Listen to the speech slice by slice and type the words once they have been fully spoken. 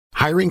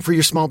Hiring for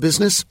your small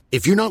business?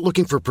 If you're not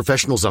looking for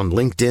professionals on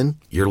LinkedIn,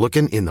 you're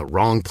looking in the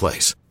wrong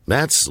place.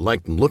 That's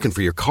like looking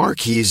for your car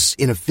keys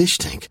in a fish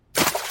tank.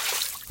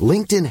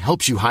 LinkedIn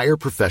helps you hire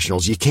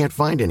professionals you can't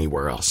find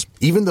anywhere else,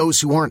 even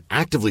those who aren't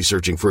actively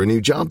searching for a new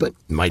job but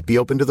might be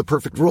open to the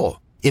perfect role.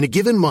 In a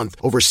given month,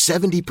 over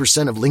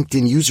 70% of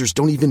LinkedIn users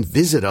don't even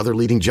visit other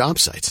leading job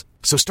sites.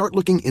 So start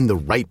looking in the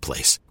right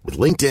place. With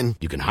LinkedIn,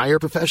 you can hire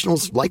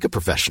professionals like a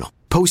professional.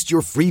 Post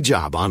your free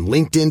job on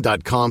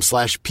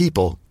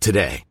linkedin.com/people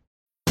today.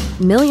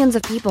 Millions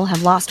of people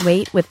have lost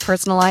weight with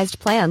personalized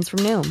plans from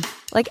Noom.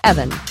 Like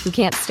Evan, who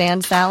can't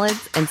stand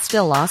salads and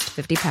still lost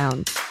 50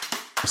 pounds.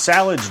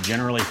 Salads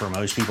generally for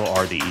most people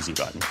are the easy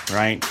button,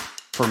 right?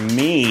 For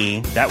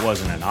me, that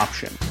wasn't an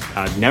option.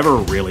 I never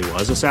really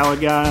was a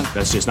salad guy.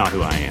 That's just not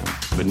who I am.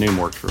 But Noom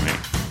worked for me.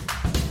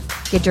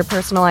 Get your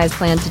personalized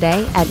plan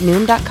today at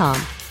Noom.com.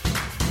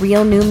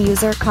 Real Noom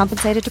user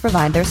compensated to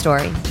provide their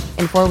story.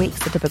 In 4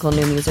 weeks, the typical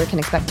Noom user can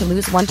expect to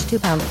lose 1 to 2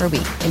 pounds per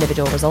week.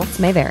 Individual results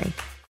may vary.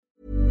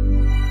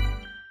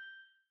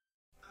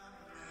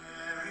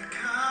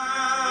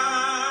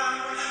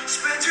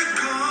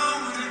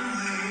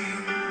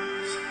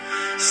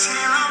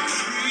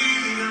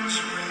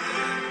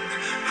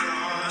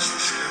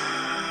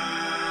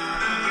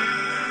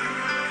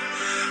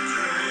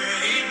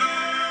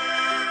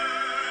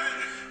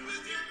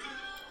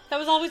 That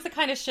was always the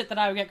kind of shit that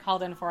I would get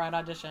called in for at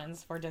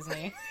auditions for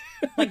Disney.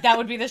 Like, that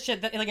would be the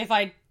shit that, like,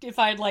 if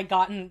I'd like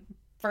gotten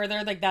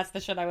further, like, that's the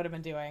shit I would have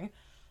been doing.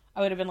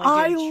 I would have been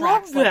like doing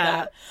tracks like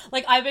that.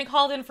 Like, I've been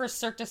called in for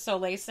Cirque du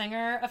Soleil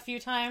singer a few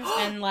times,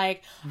 and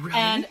like, really?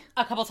 And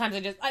a couple times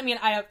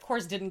I of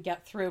course didn't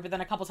get through, but then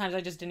a couple times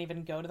I just didn't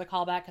even go to the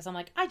callback because I'm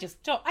like, I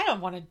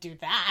don't want to do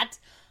that,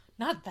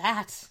 not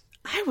that.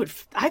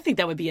 I think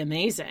that would be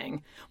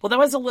amazing. Well, that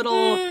was a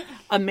little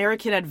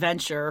American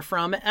adventure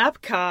from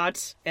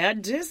Epcot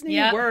at Disney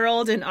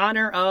World in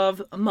honor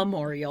of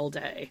Memorial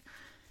Day.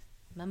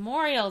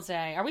 Memorial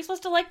Day. Are we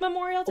supposed to like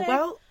Memorial Day?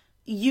 Well,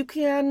 you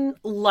can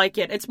like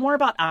it. It's more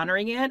about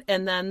honoring it.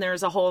 And then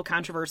there's a whole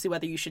controversy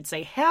whether you should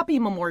say Happy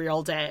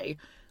Memorial Day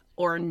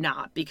or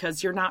not,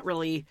 because you're not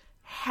really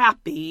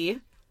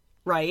happy,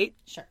 right?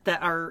 Sure.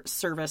 That our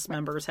service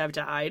members have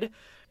died.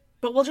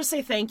 But we'll just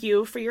say thank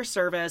you for your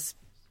service.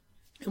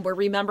 And we're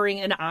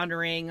remembering and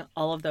honoring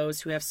all of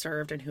those who have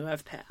served and who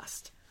have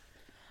passed.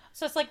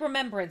 So it's like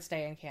Remembrance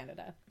Day in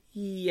Canada.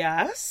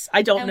 Yes.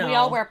 I don't know. And we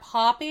all wear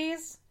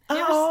poppies.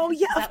 Yeah,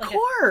 of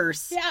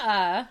course.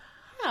 Yeah.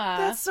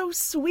 That's so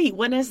sweet.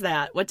 When is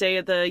that? What day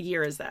of the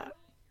year is that?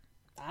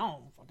 I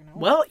don't fucking know.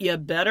 Well, you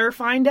better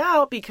find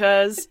out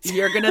because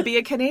you're going to be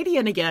a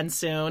Canadian again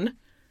soon.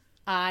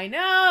 I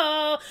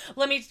know.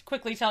 Let me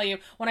quickly tell you,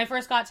 when I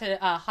first got to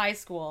high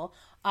school,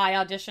 I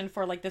auditioned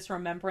for like this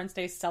Remembrance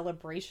Day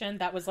celebration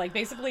that was like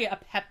basically a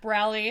pep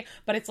rally,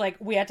 but it's like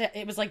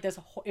it was like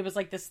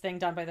this thing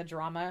done by the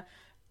drama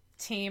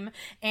team,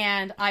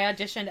 and I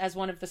auditioned as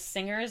one of the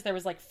singers. There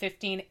was like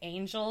 15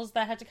 angels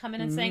that had to come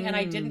in and sing, and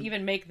I didn't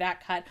even make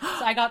that cut.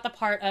 So I got the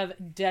part of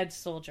Dead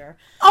Soldier.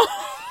 Oh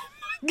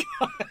my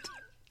god.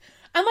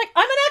 I'm an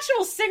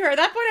actual singer. At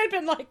that point I'd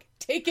been like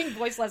taking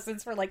voice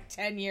lessons for like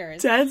 10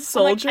 years. Dead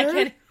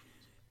Soldier?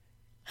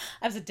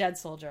 I was a dead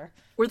soldier.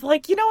 We're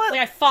like, you know what?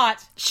 Like, I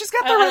fought. She's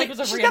got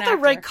the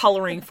right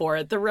coloring for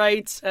it, the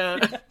right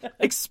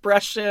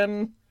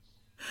expression,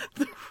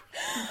 the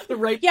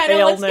right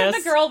paleness. No, let's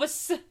give the girl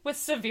with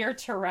severe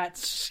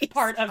Tourette's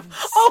part of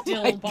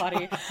still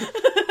body.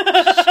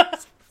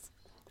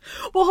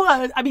 Well, hold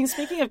on. I mean,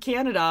 speaking of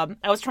Canada,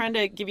 I was trying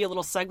to give you a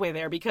little segue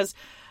there because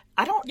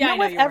I don't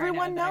know if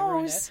everyone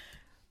knows.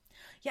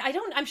 Yeah, I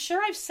don't. I'm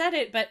sure I've said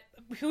it, but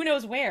who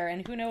knows where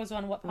and who knows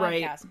on what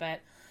podcast. Right. But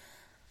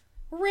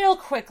real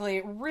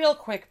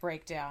quick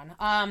breakdown.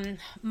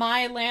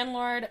 My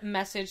landlord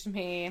messaged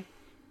me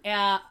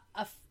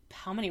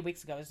how many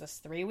weeks ago is this?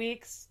 3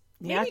 weeks?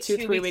 Maybe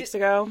 3 weeks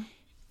ago.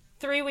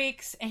 3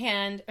 weeks,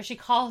 and she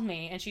called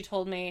me and she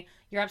told me,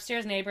 your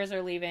upstairs neighbors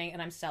are leaving and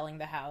I'm selling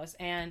the house.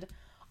 And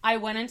I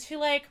went into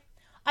like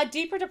a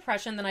deeper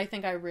depression than I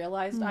think I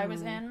realized I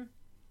was in.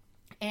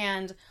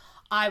 And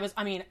I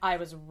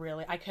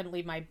couldn't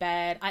leave my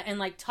bed.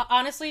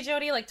 Honestly,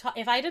 Jody,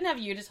 if I didn't have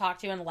you to talk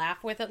to and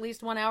laugh with at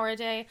least 1 hour a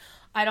day,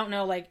 I don't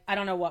know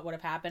what would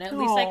have happened. At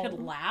least I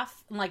could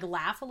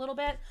laugh a little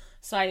bit.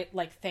 So I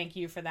thank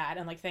you for that.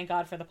 And thank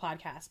God for the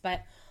podcast.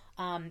 But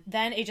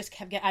then it just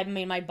kept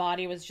my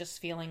body was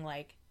just feeling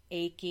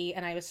achy,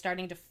 and I was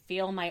starting to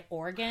feel my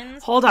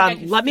organs. Hold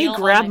on. Let me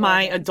grab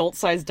my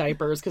adult-sized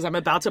diapers because I'm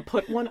about to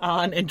put one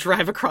on and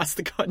drive across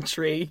the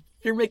country.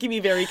 You're making me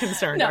very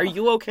concerned. No. Are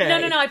you okay?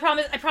 No. I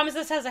promise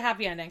this has a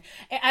happy ending.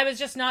 I was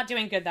just not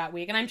doing good that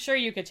week, and I'm sure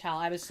you could tell.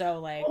 I was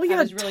so I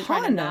was really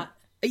trying to not.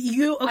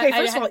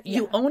 First of all,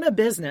 you own a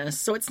business,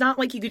 so it's not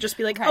like you could just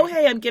be like, right. Oh,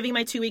 hey, I'm giving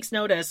my 2 weeks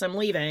notice. I'm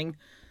leaving.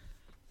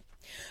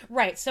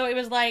 Right. So it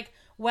was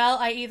well,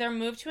 I either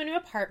move to a new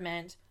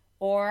apartment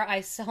or I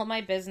sell my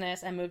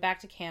business and move back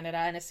to Canada.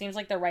 And it seems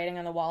like the writing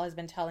on the wall has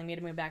been telling me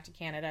to move back to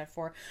Canada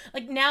for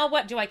now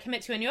what do I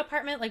commit to a new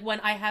apartment? When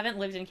I haven't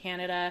lived in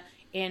Canada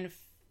in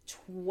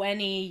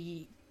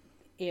 28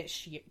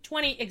 20-ish years.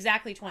 20,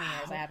 exactly 20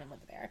 years I haven't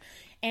lived there.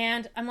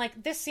 And I'm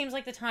like, this seems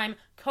like the time.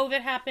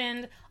 COVID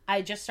happened.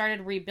 I just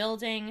started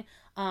rebuilding.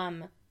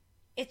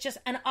 It just,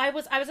 and I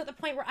was at the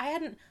point where I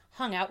hadn't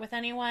hung out with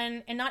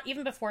anyone, and not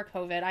even before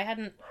COVID.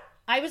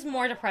 I was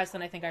more depressed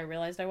than I think I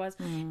realized I was.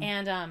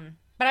 And,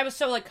 but I was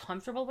so like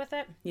comfortable with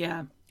it.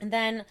 Yeah. And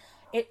then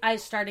I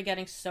started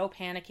getting so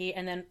panicky,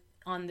 and then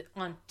and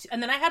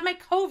then I had my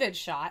COVID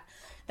shot.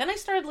 Then I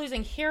started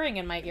losing hearing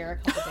in my ear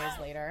a couple days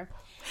later.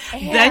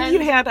 And then you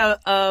had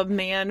a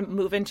man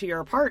move into your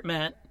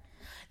apartment.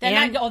 Then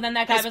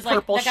that guy was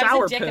like, that guy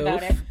was a dick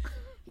about it.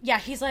 Yeah,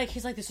 he's like,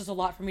 this is a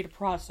lot for me to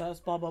process,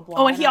 blah, blah,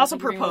 blah. Oh, and he also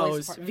like,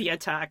 proposed via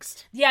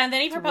text. Yeah, and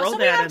then he proposed. So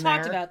we have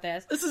talked about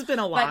this. This has been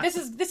a lot. But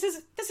this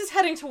is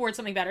heading towards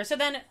something better. So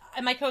then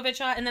my COVID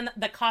shot, and then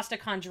the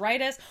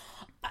costochondritis.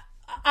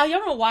 I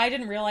don't know why I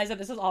didn't realize that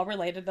this is all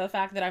related to the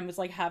fact that I was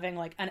like having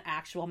like an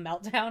actual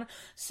meltdown.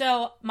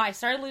 So I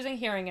started losing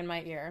hearing in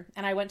my ear,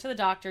 and I went to the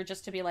doctor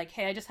just to be like,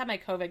 hey, I just had my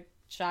COVID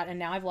shot and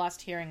now I've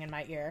lost hearing in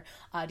my ear.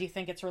 Do you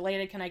think it's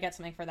related? Can I get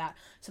something for that?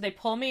 So they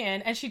pull me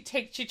in, and she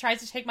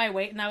tries to take my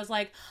weight, and I was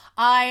like,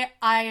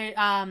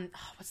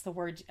 what's the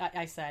word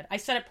I said? I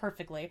said it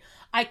perfectly.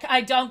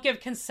 I don't give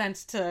consent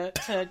to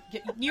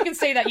you can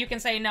say that, you can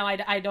say no,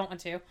 I don't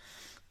want to.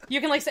 You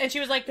can like say, and she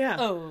was like,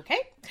 oh, okay.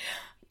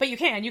 But you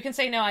can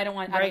say, no, I don't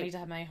need to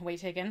have my weight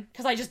taken.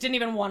 Because I just didn't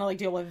even want to like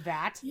deal with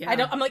that.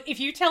 Yeah. I'm like, if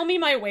you tell me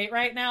my weight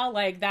right now,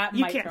 like that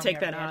you might can't take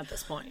that on at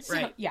this point. So,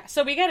 right. Yeah.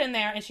 So we get in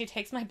there, and she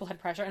takes my blood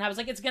pressure, and I was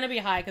like, it's going to be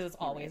high because it's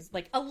always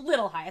like a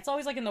little high. It's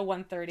always like in the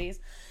 130s.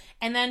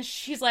 And then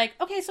she's like,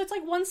 okay, so it's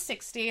like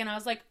 160. And I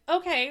was like,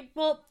 okay,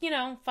 well,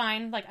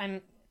 fine. Like,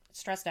 I'm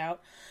stressed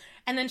out.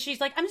 And then she's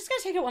like, I'm just going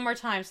to take it one more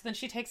time. So then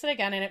she takes it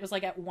again, and it was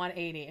like at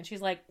 180. And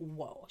she's like,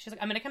 whoa. She's like,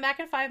 I'm going to come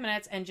back in 5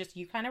 minutes, and just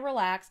you kind of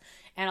relax,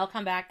 and I'll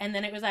come back. And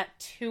then it was at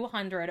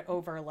 200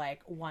 over like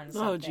one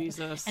something. Oh,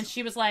 Jesus. And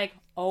she was like,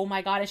 oh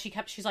my God. And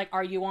she's like,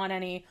 are you on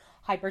any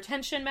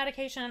hypertension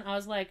medication? And I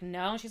was like,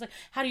 no. And she's like,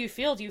 how do you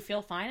feel? Do you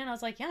feel fine? And I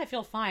was like, yeah, I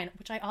feel fine,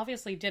 which I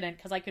obviously didn't,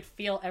 because I could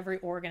feel every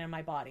organ in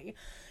my body.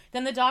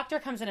 Then the doctor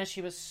comes in, and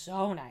she was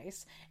so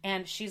nice.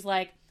 And she's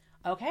like,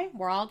 okay,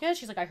 we're all good.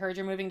 She's like, I heard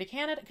you're moving to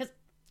Canada. Because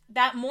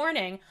that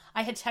morning,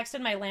 I had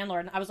texted my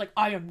landlord, and I was like,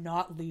 I am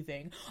not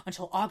leaving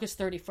until August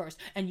 31st,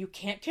 and you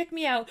can't kick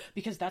me out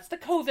because that's the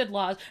COVID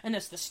laws, and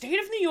that's the state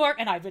of New York,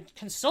 and I've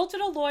consulted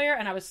a lawyer,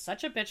 and I was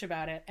such a bitch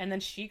about it. And then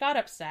she got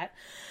upset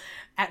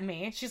at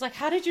me. She's like,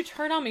 how did you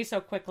turn on me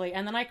so quickly?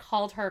 And then I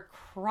called her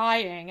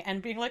crying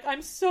and being like,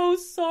 I'm so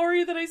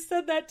sorry that I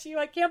said that to you.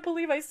 I can't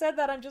believe I said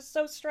that. I'm just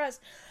so stressed.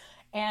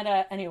 And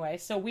anyway,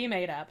 so we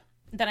made up.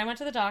 Then I went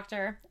to the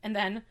doctor, and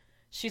then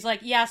she's like,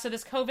 yeah, so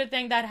this COVID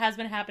thing that has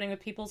been happening with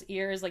people's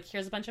ears, like,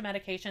 here's a bunch of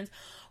medications.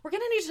 We're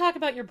going to need to talk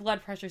about your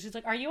blood pressure. She's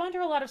like, are you under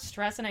a lot of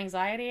stress and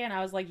anxiety? And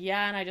I was like,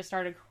 yeah, and I just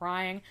started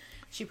crying.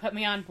 She put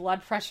me on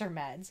blood pressure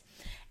meds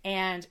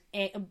and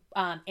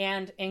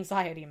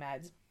anxiety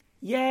meds.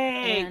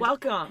 Yay,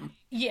 welcome.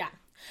 Yeah.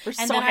 We're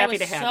so happy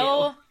to have you.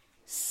 So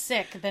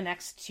sick the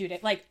next 2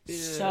 days. Like,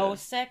 so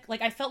sick.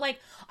 Like, I felt like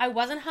I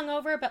wasn't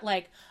hungover, but,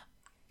 like,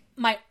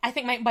 I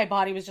think my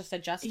body was just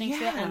adjusting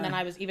to it, and then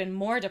I was even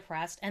more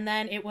depressed. And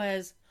then it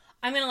was,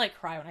 I'm gonna like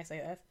cry when I say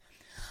this.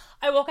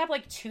 I woke up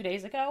like 2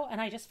 days ago, and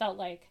I just felt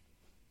like,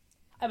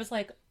 I was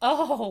like,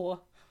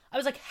 oh, I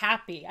was like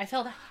happy. I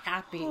felt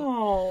happy.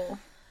 Oh,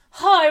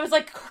 I was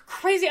like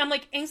crazy. I'm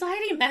like,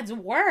 anxiety meds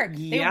work.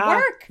 They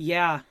work.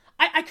 Yeah.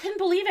 I couldn't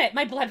believe it.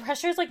 My blood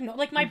pressure is like, no,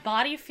 like my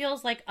body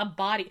feels like a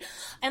body.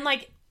 And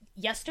like,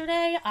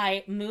 yesterday,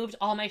 I moved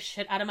all my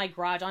shit out of my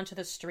garage onto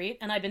the street,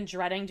 and I've been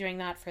dreading doing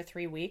that for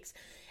 3 weeks.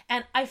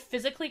 And I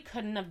physically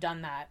couldn't have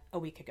done that a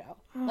week ago.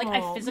 Like,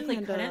 I physically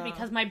couldn't,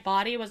 because my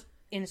body was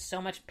in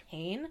so much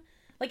pain.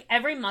 Like,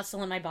 every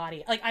muscle in my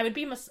body. Like, I would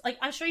be, like,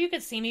 I'm sure you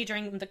could see me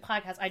during the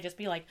podcast. I'd just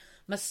be, like,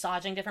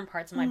 massaging different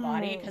parts of my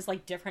body because,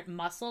 like, different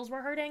muscles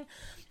were hurting.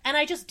 And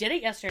I just did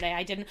it yesterday.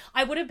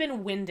 I would have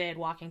been winded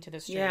walking to the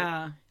street.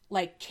 Yeah.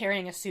 Like,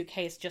 carrying a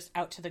suitcase just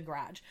out to the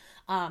garage.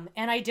 And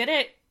I did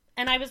it.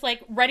 And I was,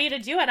 like, ready to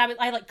do it.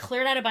 I like,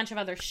 cleared out a bunch of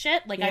other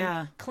shit. Like,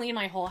 I cleaned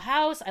my whole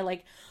house.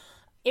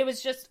 It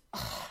was just...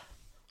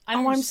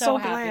 I'm so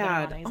happy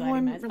glad. That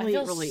I'm really,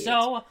 I feel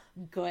so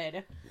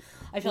good.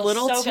 I feel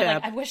so tip, good.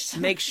 Like, I wish...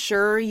 Make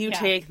sure you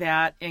take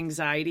that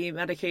anxiety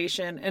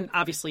medication. And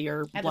obviously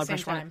your at blood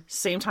pressure.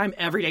 Same time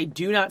every day.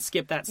 Do not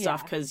skip that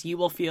stuff, because you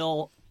will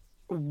feel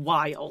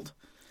wild.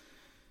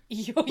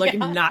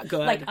 Not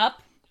good. Like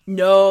up?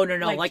 No.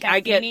 Like I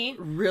get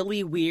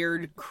really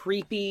weird,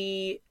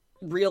 creepy...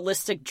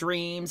 realistic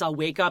dreams. I'll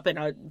wake up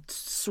and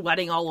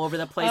sweating all over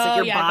the place.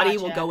 Like your body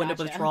will go into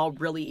withdrawal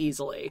really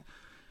easily.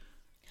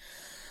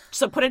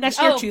 So put it next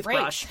to your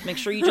toothbrush. Great. Make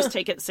sure you just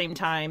take it at the same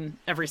time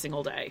every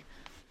single day.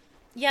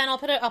 Yeah, and I'll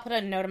put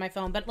a note on my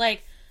phone. But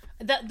like,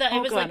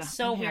 it was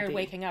so weird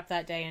waking up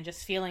that day and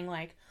just feeling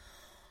like,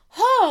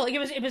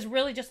 it was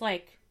really just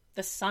like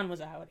the sun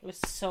was out. It was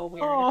so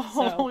weird.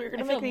 Oh, so you're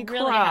gonna I feel make me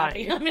really cry.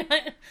 happy. I mean,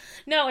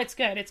 no, it's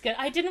good. It's good.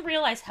 I didn't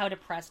realize how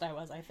depressed I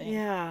was, I think.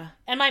 Yeah.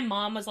 And my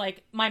mom was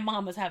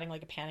having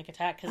like a panic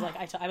attack because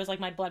like I was like,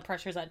 my blood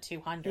pressure's at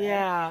 200.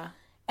 Yeah.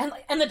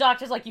 And the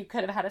doctor's like, you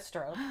could have had a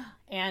stroke.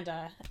 And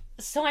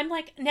so I'm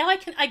like, now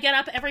I get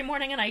up every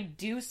morning and I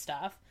do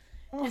stuff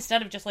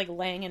instead of just like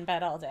laying in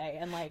bed all day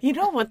and like, You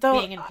know what though?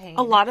 being in pain.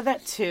 A lot of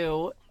that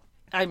too,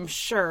 I'm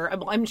sure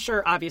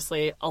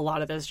obviously a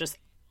lot of this is just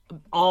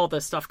all the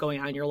stuff going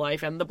on in your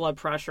life and the blood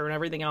pressure and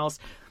everything else.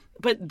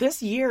 But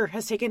this year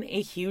has taken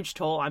a huge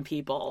toll on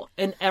people.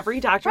 And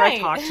every doctor I Right.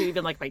 talk to,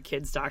 even like my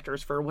kids'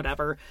 doctors for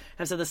whatever,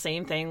 have said the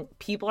same thing.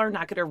 People are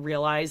not going to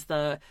realize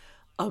the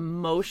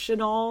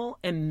emotional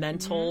and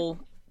mental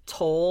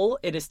toll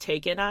it has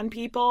taken on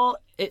people.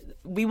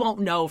 We won't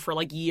know for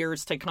like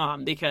years to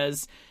come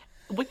because,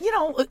 you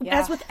know,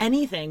 as with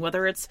anything,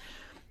 whether it's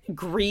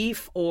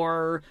grief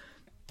or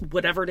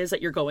whatever it is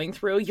that you're going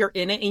through, you're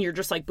in it and you're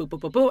just like, boo, boo,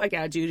 boo, boo. I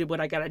got to do what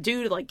I got to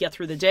do to like get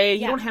through the day.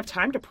 You don't have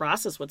time to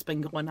process what's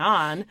been going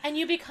on. And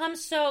you become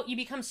so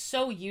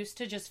used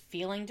to just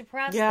feeling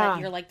depressed Yeah. that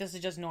you're like, this is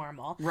just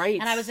normal. Right.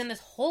 And I was in this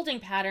holding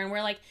pattern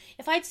where like,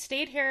 if I'd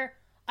stayed here,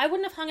 I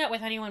wouldn't have hung out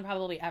with anyone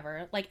probably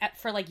ever, like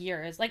for like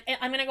years. Like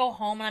I'm going to go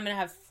home and I'm going to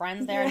have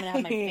friends there. I'm going to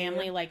have my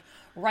family like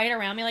right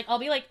around me. Like I'll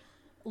be like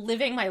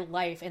living my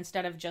life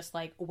instead of just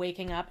like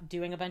waking up,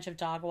 doing a bunch of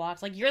dog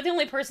walks. Like you're the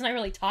only person I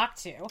really talk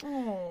to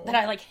that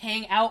I like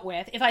hang out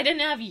with. If I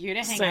didn't have you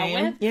to hang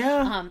out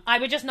with, I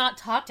would just not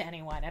talk to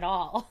anyone at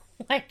all.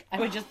 Like I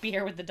would just be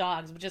here with the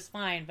dogs, which is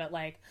fine. But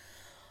like,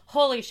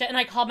 holy shit. And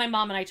I called my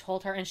mom and I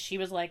told her and she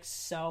was like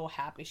so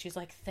happy. She's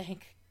like,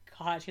 thank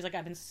God. She's like,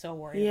 I've been so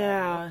worried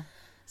about you.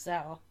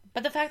 So,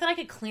 but the fact that I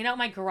could clean out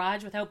my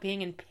garage without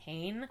being in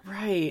pain,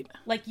 Right.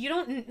 like you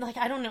don't, like,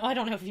 I don't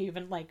know if you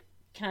even like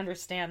can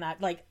understand that.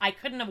 Like I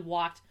couldn't have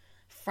walked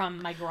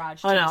from my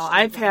garage to I the know. street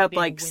I've without had being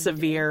like winded.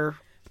 severe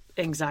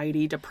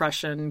anxiety,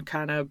 depression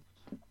kind of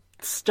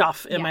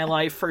stuff in my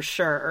life for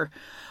sure.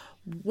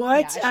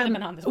 What I should have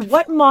been on this before.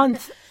 what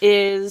month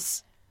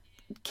is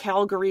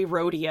Calgary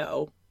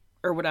Rodeo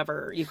or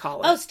whatever you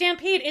call it? Oh,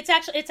 Stampede! It's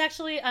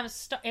actually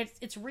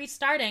it's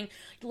restarting.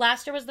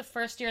 Last year was the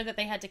first year that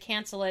they had to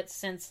cancel it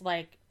since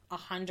like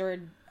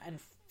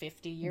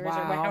 150 years or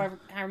however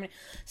many.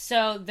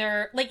 So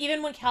they're like,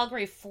 even when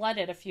Calgary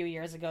flooded a few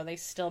years ago, they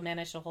still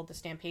managed to hold the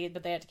Stampede,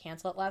 but they had to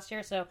cancel it last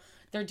year. So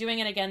they're doing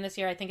it again this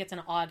year. I think it's in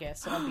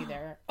August, so I'll be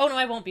there. Oh no,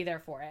 I won't be there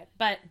for it,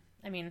 but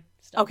I mean,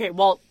 still. Okay,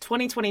 well,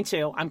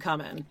 2022, I'm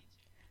coming.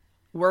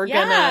 We're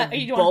Yeah. gonna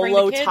You wanna bring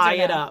bolo the kids tie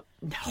or it no? up.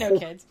 No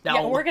kids. No.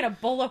 Yeah, we're gonna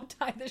bolo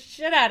tie the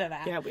shit out of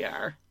that. Yeah, we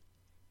are.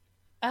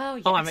 Oh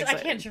yeah. Oh, I'm I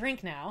excited. can't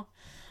drink now.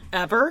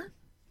 Ever?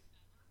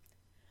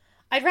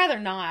 I'd rather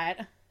not.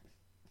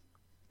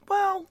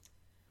 Well,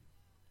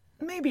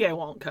 maybe I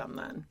won't come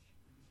then.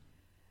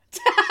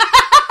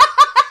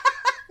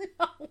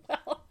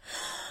 Well,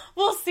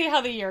 we'll see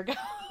how the year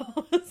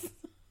goes.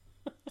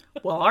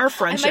 Well, our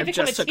friendship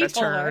become just a took a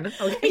teetotaler. turn.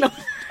 Okay, no,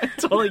 I'm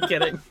totally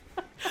kidding.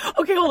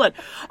 Okay, hold on.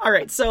 All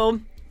right, so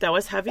that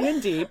was heavy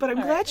and deep, but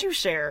I'm glad you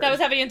shared. That was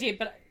heavy indeed,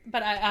 but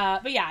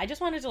yeah, I just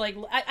wanted to like,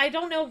 I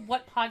don't know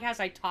what podcast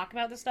I talk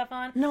about this stuff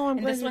on. No, I'm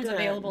and glad this you one's did.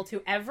 available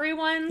to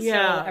everyone,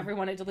 Yeah. so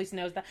everyone at least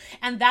knows that.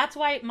 And that's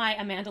why my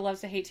Amanda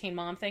Loves to Hate Teen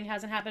Mom thing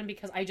hasn't happened,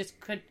 because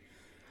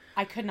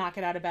I could not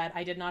get out of bed.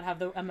 I did not have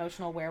the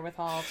emotional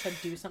wherewithal to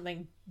do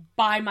something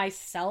by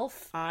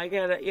myself. I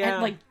get it. Yeah.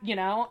 And, like, you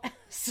know,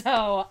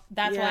 so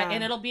that's Yeah. why,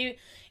 and it'll be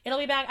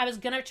back. I was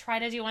gonna try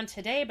to do one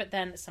today, but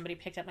then somebody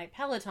picked up my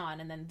Peloton,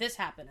 and then this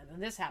happened, and then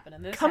this happened,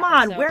 and this Come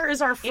happened. on, So where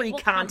is our it free will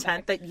come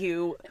content back. that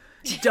you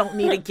don't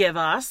need to give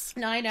us?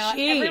 No, I know.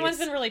 Jeez. Everyone's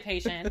been really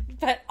patient,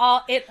 but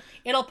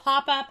it'll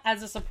pop up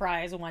as a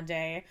surprise one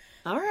day.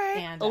 All right,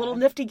 And, a little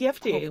nifty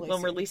gifty hopefully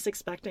when we're soon. least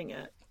expecting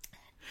it.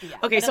 Yeah.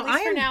 Okay, But so at least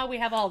I for am- now we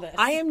have all this.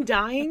 I am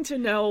dying to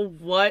know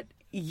what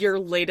your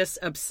latest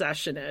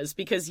obsession is,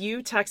 because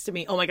you texted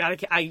me. Oh my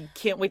god, I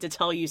can't wait to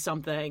tell you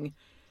something.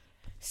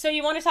 So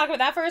you want to talk about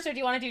that first, or do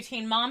you want to do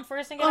Teen Mom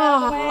first and get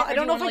out of the way? Or I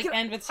don't know if do you I want to, can.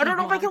 end with I don't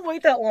know Teen if I Mom? can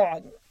wait that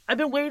long. I've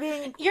been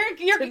waiting.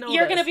 You're know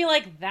gonna this. be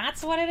like,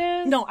 that's what it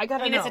is? No, I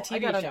gotta mean, know. it's a I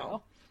TV gotta show.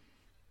 know.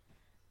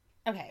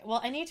 Okay,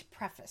 well, I need to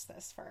preface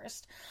this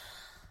first.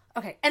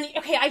 Okay,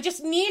 I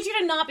just need you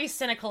to not be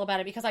cynical about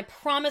it, because I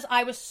promise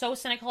I was so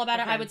cynical about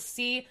it. I would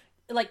see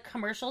like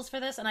commercials for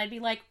this and I'd be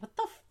like, what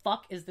the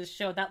fuck is this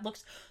show? That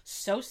looks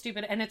so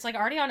stupid. And it's like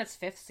already on its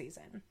 5th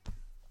season.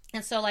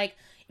 And so like,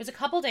 it was a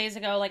couple days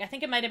ago, like I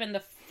think it might have been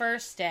the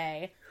first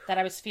day that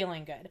I was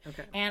feeling good.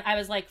 Okay. And I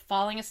was like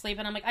falling asleep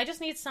and I'm like, I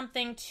just need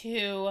something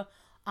to,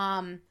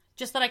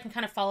 just that I can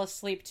kind of fall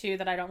asleep to,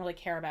 that I don't really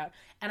care about.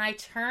 And I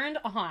turned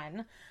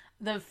on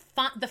the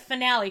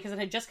finale, because it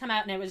had just come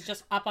out and it was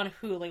just up on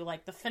Hulu,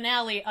 like the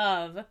finale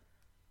of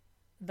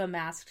The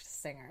Masked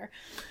Singer.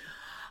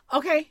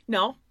 Okay,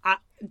 no,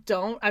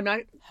 I'm not.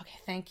 Okay,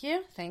 thank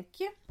you.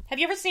 Have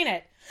you ever seen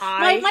it?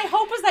 I- My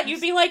hope was that you'd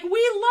be like, we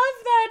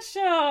love that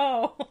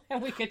show,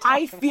 and we could talk I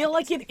about feel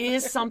like it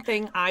is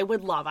something I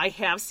would love. I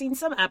have seen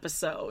some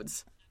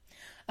episodes.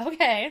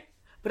 Okay.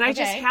 But I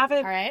just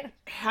haven't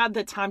had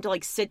the time to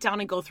like sit down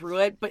and go through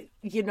it. But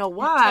you know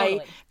why?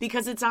 Totally.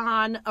 Because it's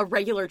on a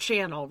regular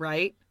channel,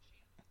 right?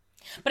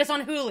 But it's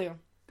on Hulu.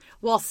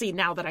 Well, see,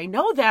 now that I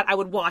know that, I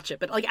would watch it.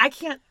 But like, I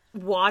can't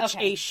watch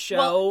a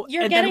show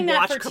and then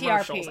watch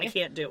commercials. I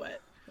can't do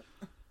it.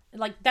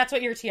 Like, that's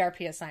what your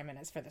TRP assignment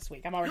is for this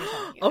week. I'm already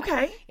telling you.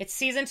 Okay. That. It's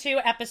season 2,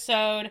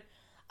 episode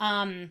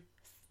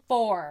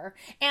 4.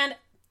 And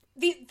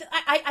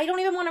I don't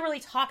even want to really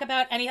talk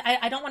about any.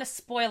 I don't want to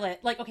spoil it.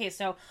 Like, okay,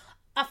 so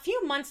a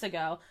few months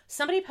ago,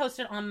 somebody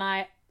posted on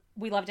my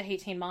We Love to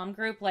Hate Teen Mom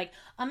group, like,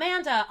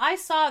 Amanda, I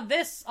saw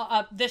this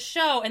this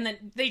show, and then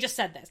they just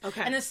said this.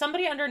 Okay. And then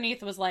somebody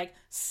underneath was like,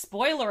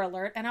 spoiler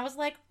alert. And I was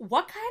like,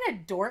 what kind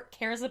of dork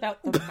cares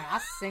about The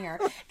Masked Singer?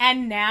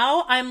 And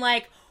now I'm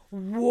like,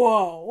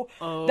 whoa,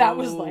 that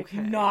was like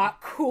not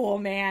cool,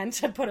 man,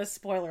 to put a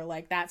spoiler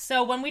like that.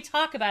 So when we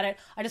talk about it,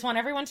 I just want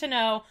everyone to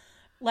know,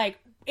 like,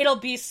 it'll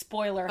be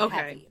spoiler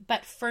heavy.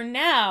 But for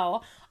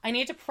now, I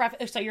need to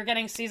preface. So you're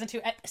getting season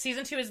 2.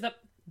 Season 2 is the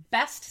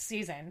best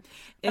season.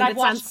 And it's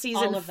on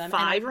season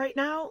 5 right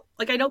now?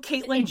 Like, I know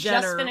Caitlyn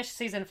Jenner just finished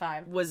season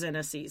 5. Was in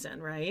a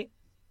season, right?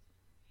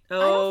 I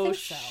don't think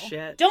so.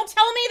 Shit. Don't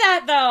tell me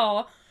that,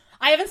 though.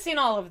 I haven't seen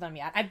all of them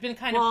yet. I've been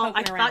kind of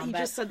poking around. I thought you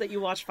just said that you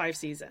watched 5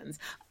 seasons.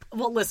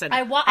 Well, listen,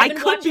 I've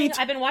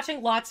been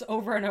watching lots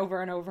over and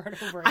over and over and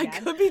over again. I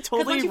could be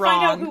totally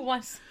wrong. Find out who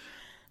was.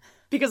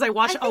 Because I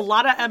watch a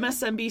lot of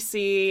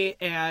MSNBC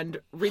and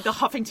read the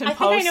Huffington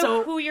Post. I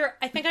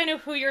think I know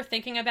who you're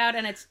thinking about,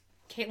 and it's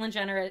Caitlyn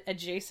Jenner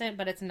adjacent,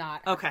 but it's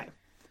not her. Okay.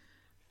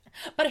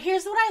 But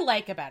here's what I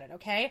like about it,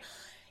 okay?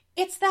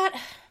 It's that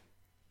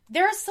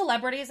there are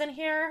celebrities in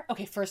here.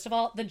 Okay, first of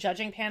all, the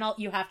judging panel,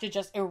 you have to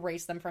just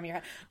erase them from your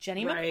head.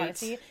 Jenny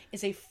McCarthy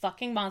is a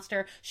fucking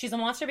monster. She's a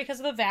monster because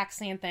of the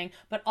vaccine thing,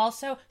 but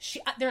also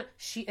she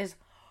is...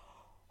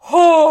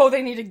 Oh,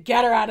 they need to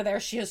get her out of there.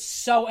 She is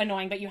so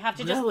annoying, but you have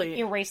to just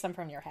erase them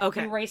from your head.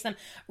 Okay. Erase them.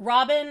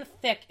 Robin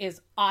Thicke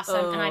is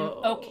awesome, and I'm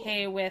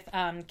okay with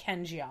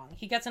Ken Jeong.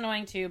 He gets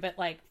annoying too, but,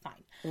 like,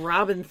 fine.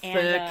 Robin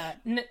Thicke.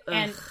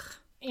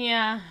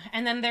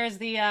 And then there's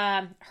the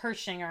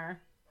Hershinger.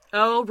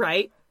 Oh,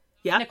 right.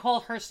 Yeah.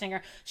 Nicole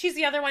Herstinger. She's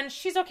the other one.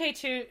 She's okay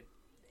too.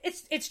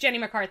 It's Jenny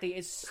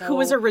McCarthy who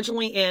was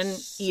originally in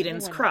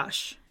Eden's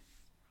Crush,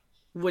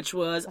 which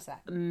was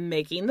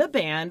Making the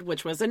Band,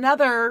 which was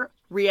another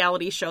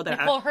reality show that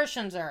Nicole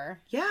Hershinger.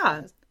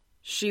 Yeah.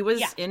 She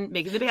was in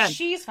Making the Band.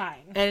 She's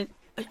fine. And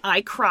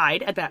I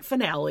cried at that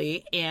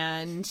finale,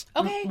 and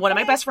one of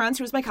my best friends,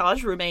 who was my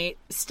college roommate,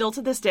 still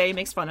to this day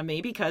makes fun of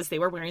me because they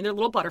were wearing their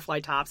little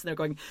butterfly tops, and they're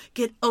going,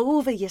 "Get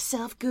over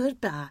yourself,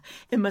 goodbye.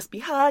 It must be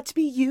hard to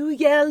be you,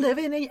 yeah,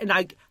 living in..."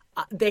 And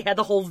they had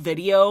the whole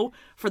video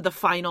for the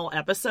final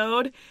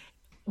episode,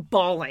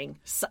 bawling.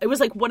 So it was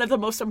like one of the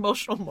most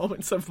emotional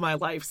moments of my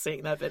life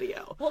seeing that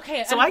video. Well,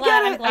 okay, so I'm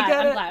get it.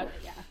 I'm glad.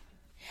 Yeah.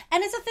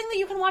 And it's a thing that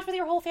you can watch with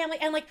your whole family.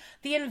 And, like,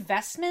 the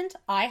investment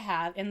I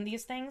have in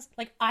these things,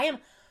 like, I am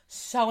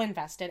so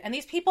invested. And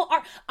these people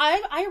are...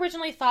 I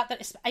originally thought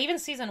that, even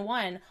season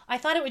 1, I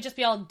thought it would just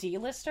be all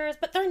D-listers,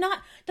 but they're not.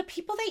 The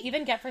people they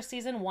even get for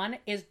season 1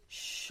 is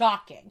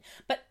shocking.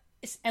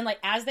 And, like,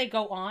 as they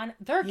go on,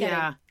 they're getting...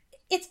 Yeah.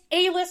 It's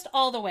A-list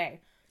all the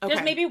way. Okay.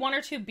 There's maybe 1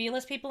 or 2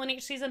 B-list people in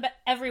each season, but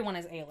everyone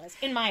is A-list,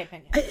 in my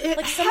opinion.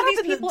 Like, some of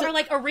these people are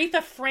like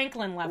Aretha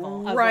Franklin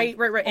level. Of, right.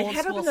 Like, It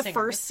had been the singers.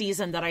 first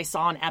season that I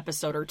saw an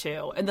episode or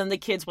 2, and then the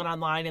kids went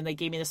online and they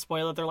gave me the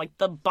spoiler. They're like,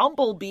 the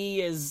bumblebee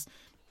is...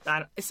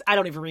 I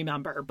don't even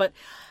remember. But,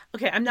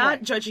 okay, I'm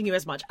not judging you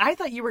as much. I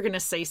thought you were going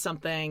to say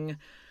something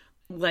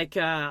like,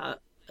 I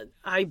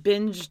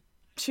binged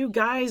 2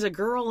 guys, a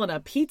girl, and a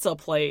pizza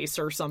place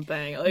or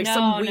something. Like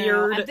some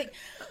weird...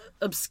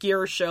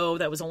 obscure show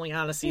that was only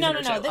on a season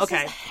or 2.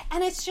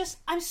 And it's just,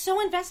 I'm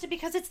so invested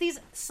because it's these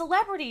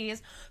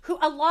celebrities who,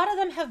 a lot of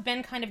them have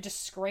been kind of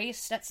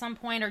disgraced at some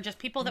point, or just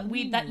people that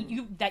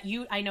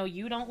I know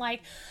you don't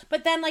like.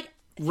 But then, like,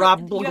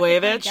 Rod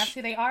Blagojevich. Guess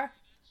who they are?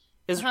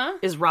 Is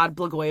Rod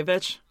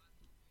Blagojevich?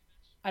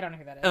 I don't know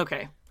who that is.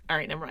 Okay. All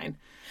right, never mind.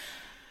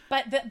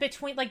 But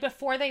between, like,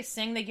 before they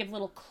sing, they give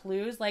little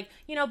clues. Like,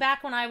 you know,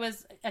 back when I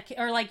was a kid,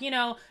 or, like, you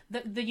know,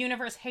 the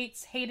universe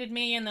hated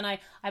me, and then I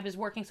was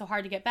working so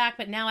hard to get back,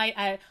 but now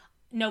I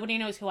nobody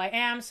knows who I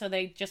am, so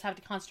they just have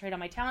to concentrate on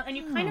my talent. And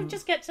you kind of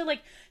just get to,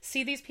 like,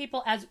 see these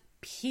people as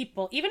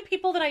people. Even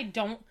people that I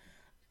don't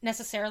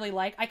necessarily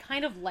like, I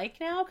kind of like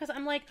now, because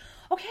I'm like,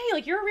 okay,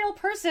 like, you're a real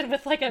person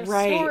with, like, a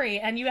story,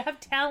 and you have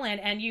talent,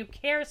 and you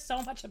care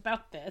so much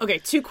about this. Okay,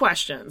 2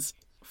 questions.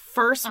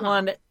 First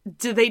one,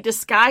 do they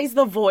disguise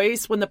the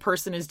voice when the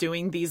person is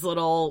doing these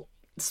little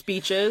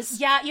speeches?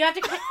 Yeah, you have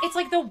to... It's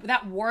like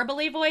that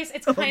warbly voice.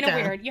 It's kind of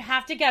weird. You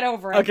have to get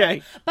over it.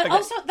 Okay. But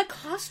also, the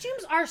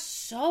costumes are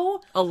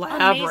so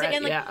elaborate, amazing.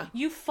 And, like,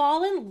 you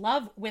fall in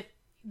love with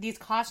these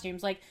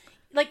costumes. Like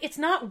it's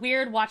not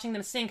weird watching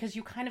them sing, because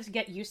you kind of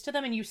get used to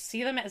them, and you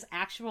see them as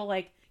actual,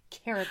 like,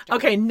 characters.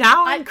 Okay,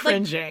 now I'm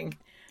cringing. Like,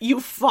 you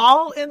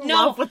fall in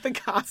love with the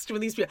costume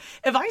of these people.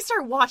 If I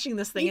start watching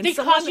this thing and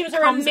someone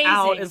comes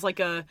out as like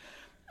a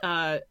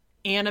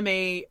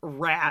anime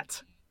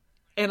rat,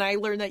 and I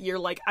learned that you're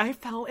like, I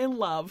fell in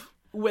love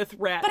with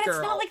Rat But Girl.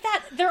 it's not like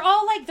that. They're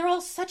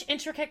all such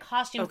intricate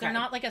costumes. Okay. They're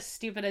not like as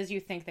stupid as you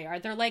think they are.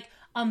 They're like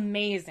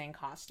amazing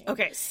costumes.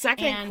 Okay,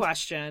 second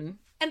question.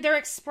 And they're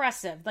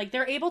expressive. Like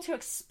they're able to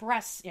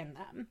express in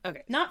them.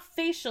 Okay. Not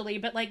facially,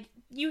 but like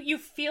you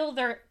feel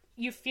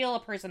a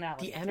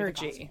personality. The through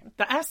energy. costume.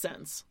 The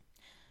essence.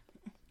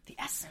 The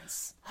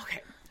essence.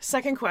 Okay,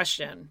 second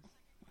question.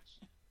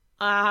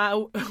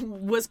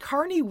 Was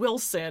Carney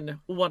Wilson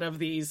one of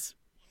these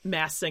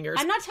mass singers?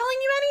 I'm not telling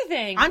you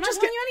anything. I'm not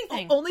telling you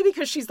anything. Only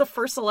because she's the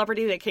first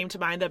celebrity that came to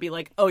mind that'd be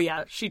like, oh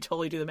yeah, she'd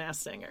totally do the mass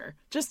singer.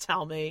 Just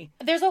tell me.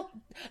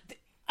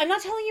 I'm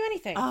not telling you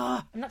anything.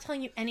 I'm not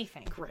telling you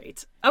anything.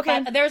 Great.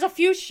 Okay. But there's a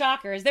few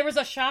shockers. There was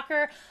a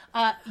shocker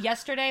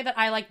yesterday that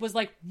I was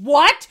like,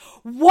 what?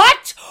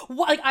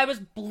 Like I was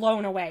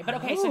blown away. But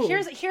okay, so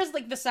here's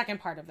like the second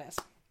part of this.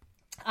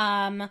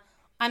 I'm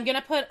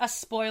gonna put a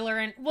spoiler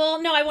in. Well,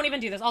 no, I won't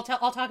even do this. I'll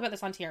talk about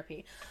this on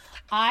TRP.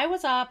 I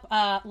was up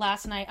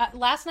last night.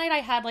 Last night I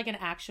had like an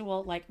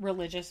actual like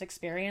religious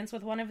experience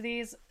with one of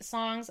these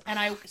songs, and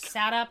I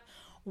sat up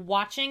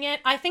watching it.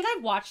 I think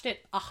I've watched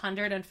it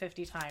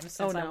 150 times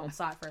since I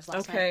saw it first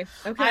last night.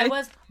 Okay. I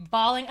was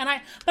bawling,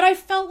 but I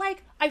felt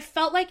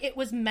like it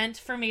was meant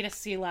for me to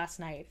see last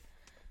night,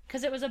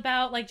 because it was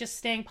about like just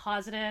staying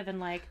positive and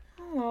like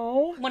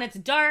when it's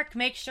dark,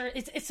 make sure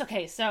it's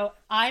okay. So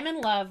I'm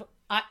in love.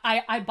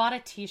 I bought a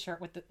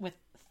T-shirt with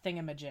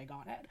Thingamajig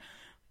on it.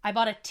 I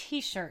bought a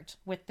T-shirt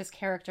with this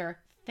character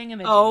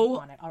Thingamajig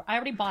on it. I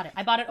already bought it.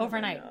 I bought it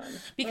overnight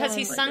because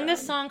he sung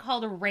this song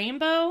called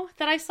Rainbow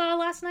that I saw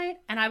last night,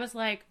 and I was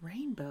like,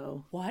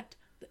 Rainbow? What?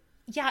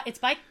 Yeah, it's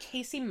by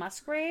Casey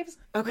Musgraves.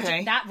 Okay.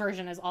 Which that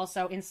version is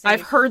also insane.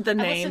 I've heard the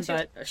name,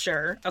 but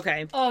sure.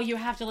 Okay. Oh, you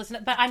have to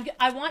listen. But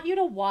I want you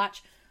to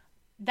watch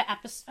the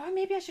episode. Or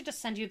maybe I should just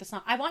send you the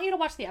song. I want you to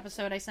watch the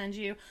episode I send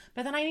you,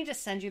 but then I need to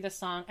send you the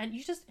song. And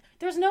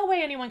there's no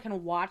way anyone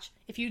can watch.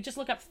 If you just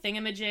look up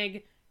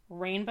Thingamajig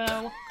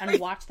Rainbow and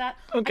watch that.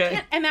 Okay. I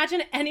can't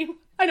imagine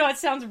I know it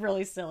sounds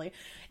really silly.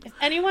 If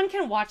anyone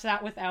can watch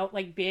that without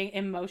like being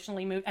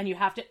emotionally moved, and you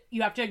have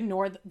to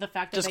ignore the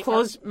fact that just they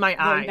close my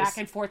eyes back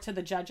and forth to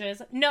the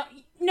judges. No,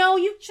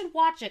 you should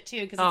watch it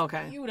too, because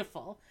it's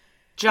beautiful.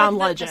 John the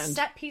Legend. The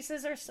set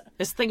pieces are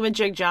Is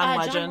Thingamajig John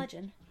Legend? John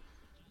Legend.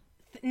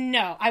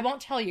 No, I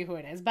won't tell you who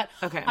it is, but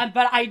okay.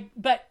 But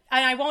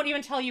I won't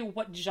even tell you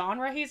what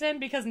genre he's in,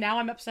 because now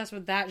I'm obsessed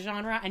with that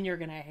genre, and you're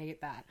gonna hate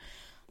that.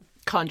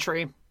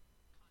 Country.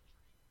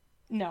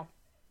 No.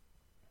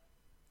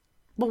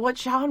 Well, what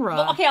genre?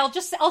 Well, okay,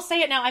 I'll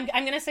say it now.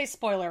 I'm gonna say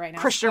spoiler right now.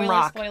 Christian spoiler,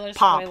 rock. Spoiler.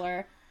 Pop.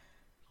 Spoiler.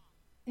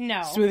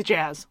 No. Smooth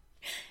jazz.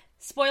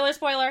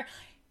 Spoiler.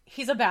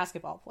 He's a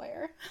basketball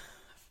player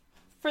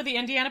for the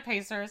Indiana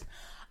Pacers.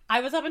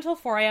 I was up until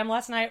 4 a.m.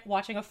 last night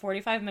watching a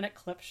 45-minute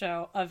clip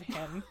show of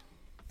him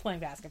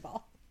playing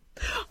basketball.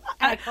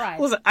 And I cried.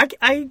 Listen,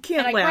 I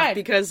can't laugh cried.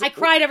 because I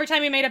cried every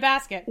time he made a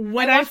basket.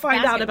 When I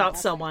find out about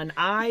someone,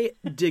 I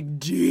dig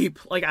deep.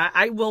 Like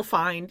I will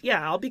find,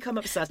 I'll become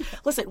obsessed.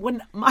 Listen,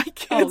 when my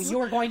kids,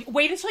 you're going to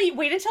wait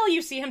until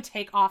you see him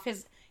take off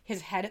his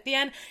head at the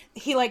end.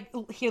 He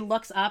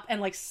looks up and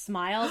like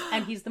smiles,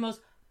 and he's the most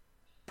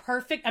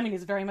perfect. I mean,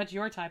 he's very much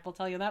your type. I'll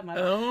tell you that much.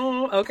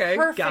 Oh, okay,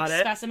 perfect got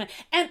it. Specimen,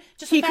 and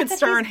just he could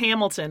star in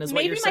Hamilton, is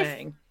what you're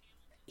saying.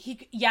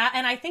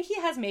 And I think he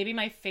has maybe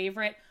my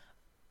favorite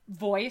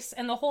voice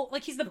and the whole,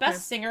 like, he's the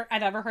best singer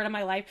I've ever heard in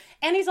my life,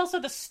 and he's also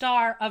the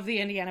star of the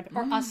Indiana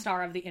a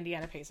star of the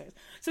Indiana Pacers.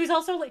 So he's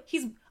also like,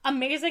 he's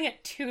amazing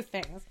at two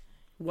things.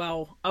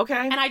 Well, okay.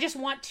 And I just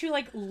want to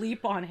like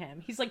leap on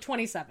him. He's like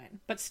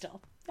 27, but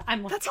still,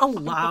 I'm like, that's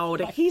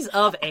allowed. He's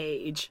of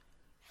age.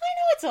 I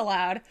know it's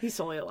allowed. He's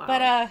totally allowed.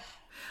 But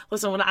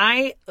listen, when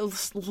I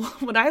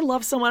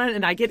love someone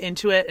and I get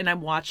into it and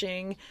I'm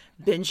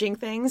binging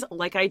things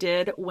like I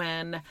did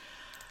when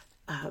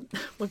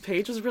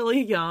Paige was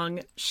really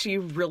young, she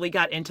really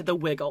got into the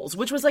Wiggles,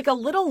 which was like a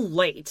little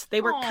late. They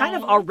were kind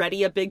of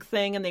already a big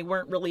thing, and they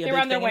weren't really a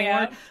big thing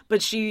anymore.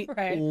 But she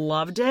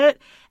loved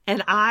it,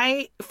 and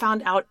I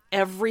found out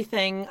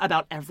everything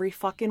about every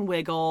fucking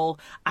Wiggle.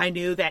 I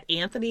knew that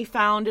Anthony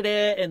founded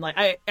it, and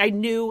like I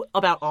knew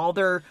about all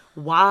their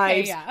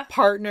wives,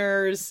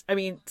 partners. I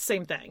mean,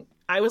 same thing.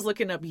 I was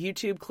looking up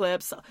YouTube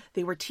clips.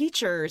 They were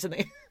teachers, and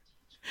they.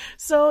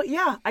 So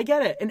yeah, I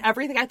get it, and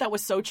everything I thought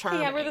was so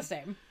charming. Yeah, we're the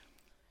same.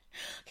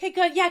 Okay,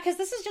 good. Yeah, because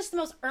this is just the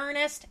most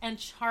earnest and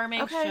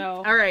charming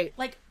show. All right.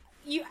 Like,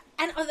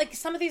 like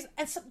some of these,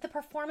 the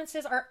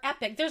performances are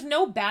epic. There's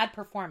no bad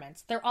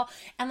performance. They're all,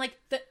 and like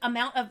the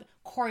amount of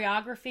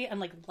choreography and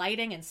like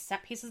lighting and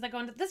set pieces that go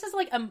into this is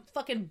like a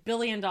fucking $1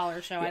 billion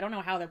show. I don't know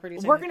how they're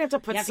producing. We're gonna have to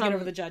put to get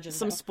over the judges,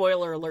 some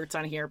spoiler alerts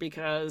on here,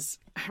 because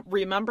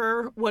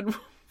remember when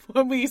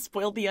we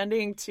spoiled the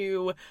ending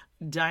to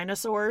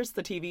Dinosaurs,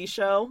 the TV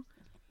show?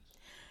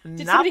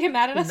 Did somebody get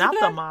mad at us? Not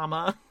the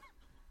mama.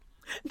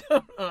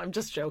 No, I'm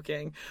just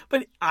joking.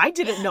 But I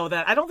didn't know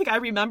that. I don't think I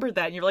remembered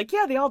that. And you're like,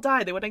 yeah, they all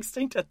died. They went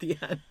extinct at the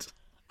end.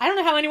 I don't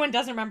know how anyone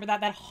doesn't remember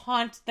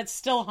that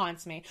still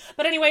haunts me.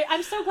 But anyway,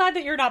 I'm so glad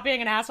that you're not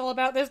being an asshole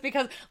about this,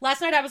 because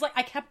last night I was like,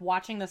 I kept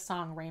watching the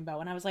song Rainbow,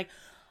 and I was like,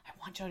 I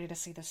want Jody to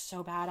see this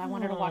so bad. I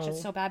want her to watch it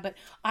so bad, but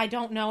I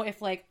don't know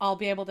if like I'll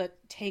be able to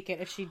take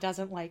it if she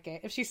doesn't like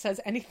it, if she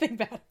says anything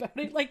bad about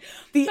it. Like,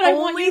 the but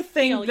only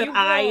thing that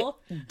I will.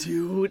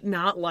 do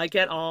not like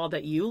at all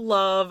that you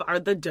love are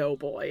the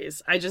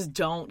Doughboys. I just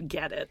don't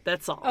get it.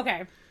 That's all.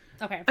 Okay.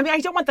 I mean, I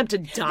don't want them to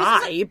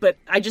die, but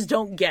I just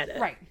don't get it.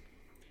 Right.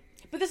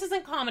 But this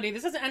isn't comedy.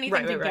 This isn't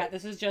anything to Right. get.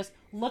 This is just,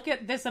 look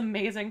at this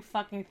amazing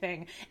fucking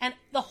thing. And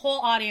the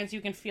whole audience,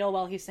 you can feel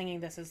while he's singing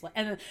this is like,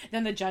 and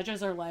then the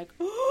judges are like,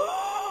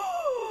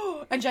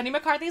 and Jenny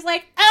McCarthy's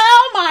like,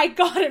 oh my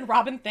God. And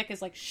Robin Thicke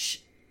is like, shh.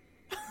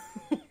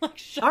 Like,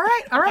 shut All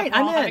right. up. We're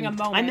all I'm having a in.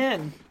 moment. I'm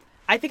in.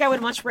 I think I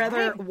would much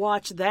rather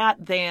watch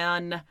that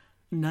than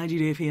 90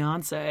 Day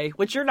Fiancé,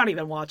 which you're not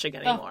even watching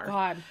anymore. Oh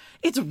God.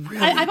 It's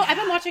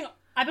really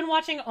I've been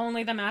watching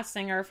only The Masked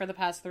Singer for the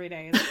past 3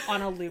 days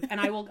on a loop, and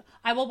I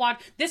will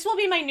watch. This will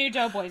be my new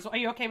Doughboys. Are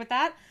you okay with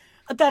that?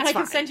 That's and I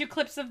fine. can send you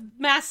clips of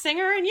Masked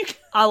Singer, and you can.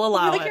 I'll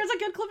allow like, it. Here's a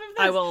good clip of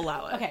this. I will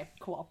allow it. Okay,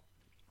 cool.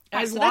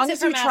 As so long that's as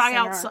it for you Masked try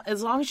out, Singer.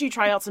 as long as you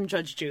try out some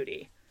Judge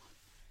Judy,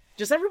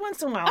 just every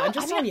once in a while. I'm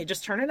just telling you,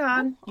 just turn it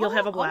on. You'll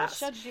have a I'll watch blast.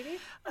 Judge Judy.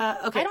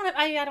 Okay,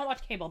 I don't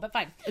watch cable, but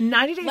fine.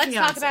 90 Day Let's Fiancé.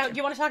 talk about. Do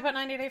you want to talk about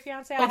 90 Day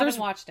Fiancé? I haven't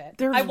watched it.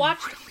 There's I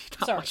watched. really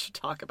not sorry. much to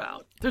talk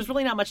about. There's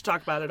really not much to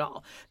talk about at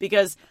all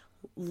because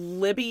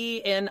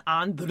Libby and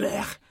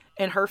Andre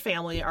and her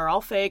family are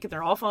all fake and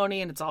they're all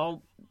phony and it's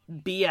all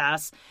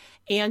BS.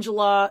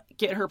 Angela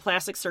getting her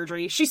plastic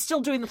surgery. She's still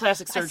doing the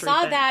plastic surgery. I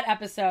saw thing. that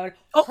episode.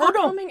 Oh, her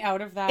no. coming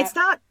out of that. It's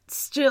not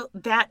still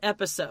that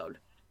episode.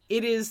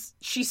 It is.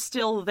 She's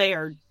still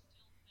there,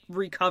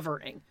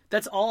 recovering.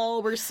 That's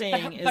all we're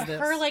seeing. But this.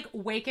 her like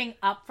waking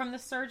up from the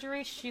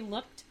surgery, she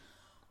looked.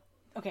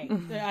 Okay,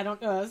 I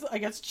don't know. I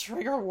guess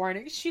trigger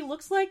warning. She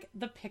looks like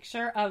the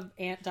picture of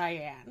Aunt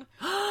Diane.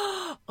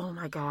 Oh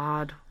my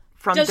God.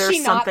 From Does There's she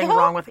not, Something though?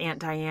 Wrong with Aunt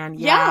Diane.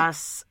 Yeah.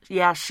 Yes.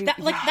 Yeah, she That's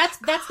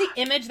the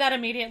image that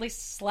immediately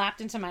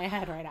slapped into my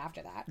head right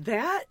after that.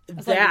 That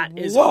like,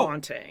 is whoa.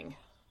 haunting.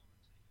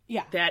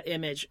 Yeah. That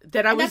image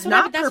that I was that's what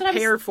I- not that's what I was-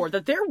 prepared for.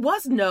 That there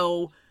was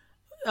no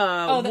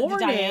the warning.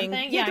 Diane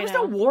thing? Yeah, there was I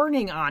know. no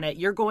warning on it.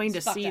 You're going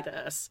to fucked see up.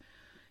 this.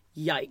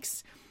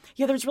 Yikes.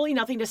 Yeah, there's really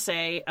nothing to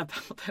say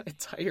about that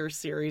entire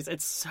series.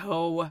 It's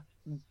so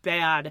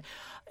bad.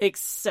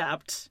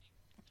 Except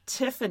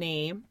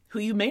Tiffany, who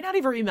you may not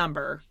even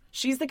remember.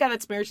 She's the guy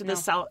that's married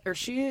to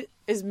she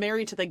is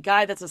married to the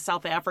guy that's a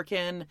South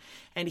African,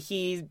 and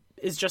he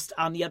is just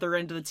on the other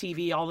end of the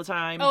TV all the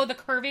time. Oh, the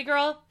curvy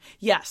girl.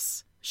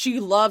 Yes. She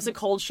loves a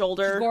cold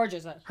shoulder. She's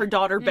gorgeous. Her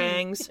daughter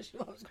bangs. She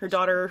loves Her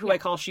daughter, who I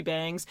call She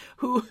Bangs,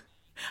 who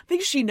I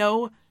think she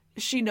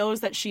knows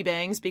that she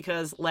bangs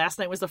because last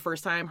night was the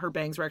first time her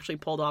bangs were actually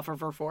pulled off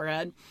of her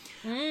forehead.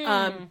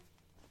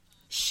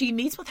 She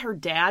meets with her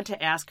dad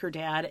to ask her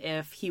dad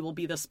if he will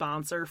be the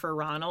sponsor for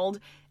Ronald,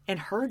 and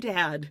her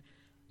dad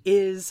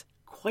is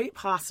quite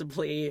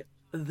possibly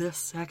the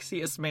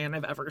sexiest man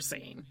I've ever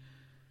seen.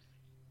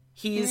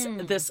 He's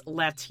this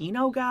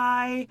Latino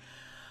guy.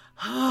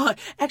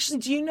 Actually,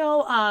 do you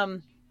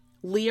know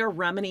Leah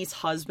Remini's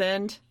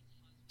husband?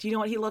 Do you know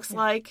what he looks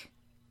like?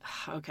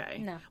 Okay.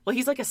 No. Well,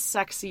 he's like a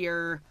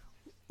sexier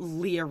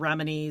Leah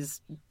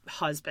Remini's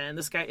husband.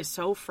 This guy is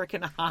so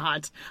freaking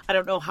hot. I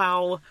don't know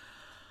how.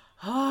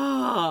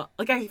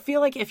 Like, I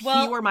feel like if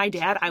he were my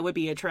dad, I would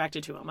be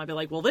attracted to him. I'd be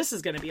like, well, this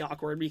is going to be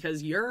awkward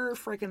because you're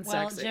freaking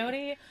sexy. Well,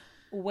 Jody,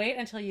 wait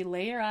until you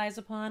lay your eyes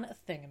upon a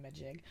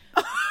thingamajig.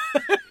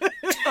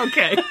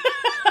 Okay.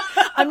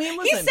 I mean,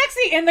 listen. He's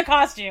sexy in the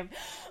costume.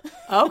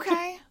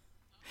 Okay.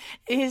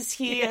 Is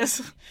he as...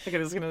 Okay,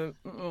 this is going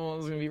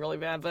to be really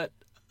bad, but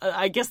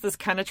I guess this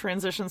kind of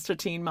transitions to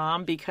Teen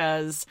Mom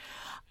because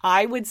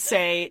I would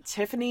say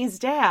Tiffany's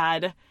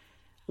dad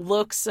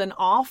looks an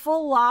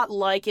awful lot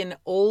like an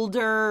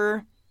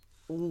older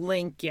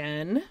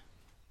Lincoln.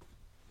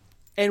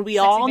 And we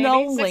all baby.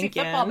 know Sexy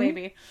Lincoln. football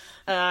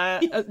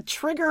baby.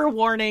 Trigger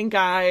warning,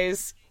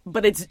 guys.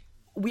 But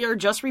we are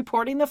just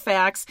reporting the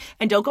facts.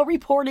 And don't go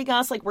reporting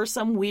us like we're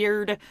some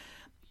weird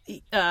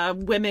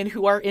women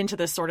who are into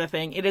this sort of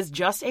thing. It is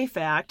just a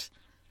fact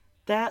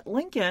that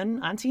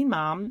Lincoln on Teen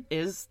Mom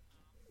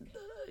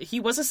he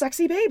was a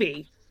sexy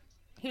baby.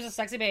 He was a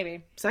sexy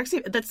baby. Sexy.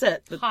 That's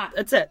it. Hot.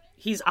 That's it.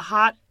 He's a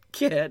hot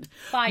kid.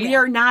 Fire. We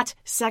are not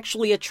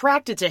sexually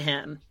attracted to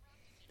him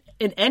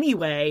in any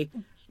way,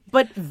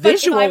 but But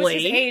visually. if I was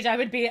his age, I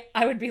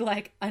would be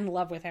like in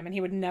love with him, and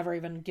he would never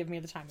even give me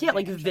the time. Yeah,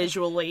 like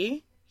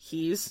visually,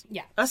 he's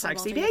Yeah. a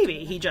sexy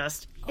baby. He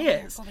just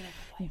is.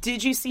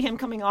 Did you see him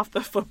coming off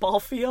the football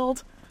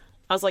field?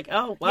 I was like,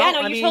 oh, well, yeah, no,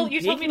 I you mean, told he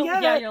me can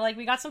get it. you're like,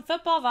 we got some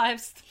football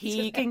vibes.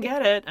 He can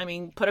get it. I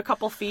mean, put a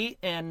couple feet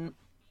and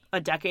a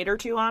decade or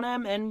two on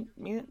him,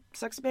 and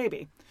sexy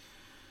baby.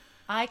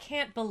 I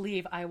can't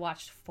believe I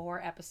watched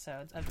 4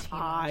 episodes of Teen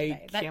Mom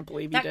I today. can't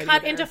believe you that did cut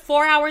either. into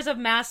 4 hours of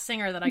Masked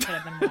Singer that I could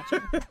have been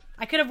watching.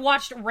 I could have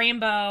watched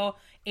Rainbow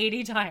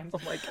 80 times.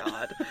 Oh my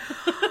god.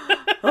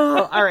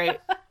 Oh, all right.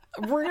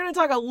 We're going to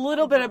talk a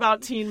little bit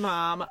about Teen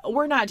Mom.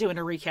 We're not doing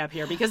a recap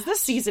here because this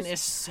season is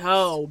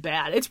so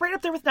bad. It's right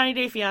up there with 90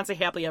 Day Fiancé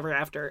Happily Ever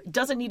After.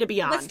 Doesn't need to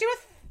be on. Let's do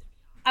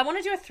I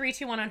want to do a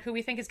 3-2-1 on who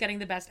we think is getting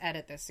the best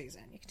edit this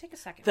season. You can take a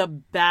second. The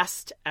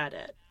best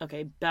edit.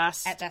 Okay,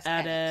 best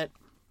edit.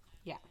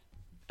 Yeah.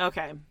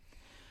 Okay.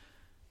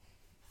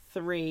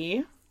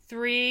 3,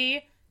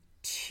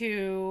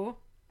 2,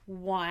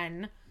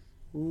 1.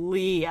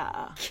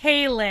 Leah.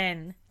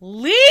 Kaylin.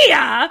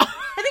 Leah?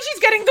 I think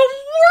she's getting the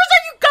worst.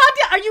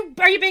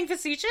 Are you being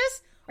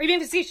facetious? Are you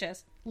being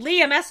facetious?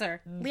 Leah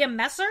Messer. Leah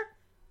Messer?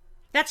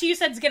 That's who you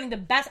said is getting the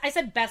best. I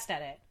said best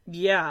edit.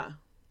 Yeah.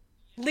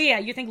 Leah,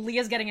 you think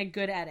Leah's getting a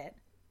good edit?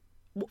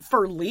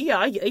 For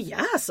Leah,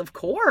 yes, of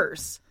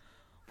course.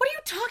 What are you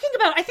talking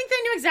about? I think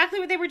they knew exactly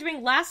what they were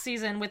doing last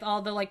season with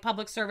all the like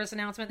public service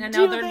announcement, and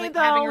now they're like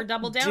having her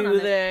double down on it. Do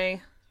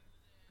they?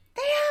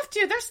 They have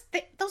to.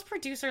 Those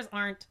producers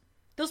aren't.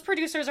 Those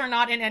producers are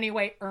not in any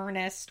way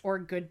earnest or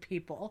good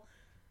people.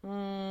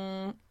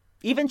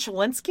 Even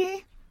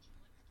Chalinsky?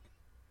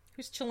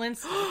 Who's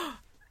Chalinsky?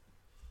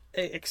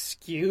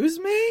 Excuse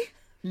me?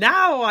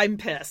 Now I'm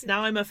pissed.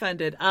 Now I'm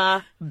offended.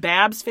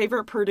 Bab's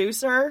favorite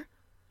producer?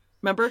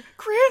 Remember?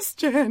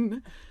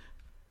 Kristen.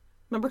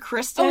 Remember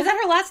Kristen? Oh, is that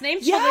her last name?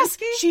 Yes.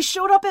 Chalinsky? She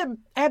showed up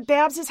at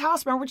Babs'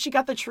 house. Remember when she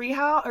got the tree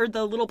house or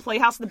the little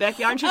playhouse in the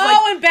backyard? And she's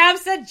and Bab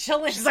said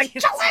Chalinsky. She's like,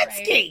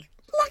 Chalinsky! Right.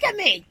 Look at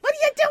me! What are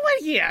you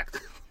doing here?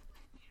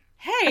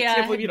 Hey, I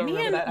can't believe you don't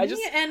remember that.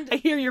 I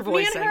hear your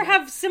voice. Me and her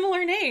have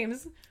similar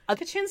names.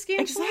 Kaczynski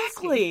and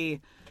exactly.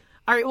 Chalinsky.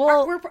 All right,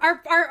 well...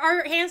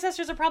 Our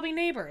ancestors are probably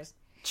neighbors.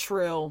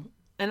 True.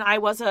 And I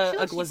was a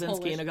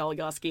Glazinski and a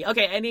Goligoski.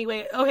 Okay,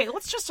 anyway. Okay,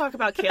 let's just talk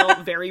about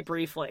Kale very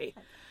briefly.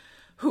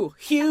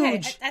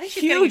 Huge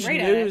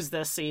news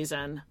this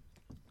season.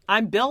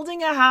 I'm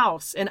building a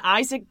house, and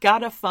Isaac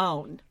got a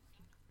phone.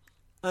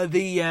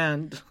 The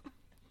end.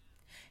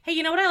 Hey,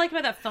 you know what I like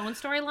about that phone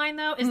storyline,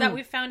 though? Is that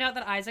we found out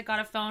that Isaac got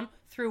a phone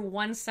through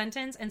one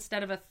sentence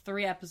instead of a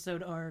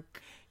 3-episode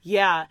arc.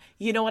 Yeah.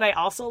 You know what I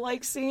also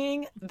like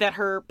seeing? That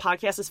her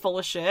podcast is full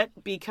of shit,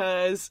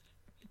 because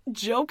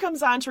Joe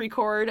comes on to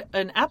record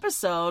an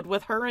episode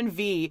with her and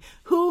V,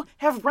 who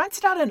have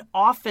rented out an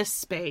office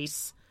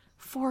space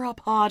for a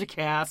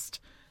podcast.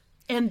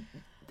 And,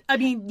 I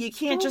mean, you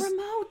can't just...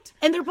 remote.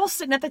 And they're both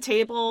sitting at the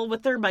table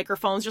with their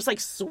microphones, just, like,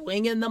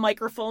 swinging the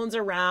microphones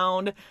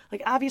around.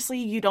 Like, obviously,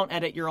 you don't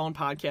edit your own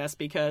podcast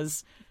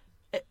because...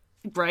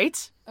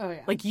 Right? Oh,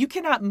 yeah. Like, you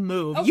cannot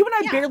move. You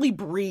and I barely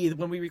breathe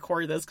when we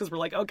record this because we're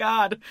like, oh,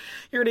 God,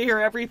 you're going to hear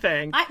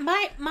everything.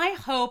 My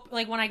hope,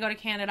 like, when I go to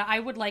Canada, I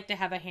would like to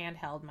have a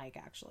handheld mic,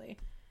 actually.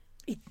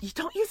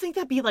 Don't you think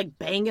that'd be, like,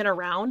 banging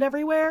around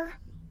everywhere?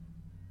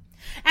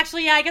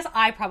 Actually, yeah, I guess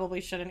I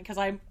probably shouldn't because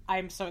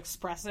I'm so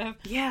expressive.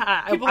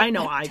 Yeah, I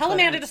know I Tell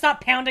Amanda to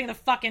stop pounding the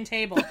fucking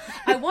table.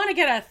 I want to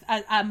get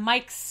a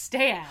mic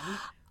stand.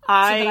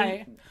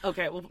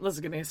 Okay, well, this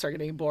is going to start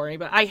getting boring,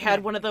 but I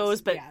had one of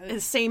those, but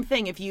the same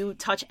thing. If you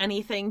touch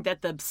anything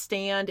that the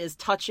stand is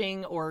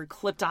touching or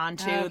clipped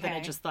onto, then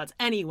it just thuds.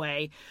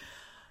 Anyway,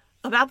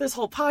 about this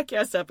whole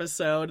podcast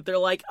episode, they're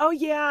like, oh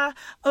yeah,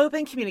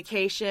 open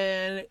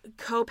communication,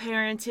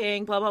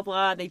 co-parenting, blah, blah,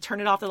 blah. And they turn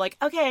it off. They're like,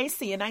 okay,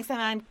 see you next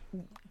time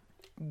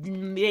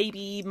on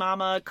Baby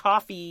Mama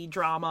Coffee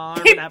Drama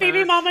or whatever.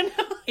 Baby Mama.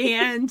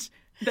 And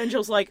then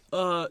Joe's like,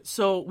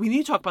 so we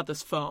need to talk about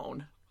this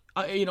phone.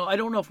 I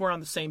don't know if we're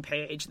on the same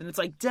page. Then it's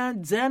like,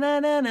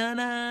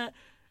 da-na-na-na-na.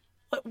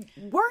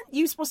 Weren't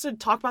you supposed to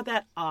talk about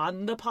that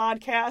on the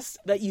podcast,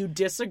 that you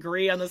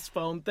disagree on this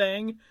phone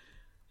thing?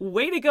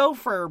 Way to go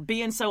for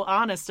being so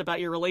honest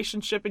about your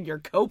relationship and your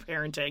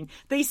co-parenting.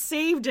 They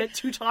saved it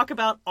to talk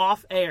about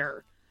off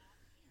air.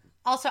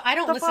 Also, I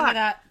don't listen to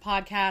that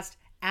podcast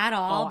at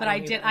all, but I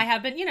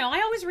have been,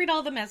 I always read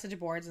all the message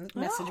boards and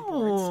message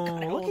boards.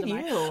 God, look at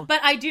you. But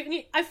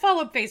I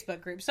follow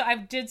Facebook groups, so I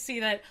did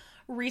see that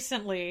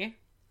recently,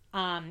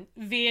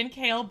 V and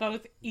Kale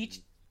both each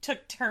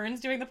took turns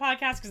doing the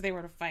podcast because they were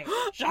in a fight.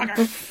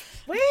 Shocker.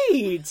 Wait.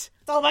 It's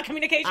all about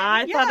communication.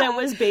 I thought that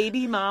was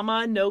Baby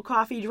Mama, no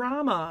coffee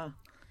drama.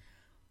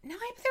 No, they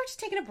were just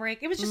taking a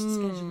break. It was just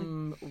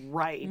scheduling.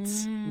 Right.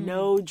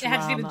 No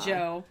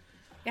drama.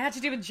 It had to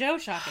do with Joe.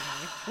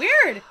 Shockingly.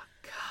 Weird.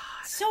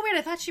 God. So weird.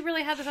 I thought she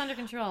really had this under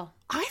control.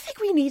 I think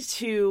we need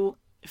to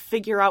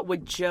figure out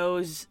what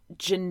Joe's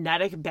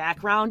genetic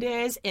background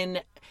is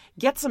and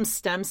get some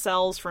stem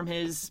cells from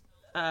his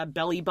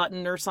belly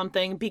button or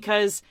something,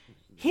 because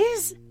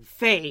his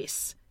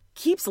face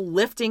keeps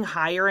lifting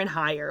higher and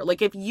higher.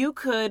 Like, if you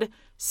could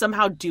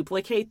somehow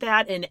duplicate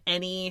that in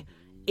any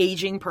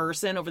aging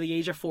person over the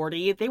age of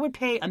 40, they would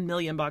pay $1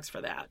 million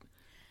for that.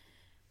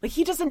 Like,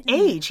 he doesn't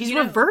age. He's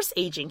reverse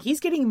aging. He's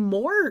getting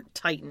more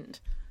tightened.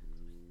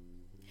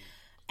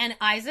 And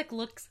Isaac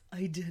looks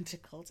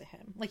identical to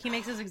him. Like, he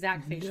makes his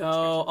exact facial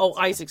expression. Oh,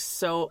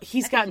 Isaac's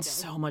he's gotten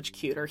so much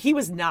cuter. He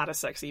was not a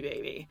sexy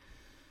baby.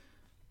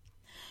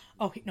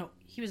 Oh, no.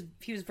 He was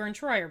Vern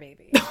Troyer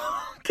baby.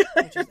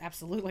 Which is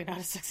absolutely not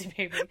a sexy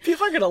baby.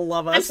 People are going to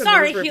love us. I'm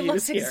sorry, he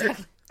looks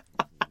exactly...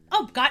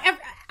 Oh, God.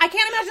 I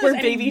can't imagine We're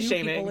there's any baby new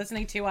shaming. people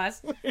listening to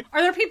us.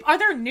 Are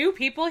there new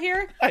people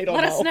here? I don't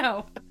Let know. us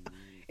know.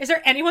 Is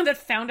there anyone that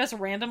found us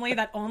randomly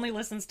that only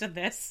listens to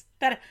this?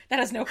 That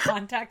has no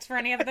context for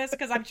any of this?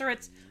 Because I'm sure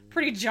it's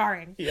pretty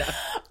jarring. Yeah.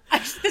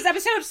 This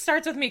episode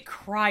starts with me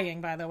crying,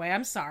 by the way.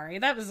 I'm sorry.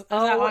 Was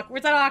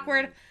that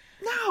awkward?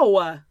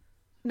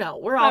 No,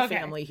 we're all Okay.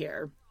 family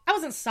here. I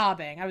wasn't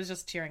sobbing. I was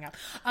just tearing up.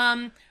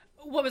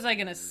 What was I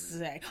gonna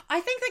say?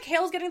 I think that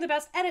Kale's getting the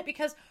best edit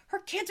because her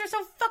kids are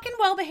so fucking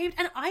well behaved,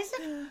 and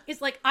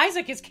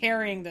Isaac is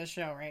carrying this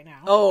show right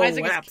now. Oh,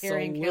 Isaac is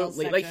carrying Kale's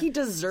absolutely. Like, section. he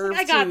deserves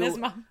I got to this,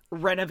 Mom.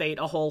 renovate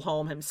a whole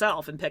home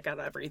himself and pick out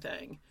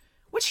everything.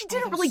 Which he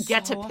didn't really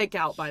get to pick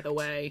out, by the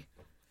way.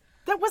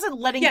 That wasn't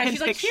letting him she's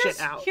pick like, shit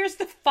out. Here's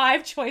the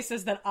 5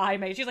 choices that I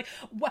made. She's like,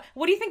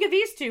 what do you think of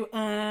these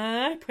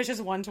 2?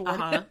 Pushes one toward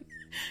him.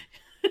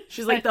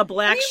 She's like, the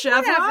black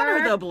chevron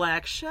or the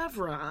black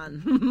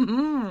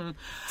chevron?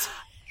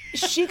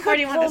 She could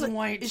Party want pull this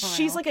white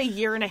She's tile. like a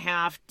year and a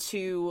half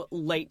too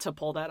late to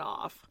pull that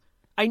off.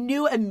 I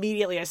knew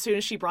immediately as soon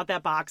as she brought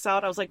that box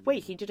out, I was like,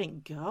 wait, he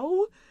didn't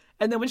go?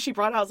 And then when she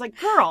brought it out, I was like,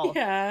 girl,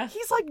 Yeah.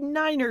 he's like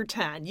 9 or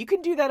 10. You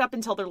can do that up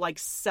until they're like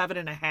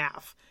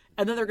 7.5.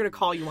 And then they're going to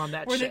call you on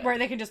that shit. Where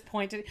they can just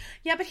point to.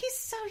 Yeah, but he's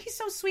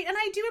so sweet, and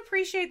I do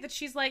appreciate that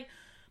she's like,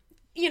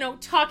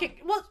 talking.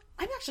 Well,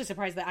 I'm actually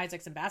surprised that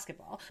Isaac's in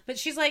basketball, but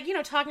she's like,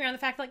 talking around the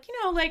fact, like,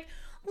 like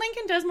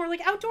Lincoln does more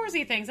like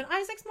outdoorsy things, and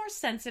Isaac's more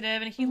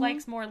sensitive, and he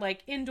likes more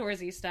like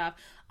indoorsy stuff.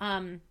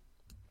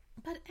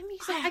 But I mean,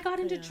 he's like, I got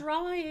into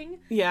drawing.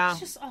 Yeah. He's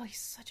just, he's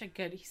such a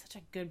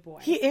good boy.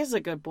 He is a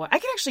good boy. I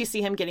could actually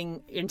see him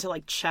getting into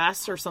like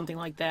chess or something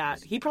like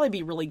that. He'd probably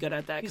be really good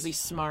at that because he's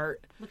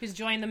smart. Look who's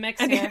joined the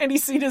mix And, here. and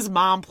he's seen his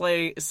mom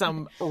play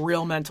some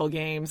real mental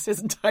games his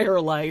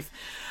entire life.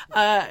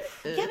 Yeah,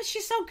 but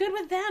she's so good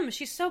with them.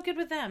 She's so good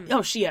with them.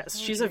 Oh, she is.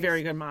 She's a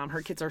very good mom.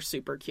 Her kids are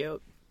super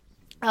cute.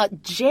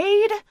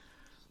 Jade,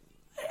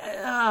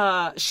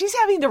 she's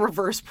having the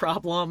reverse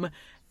problem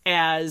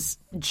as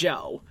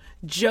Joe.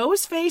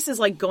 Joe's face is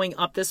like going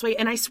up this way,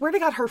 and I swear to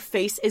God, her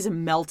face is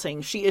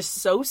melting. She is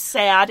so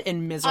sad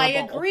and miserable. I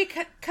agree,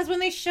 because when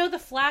they show the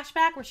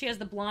flashback where she has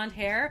the blonde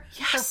hair,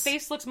 her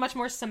face looks much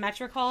more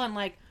symmetrical and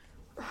like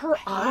her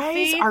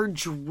eyes are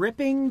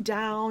dripping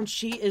down.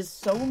 She is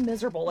so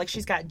miserable. Like,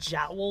 she's got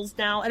jowls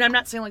now, and I'm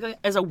not saying like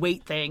as a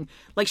weight thing.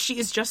 Like, she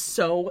is just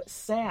so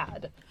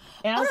sad.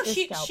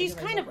 She's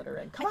kind of.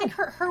 I think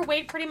her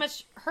weight pretty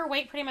much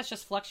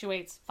just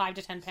fluctuates 5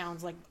 to 10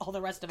 pounds like all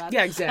the rest of us.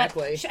 Yeah,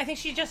 exactly. I think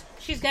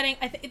she's getting.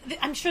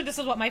 I'm sure this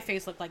is what my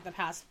face looked like the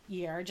past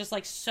year. Just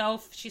like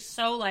she's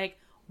so like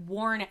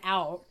worn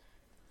out.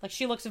 Like,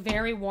 she looks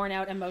very worn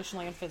out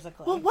emotionally and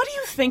physically. Well, what do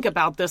you think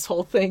about this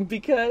whole thing?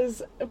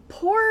 Because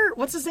poor,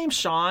 what's his name,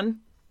 Sean?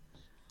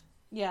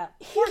 Yeah,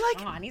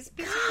 Sean. He's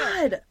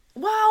God.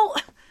 Well,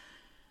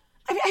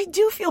 I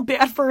do feel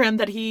bad for him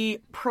that he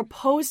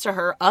proposed to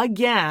her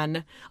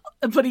again,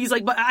 but he's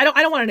like, but I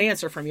don't want an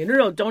answer from you.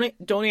 No,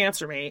 don't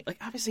answer me. Like,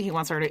 obviously he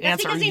wants her to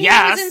answer. Because he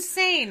yes. knew it was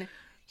insane.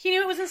 He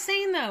knew it was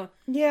insane, though.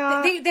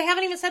 Yeah. They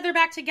haven't even said they're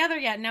back together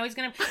yet. And now he's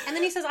gonna. And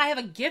then he says, "I have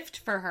a gift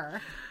for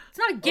her." It's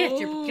not a gift.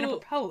 You're gonna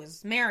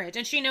propose marriage,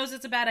 and she knows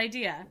it's a bad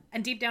idea.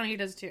 And deep down, he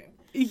does too.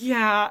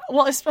 Yeah.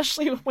 Well,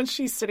 especially when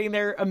she's sitting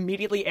there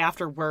immediately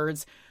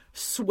afterwards,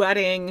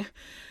 sweating.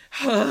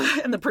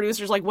 And the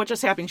producer's like, what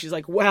just happened? She's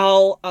like,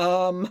 well,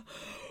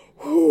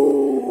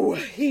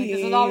 This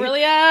is all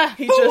really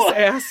he just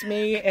asked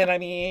me, and I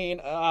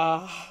mean,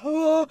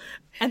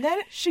 and then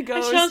she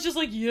goes, And Sean's just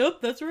like, yep,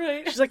 that's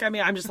right. she's like, I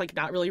mean, I'm just like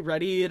not really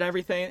ready and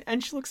everything.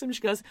 And she looks at him and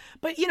she goes,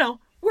 but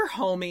we're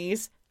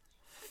homies.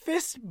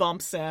 Fist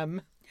bumps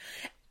him.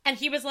 And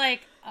he was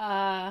like,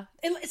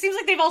 it seems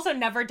like they've also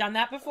never done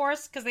that before,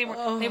 because they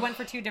went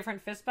for 2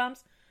 different fist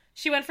bumps.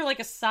 She went for like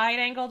a side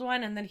angled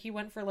one, and then he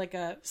went for like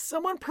a.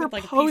 Someone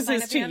like, a peace sign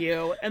proposes at the to end.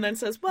 you and then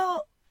says,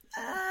 well,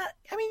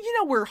 I mean,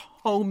 we're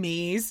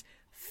homies.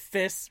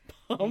 Fist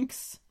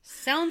bumps.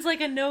 Sounds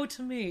like a no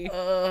to me.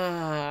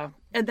 And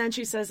then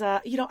she says,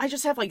 I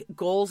just have like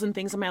goals and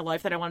things in my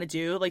life that I want to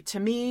do. Like, to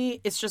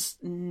me, it's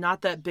just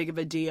not that big of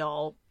a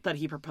deal that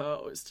he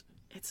proposed.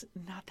 It's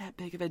not that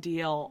big of a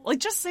deal. Like,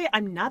 just say,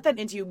 I'm not that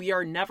into you. We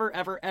are never,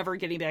 ever, ever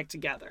getting back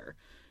together.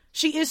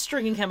 She is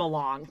stringing him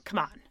along. Come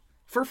on.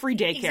 For free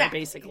daycare,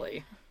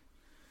 basically.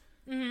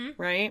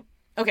 Mm-hmm. Right?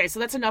 Okay,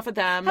 so that's enough of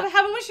them. How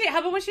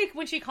about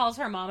when she calls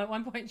her mom at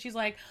one point, and she's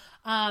like,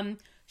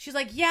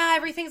 yeah,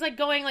 everything's like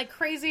going like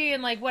crazy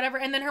and like whatever,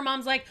 and then her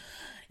mom's like,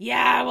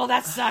 yeah, well,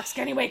 that sucks.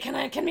 Anyway,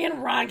 can me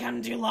and Ron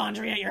come do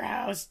laundry at your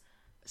house?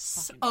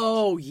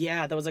 Oh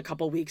yeah, that was a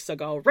couple weeks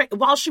ago. Right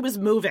while she was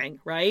moving,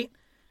 right?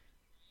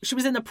 She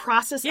was in the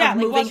process of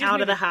moving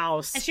out of the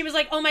house, and she was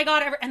like, "Oh my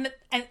god!"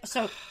 And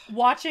so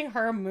watching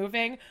her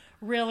moving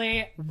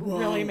really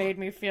made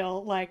me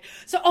feel like.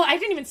 So, I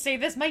didn't even say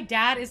this. My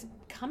dad is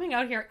coming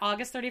out here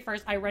August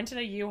 31st. I rented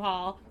a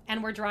U-Haul,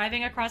 and we're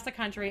driving across the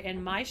country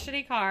in my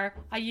shitty car,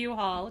 a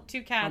U-Haul,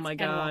 2 cats, oh my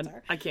god, and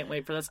Walter. I can't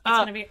wait for this. It's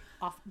gonna be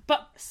off.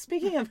 But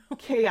speaking of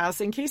chaos,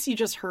 in case you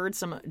just heard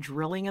some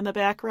drilling in the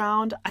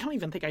background, I don't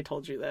even think I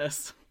told you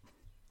this.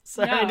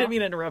 Sorry, I No. didn't mean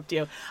to interrupt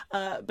you.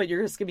 But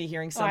you're just going to be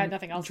hearing I some had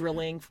nothing else.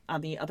 drilling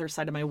on the other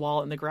side of my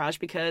wall in the garage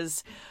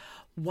because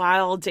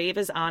while Dave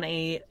is on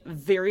a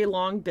very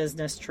long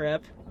business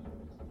trip,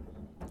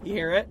 you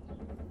hear it?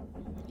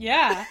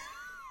 Yeah.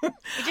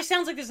 It just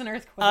sounds like there's an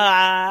earthquake.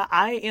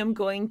 I am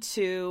going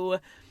to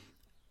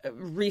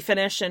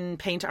refinish and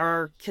paint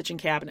our kitchen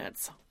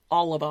cabinets.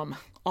 All of them.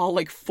 All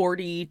like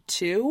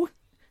 42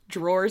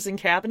 drawers and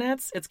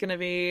cabinets. It's going to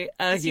be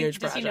a huge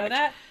Does project. he know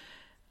that?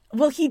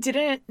 Well, he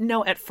didn't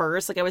know at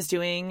first. Like I was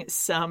doing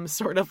some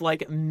sort of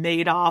like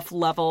Madoff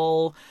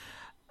level,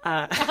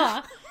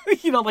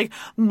 like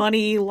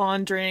money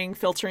laundering,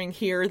 filtering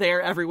here,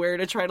 there, everywhere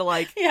to try to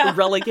like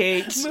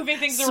relegate Moving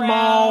things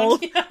small,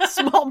 around.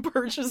 small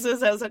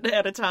purchases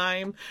at a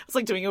time. I was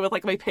like doing it with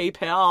like my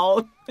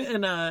PayPal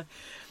and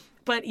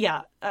but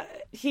yeah,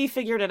 he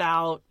figured it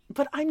out.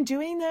 But I'm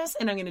doing this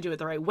and I'm going to do it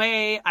the right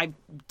way. I've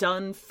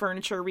done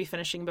furniture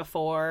refinishing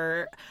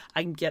before.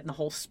 I'm getting the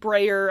whole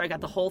sprayer. I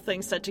got the whole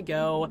thing set to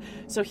go.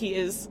 So he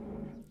is...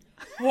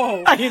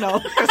 Whoa. Sorry,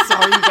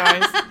 you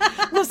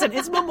guys. Listen,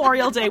 it's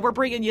Memorial Day. We're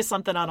bringing you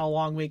something on a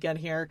long weekend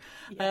here.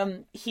 Yeah.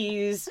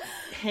 He's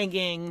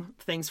hanging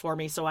things for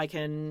me so I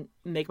can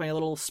make my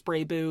little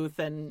spray booth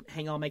and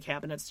hang all my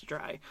cabinets to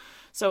dry.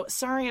 So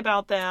sorry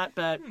about that,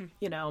 but,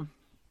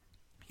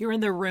 you're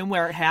in the room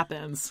where it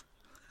happens.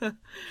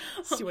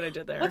 See what I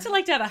did there? What's it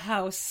like to have a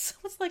house?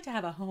 What's it like to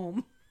have a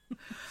home?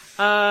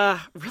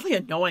 Really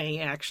annoying,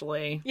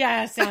 actually.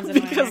 Yeah, it sounds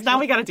annoying. Because now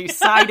we got to do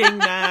siding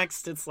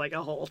next. It's like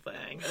a whole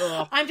thing.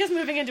 Ugh. I'm just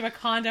moving into a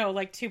condo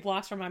like 2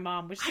 blocks from my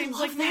mom, which seems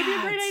like maybe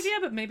a great idea,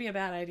 but maybe a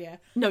bad idea.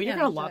 No, you're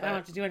going to love it. I don't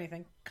have to do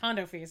anything.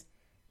 Condo fees.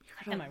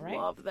 Am I right?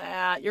 Love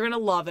that. You're going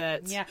to love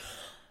it. Yeah.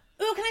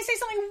 Ooh, can I say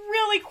something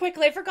really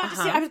quickly? I forgot to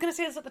say. I was going to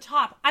say this at the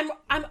top.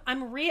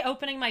 I'm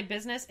reopening my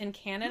business in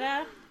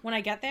Canada when I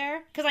get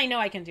there because I know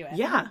I can do it.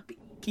 Yeah.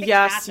 Kick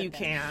Yes, ass at you this.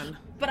 can.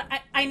 But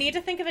I need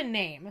to think of a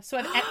name.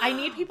 So I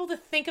need people to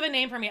think of a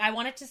name for me. I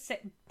want it to say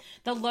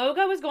the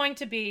logo is going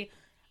to be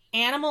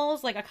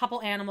animals, like a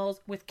couple animals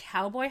with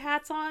cowboy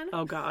hats on.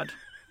 Oh, God.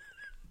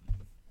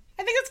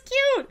 I think it's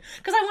cute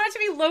because I want it to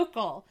be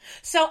local.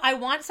 So I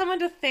want someone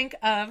to think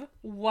of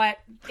what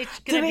it's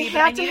going Do to they be.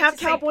 have to have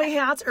cowboy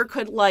hats, or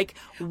could like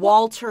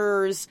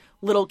Walter's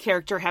little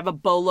character have a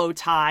bolo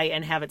tie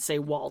and have it say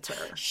Walter?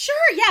 Sure,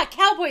 yeah,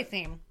 cowboy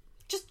theme.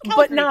 Just cowboy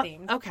But not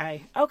theme.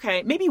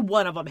 okay. Maybe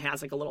one of them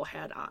has like a little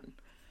hat on.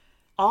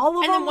 All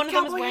of And them. then one of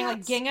them is cowboy wearing like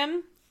hats?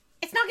 gingham.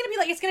 It's not going to be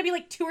like, it's going to be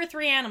like 2 or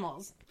 3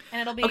 animals. And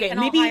it'll be, and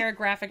maybe, I'll hire a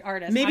graphic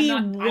artist. Maybe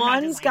I'm not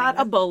one's got a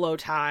designing bolo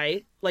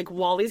tie. Like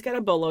Wally's got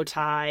a bolo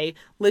tie.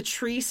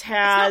 Latrice this.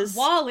 has. It's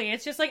not Wally.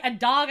 It's just like a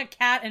dog, a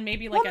cat, and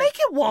maybe like Well, make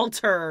it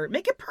Walter.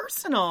 Make it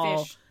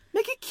personal. Fish.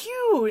 Make it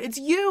cute. It's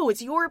you.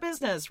 It's your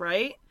business,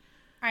 right?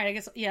 All right, I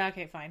guess, yeah,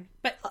 okay, fine.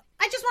 But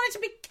I just want it to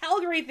be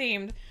Calgary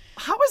themed.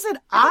 How is it?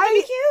 that'd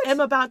be cute.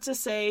 am about to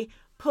say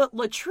put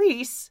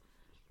Latrice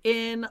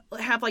in.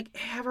 Have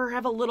her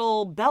have a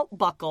little belt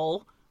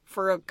buckle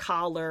for a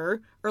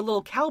collar or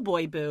little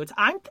cowboy boots.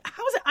 I'm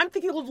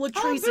thinking of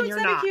Latrice boots, and you're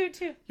that'd be not. cute,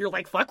 too. You're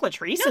like fuck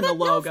Latrice No, in the no,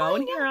 logo, fine,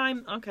 and here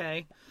I'm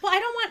okay. Well, I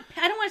don't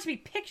want it to be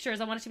pictures.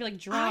 I want it to be like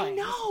drawings.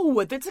 I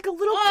know. That's like a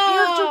little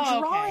Oh, character okay.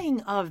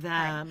 drawing of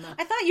them.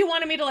 I thought you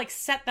wanted me to like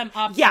set them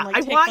up. Yeah, and, like,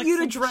 I take, want like, you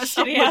to some dress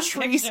up shitty-ass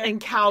Latrice picture. in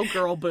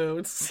cowgirl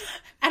boots.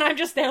 And I'm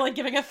just there like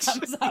giving a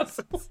thumbs up.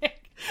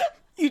 Like,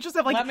 You just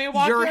have like Let me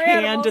walk your your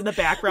hand animals. in the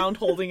background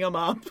holding them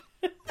up.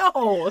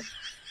 No.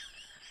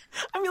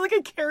 I mean, like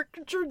a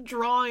caricature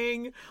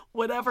drawing,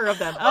 whatever of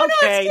them. no, it's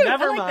Okay, cute. I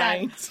never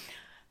like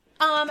that.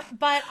 mind.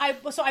 But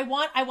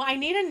I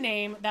need a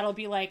name that'll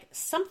be like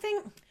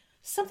something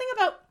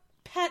about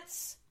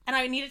pets, and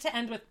I need it to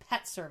end with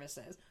pet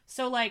services.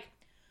 So like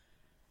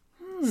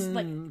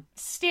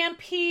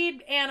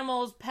Stampede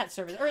Animals Pet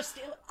Service, or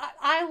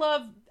I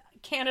love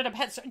Canada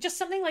Pet Service, just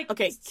something like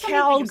Okay, something big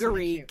and something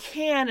Calgary, cute.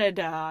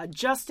 Canada,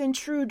 Justin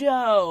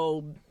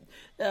Trudeau,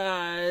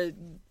 Stampede.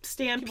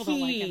 People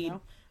don't like it,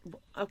 though.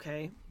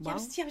 Okay, well, I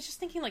was just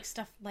thinking like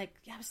stuff like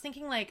I was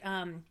thinking like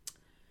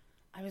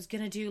I was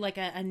gonna do like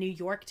a New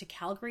York to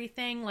Calgary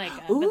thing, like,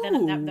 but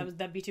then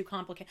that'd be too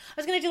complicated. I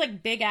was gonna do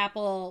like Big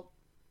Apple.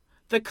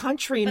 the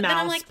country But then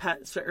I'm mouse like-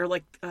 pets, or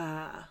like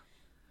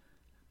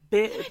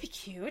That'd be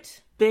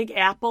cute. Big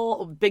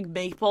Apple, Big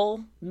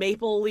Maple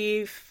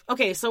Leaf.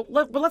 Okay, so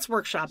let's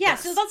workshop Yeah,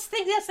 this. so let's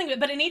think.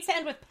 But it needs to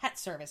end with pet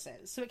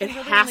services. So it can It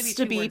really has only be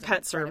to 2 be words pet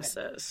at the front of it.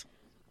 services.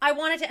 I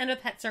want it to end with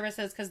pet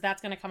services because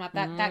that's going to come up.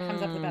 That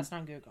comes up the best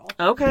on Google.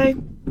 Okay,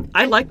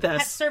 I like Pet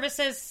this.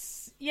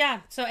 services. Yeah.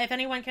 So if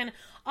anyone can,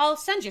 I'll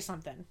send you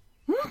something.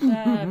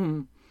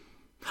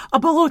 A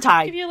bolo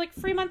tie. Give you like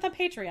free month on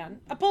Patreon.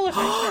 A bullet.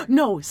 Sure.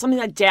 No, something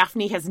that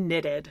Daphne has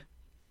knitted.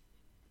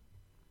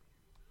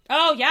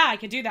 Oh yeah, I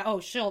could do that.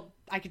 Oh,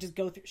 I could just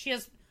go through. She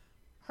has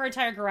her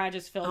entire garage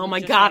is filled. Oh with my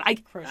just, god,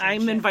 like, crochet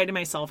I'm shit. inviting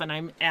myself, and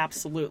I'm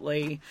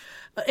absolutely.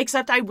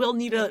 Except I will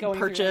need to going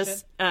through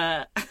purchase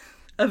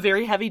a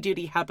very heavy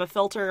duty HEPA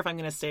filter if I'm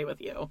going to stay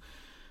with you.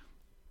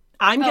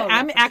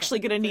 I'm for actually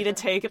sure, going to need for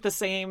to take the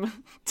same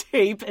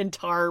tape and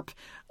tarp,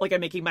 like I'm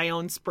making my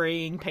own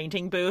spraying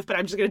painting booth, but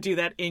I'm just going to do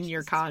that in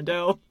your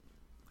condo.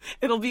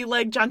 It'll be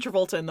like John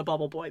Travolta in the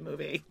Bubble Boy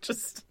movie,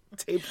 just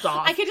taped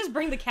off. I could just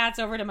bring the cats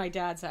over to my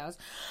dad's house.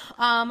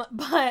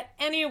 But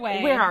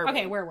anyway. Where are we?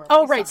 Okay, where were we?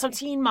 Oh, right. Sorry. So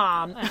Teen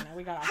Mom. I don't know,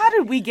 we got off How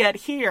did we get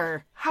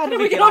here? How did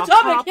we get off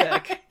off topic?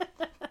 topic?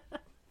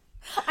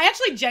 I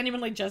actually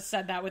genuinely just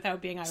said that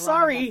without being ironic.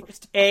 Sorry,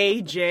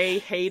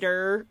 AJ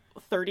Hater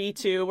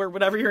 32 or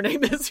whatever your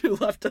name is who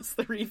left us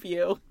the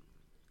review.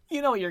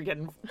 You know what you're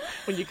getting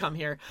when you come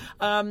here.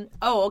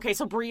 Okay,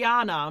 so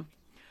Brianna,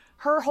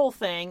 her whole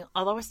thing,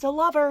 although I still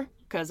love her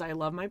because I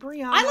love my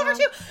Brianna. I love her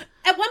too.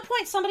 At one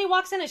point, somebody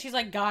walks in and she's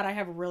like, God, I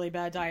have really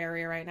bad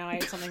diarrhea right now. I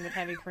ate something with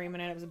heavy cream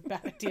in it. It was a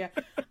bad idea.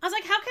 I was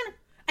like, how can...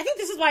 I think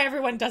this is why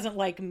everyone doesn't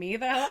like me,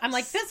 though. I'm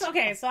like,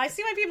 okay, so I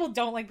see why people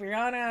don't like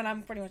Brianna, and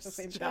I'm pretty much the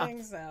same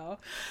thing, so...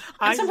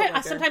 And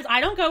sometimes I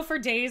don't go for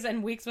days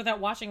and weeks without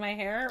washing my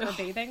hair or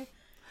bathing.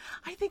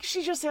 I think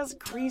she just has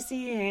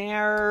greasy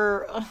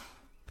hair.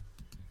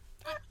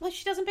 Well,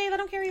 she doesn't bathe. I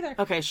don't care either.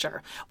 Okay,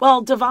 sure. Well,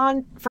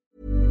 Devon...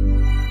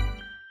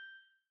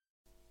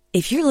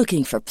 If you're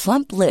looking for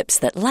plump lips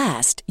that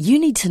last, you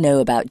need to know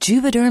about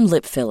Juvederm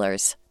lip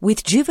fillers.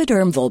 With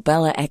Juvederm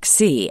Volbella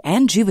XC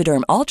and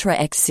Juvederm Ultra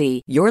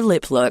XC, your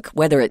lip look,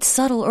 whether it's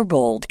subtle or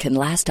bold, can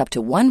last up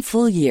to 1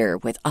 full year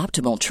with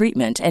optimal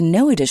treatment and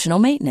no additional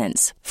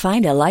maintenance.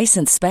 Find a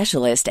licensed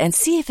specialist and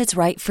see if it's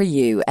right for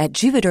you at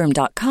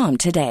Juvederm.com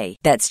today.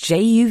 That's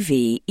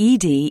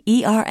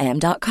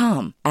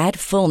JUVEDERM.com. Add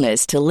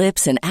fullness to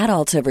lips in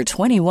adults over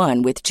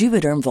 21 with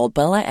Juvederm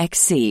Volbella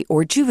XC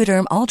or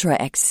Juvederm Ultra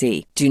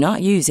XC. Do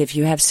not use if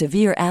you have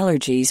severe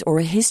allergies or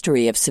a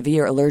history of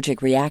severe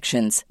allergic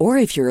reactions, or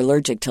if you're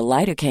allergic to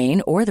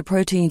lidocaine or the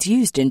proteins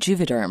used in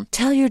Juvederm.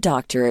 Tell your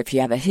doctor if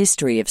you have a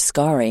history of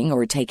scarring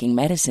or taking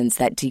medicines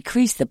that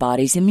decrease the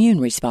body's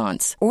immune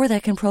response or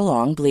that can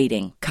prolong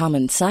bleeding.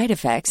 Common side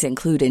effects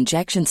include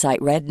injection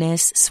site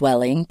redness,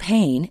 swelling,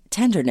 pain,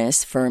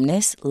 tenderness,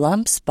 firmness,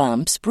 lumps,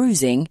 bumps,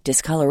 bruising,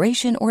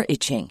 discoloration, or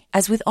itching.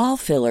 As with all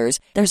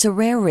fillers, there's a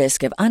rare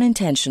risk of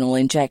unintentional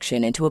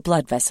injection into a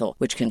blood vessel,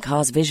 which can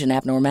cause vision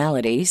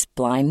abnormalities,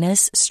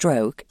 blindness,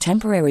 stroke,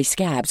 temporary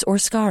scabs, or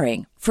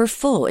scarring. For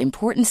full,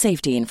 important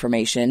safety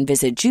information,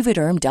 visit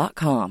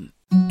Juvederm.com.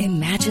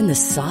 Imagine the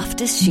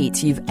softest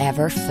sheets you've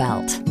ever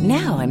felt.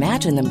 Now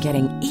imagine them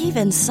getting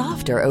even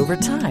softer over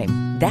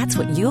time. That's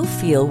what you'll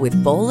feel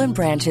with Boll &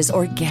 Branch's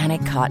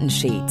organic cotton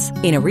sheets.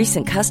 In a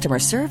recent customer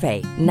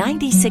survey,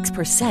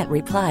 96%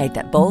 replied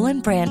that Boll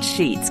 & Branch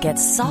sheets get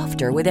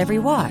softer with every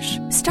wash.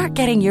 Start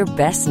getting your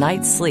best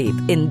night's sleep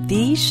in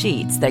these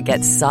sheets that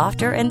get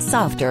softer and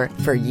softer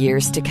for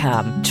years to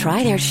come.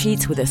 Try their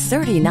sheets with a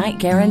 30-night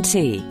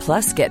guarantee.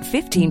 Plus, get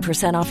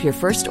 15% off your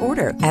first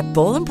order at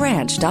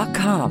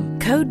BollandBranch.com.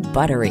 Code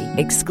BUTTERY.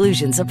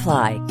 Exclusions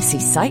apply. See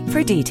site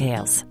for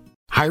details.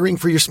 Hiring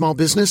for your small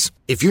business?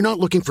 If you're not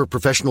looking for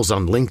professionals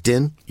on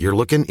LinkedIn, you're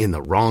looking in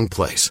the wrong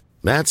place.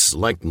 That's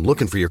like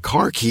looking for your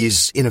car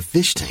keys in a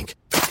fish tank.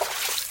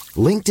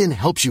 LinkedIn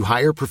helps you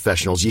hire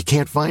professionals you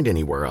can't find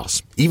anywhere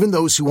else, even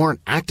those who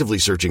aren't actively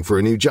searching for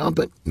a new job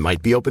but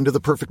might be open to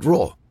the perfect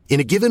role. In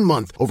a given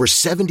month, over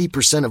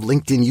 70% of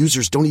LinkedIn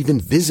users don't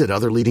even visit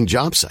other leading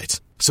job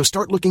sites. So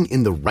start looking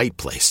in the right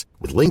place.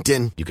 With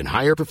LinkedIn, you can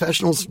hire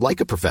professionals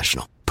like a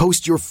professional.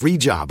 Post your free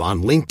job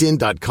on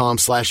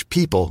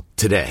linkedin.com/people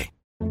today.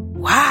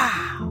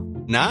 Wow.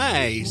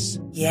 Nice.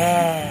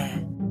 Yeah.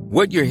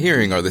 What you're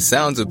hearing are the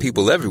sounds of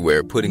people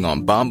everywhere putting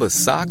on Bombas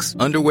socks,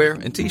 underwear,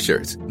 and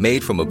T-shirts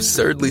made from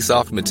absurdly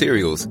soft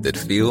materials that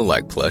feel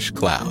like plush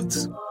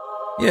clouds.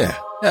 Yeah,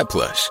 that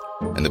plush.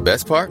 And the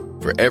best part?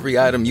 For every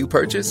item you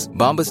purchase,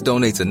 Bombas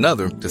donates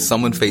another to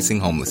someone facing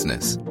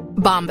homelessness.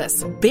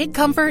 Bombas. Big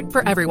comfort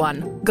for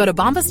everyone. Go to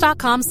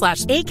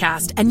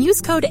bombas.com/ACAST and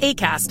use code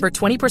ACAST for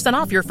 20%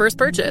 off your first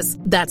purchase.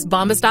 That's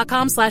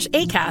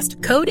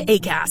bombas.com/ACAST. Code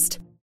ACAST.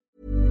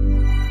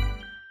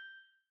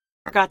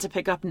 Got to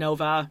pick up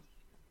Nova.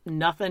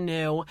 Nothing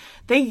new.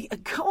 They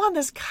go on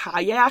this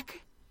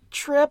kayak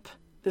trip,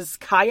 this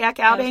kayak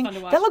outing.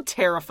 That looked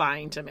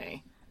terrifying to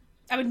me.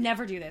 I would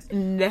never do this.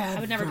 Never. I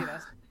would never do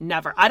this.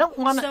 Never. I don't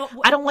want to.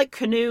 I don't like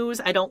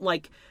canoes. I don't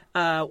like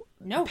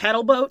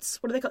paddle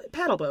boats. What do they call it?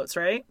 Paddle boats,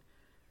 right?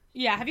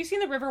 Yeah. Have you seen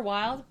The River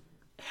Wild?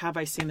 Have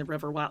I seen The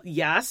River Wild?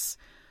 Yes.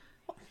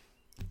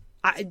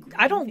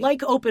 I don't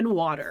like open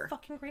water.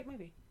 Fucking great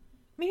movie.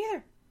 Me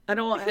neither. I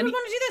don't want want to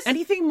do this.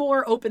 Anything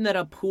more open than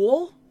a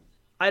pool.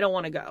 I don't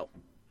want to go.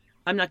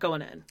 I'm not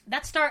going in.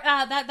 That is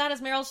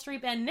Meryl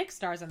Streep, and Nick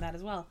stars in that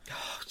as well.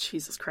 Oh,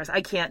 Jesus Christ!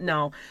 I can't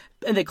know.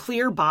 And the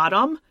clear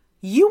bottom.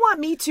 You want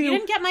me to?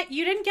 You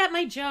didn't get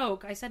my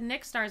joke. I said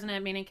Nick stars in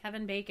it, meaning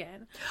Kevin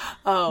Bacon.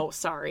 Oh,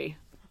 sorry.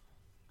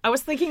 I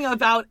was thinking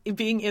about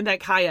being in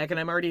that kayak, and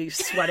I'm already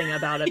sweating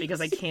about it because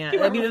I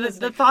can't. I mean,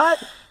 the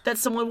thought that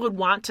someone would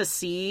want to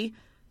see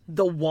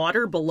the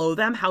water below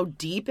them, how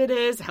deep it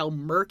is, how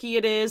murky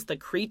it is, the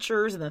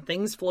creatures and the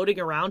things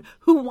floating around.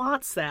 Who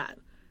wants that?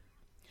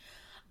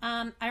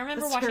 I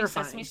remember That's watching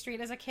terrifying. Sesame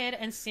Street as a kid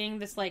and seeing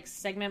this like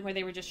segment where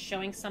they were just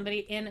showing somebody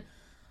in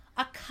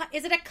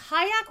is it a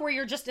kayak where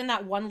you're just in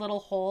that one little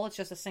hole? It's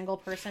just a single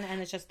person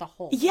and it's just the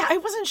hole. Yeah, I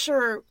wasn't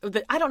sure.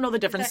 I don't know the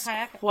difference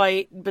kayak?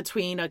 quite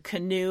between a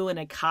canoe and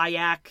a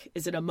kayak.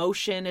 Is it a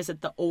motion? Is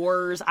it the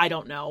oars? I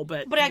don't know,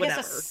 but I whatever. guess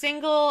a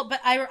single. But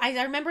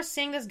I remember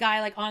seeing this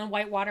guy like on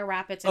Whitewater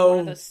Rapids in one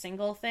of those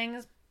single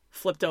things,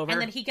 flipped over, and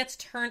then he gets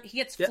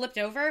flipped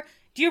over.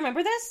 Do you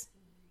remember this?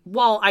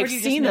 Well, Or I've do you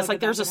just seen know this. Like,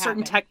 that there's a would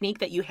certain happen? technique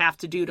that you have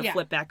to do to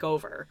flip back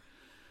over.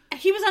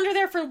 He was under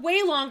there for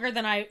way longer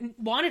than I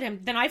wanted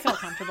him. Than I felt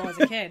comfortable as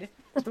a kid.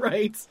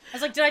 Right. I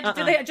was like,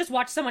 did they just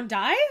watch someone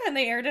die and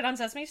they aired it on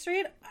Sesame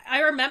Street?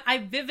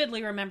 I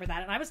vividly remember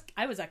that, and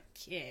I was a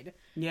kid.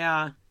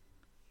 Yeah.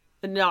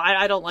 No,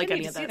 I don't like Didn't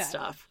any need of to see that that.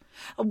 stuff.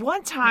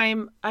 One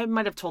time, I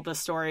might have told this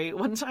story.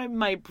 One time,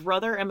 my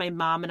brother and my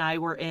mom and I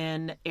were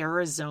in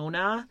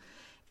Arizona,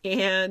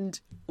 and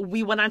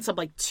we went on some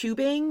like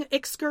tubing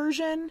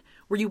excursion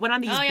where you went on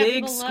these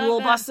big people love school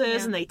that. buses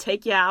Yeah. and they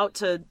take you out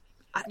to.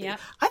 Yeah.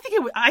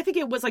 I think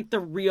it was like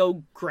the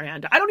Rio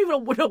Grande. I don't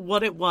even know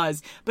what it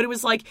was, but it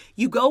was like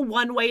you go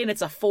one way and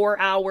it's a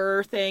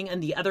 4-hour thing,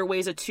 and the other way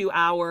is a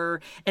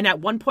 2-hour. And at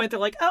one point they're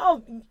like,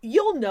 "Oh,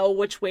 you'll know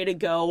which way to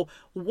go.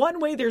 One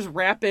way there's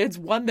rapids,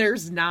 one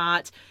there's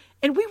not."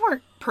 And we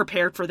weren't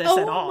prepared for this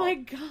at all. Oh my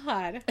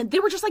god! And they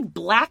were just like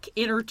black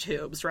inner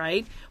tubes,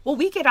 right? Well,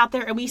 we get out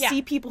there and we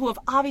see people who have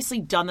obviously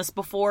done this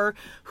before,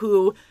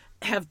 who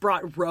have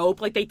brought rope,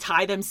 like they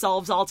tie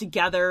themselves all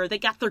together. They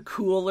got their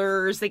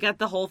coolers, they got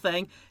the whole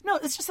thing. No,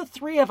 it's just the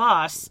three of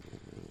us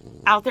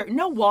out there.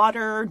 No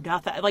water,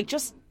 nothing. Like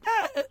just,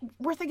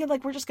 we're thinking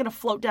like we're just going to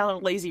float down a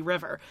lazy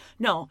river.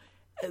 No,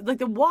 like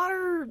the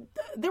water,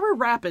 there were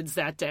rapids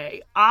that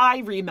day.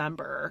 I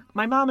remember.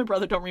 My mom and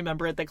brother don't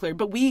remember it that clearly,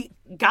 but we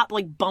got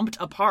like bumped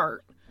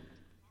apart.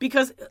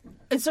 Because,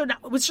 and so now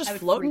it was just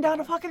floating down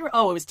a fucking river.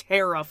 Oh, it was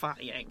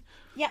terrifying.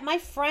 Yeah, my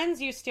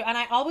friends used to, and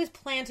I always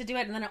planned to do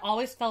it, and then it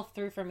always fell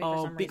through for me for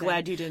some reason. Be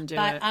glad you didn't do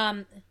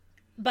it.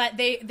 But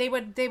they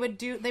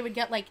would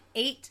get like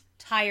 8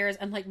 tires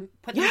and like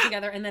put them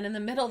together, and then in the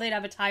middle they'd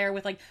have a tire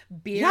with like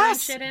beer and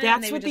shit in it.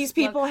 That's and what these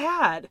people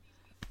had.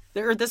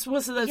 This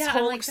was this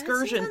whole like,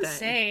 excursion that seems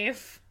thing.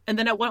 unsafe. And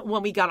then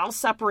when we got all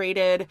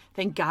separated,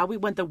 thank God we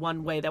went the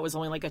one way. That was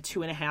only like a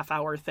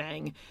 2.5-hour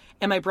thing.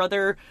 And my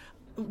brother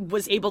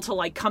was able to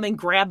like come and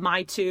grab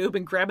my tube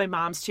and grab my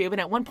mom's tube. And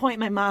at one point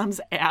my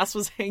mom's ass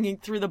was hanging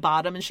through the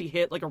bottom and she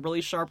hit like a really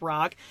sharp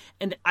rock.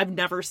 And I've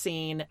never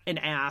seen an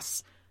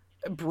ass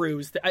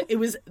bruised. It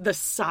was the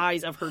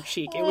size of her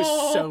cheek. It was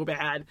so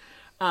bad.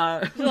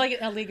 Like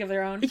a league of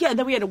their own. Yeah, and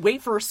then we had to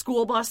wait for a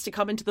school bus to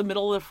come into the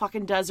middle of the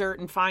fucking desert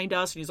and find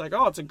us. And he's like,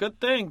 "Oh, it's a good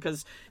thing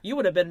because you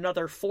would have been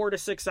another 4 to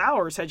 6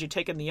 hours had you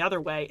taken the other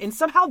way." And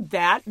somehow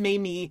that made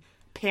me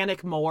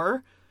panic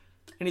more.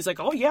 And he's like,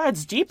 "Oh, yeah,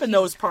 it's deep in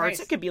those parts.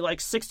 Christ. It could be like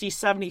 60,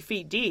 70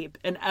 feet deep."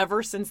 And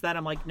ever since then,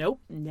 I'm like, nope,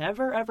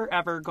 never, ever,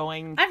 ever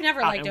going I've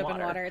never out liked in open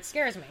water. It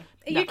scares me.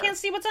 You Never. can't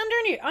see what's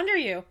under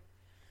you.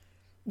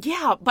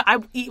 Yeah, but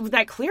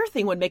that clear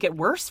thing would make it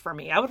worse for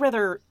me. I would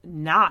rather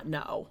not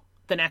know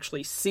than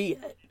actually see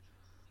it.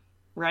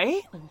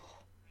 Right?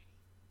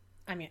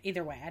 I mean,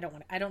 either way,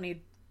 I don't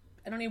need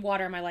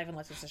water in my life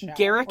unless it's a shower.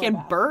 Garrick or a and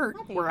bath.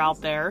 Bert were out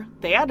there.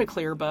 They had a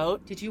clear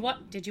boat. Did you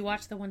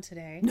watch the one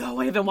today? No,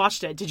 I haven't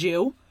watched it. Did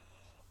you?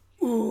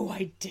 Ooh,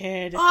 I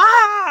did.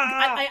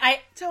 I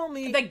tell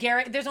me. The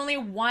Garrick. There's only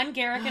one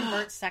Garrick and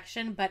Bert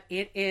section, but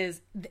it is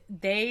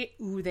they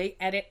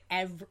edit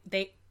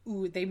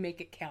they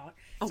make it count.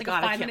 It's like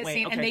God, a I can't 5-minute wait.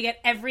 scene, Okay. and they get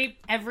every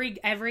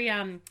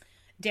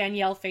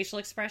Danielle facial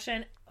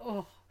expression.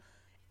 Oh,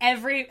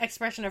 every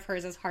expression of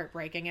hers is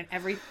heartbreaking, and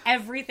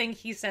everything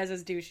he says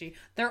is douchey.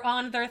 They're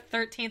on their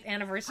 13th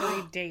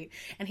anniversary date,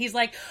 and he's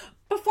like,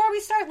 "Before we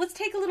start, let's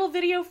take a little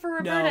video for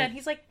Roberta." No. And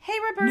he's like, "Hey,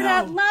 Roberta,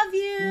 No. love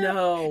you."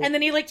 No. And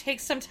then he like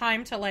takes some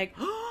time to like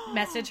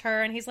message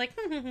her, and he's like,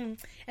 and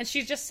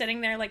she's just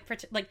sitting there like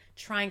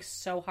trying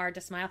so hard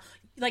to smile.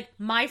 Like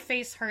my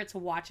face hurts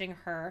watching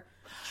her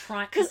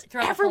trying. Because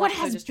everyone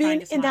has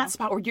been in that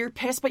spot where you're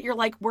pissed, but you're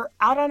like, we're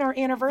out on our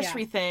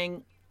anniversary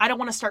thing. I don't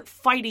want to start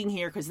fighting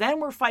here because then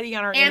we're fighting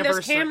on our and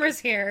anniversary. there's cameras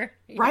here.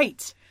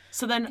 Right.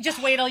 So then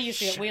Just wait till you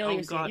see it. Wait till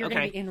you see God, it. You're okay.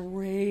 going to be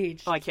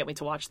enraged. Oh, I can't wait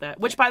to watch that.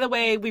 Which, by the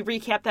way, we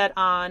recapped that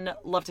on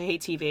Love to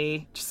Hate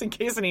TV, just in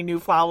case any new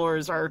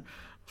followers are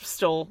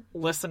still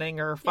listening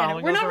or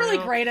following we're us not really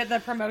around. great at the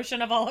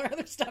promotion of all our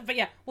other stuff, but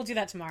yeah, we'll do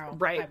that tomorrow.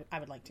 Right. I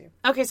would like to.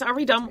 Okay, so are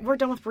we done? We're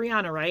done with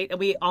Brianna, right? And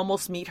we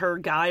almost meet her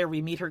guy, or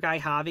we meet her guy,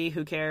 Javi.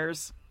 Who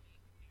cares?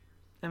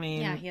 I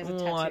mean, Yeah, he has a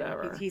tattoo.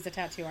 whatever. He's a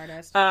tattoo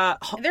artist. Uh,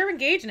 They're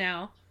engaged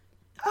now.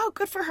 Oh,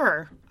 good for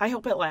her. I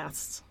hope it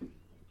lasts.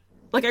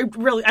 Like, I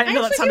know that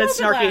actually sounded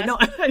do hope it snarky. No,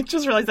 I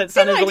just realized that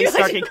sounded really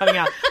snarky coming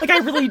out. Like, I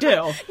really do.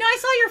 No, I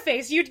saw your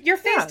face. Your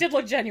face Yeah. did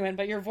look genuine,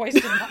 but your voice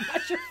did not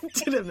match your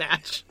face. Didn't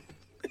match.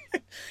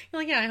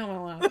 You're like, yeah, I hope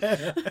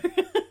it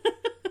will.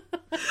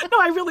 No,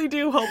 I really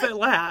do hope it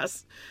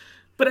lasts.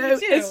 But Me too.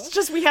 it's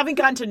just we haven't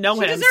gotten to know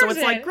him, so deserves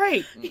it's like, it.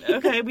 great.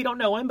 Okay, we don't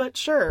know him, but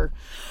sure.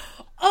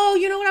 Oh,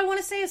 you know what I want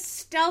to say is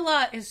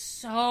Stella is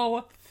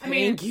so...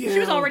 Thank you. She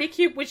was already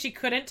cute when she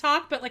couldn't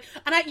talk, but like...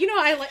 And I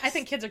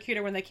think kids are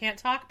cuter when they can't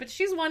talk, but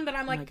she's one that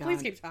I'm like,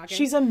 please keep talking.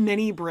 She's a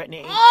mini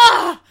Britney.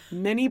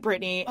 Mini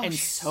Britney, and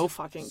so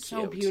fucking cute.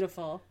 So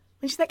beautiful.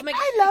 And she's like,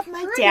 I love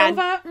my dad.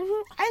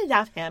 I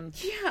love him.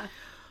 Yeah.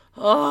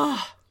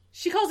 Oh.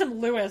 She calls him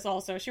Lewis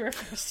also. She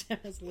refers to him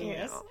as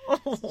Lewis. Yeah.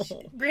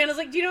 Brianna's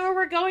like, do you know where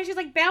we're going? She's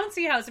like,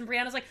 bouncy house. And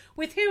Brianna's like,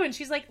 with who? And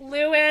she's like,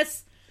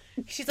 Lewis.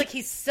 She's like,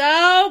 he's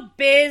so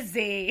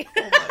busy.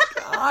 Oh my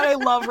God. I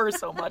love her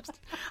so much.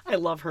 I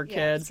love her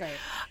kids. Great.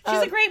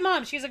 She's a great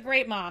mom. She's a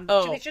great mom.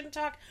 Oh.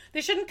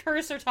 They shouldn't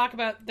curse or talk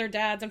about their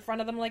dads in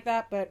front of them like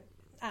that, but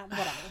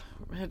whatever.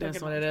 It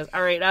is what it is.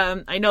 All right.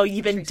 I know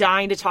you've been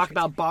dying to talk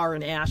about Bar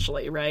and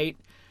Ashley, right?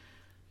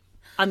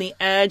 On the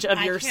edge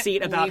of your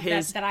seat about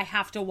his... That I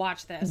have to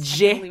watch this. I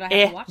can't believe I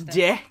have to watch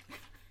this.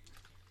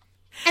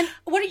 And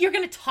you're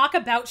going to talk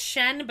about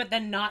Shen, but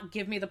then not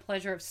give me the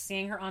pleasure of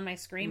seeing her on my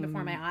screen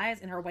before my eyes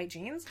in her white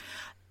jeans?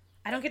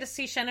 I don't get to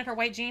see Shen in her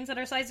white jeans that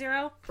are size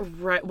 0?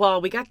 Right.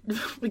 Well, we get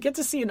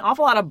to see an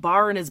awful lot of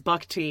Bar in his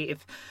buck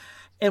teeth.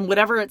 And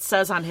whatever it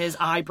says on his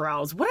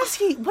eyebrows. What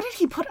did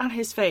he put on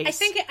his face?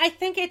 I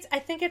think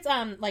it's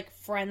like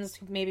friends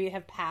who maybe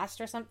have passed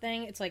or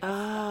something. It's like,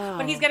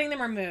 but he's getting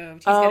them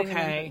removed. Getting them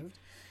removed.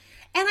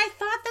 And I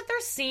thought that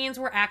their scenes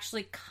were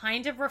actually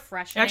kind of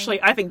refreshing.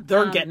 Actually, I think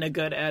they're getting a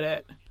good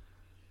edit.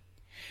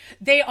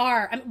 They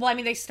are. Well, I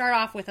mean, they start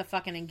off with a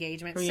fucking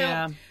engagement.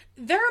 Yeah. So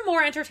they're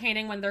more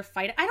entertaining when they're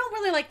fighting. I don't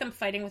really like them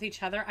fighting with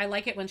each other. I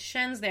like it when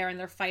Shen's there and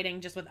they're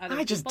fighting just with other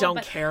people. I just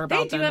don't care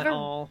about them at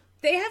all.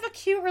 They have a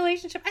cute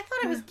relationship. I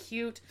thought it was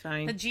cute.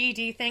 Fine. The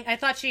GED thing. I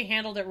thought she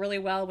handled it really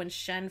well when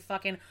Shen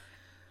fucking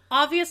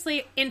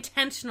obviously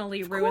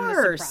intentionally ruined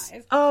the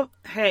surprise. Oh,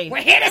 hey.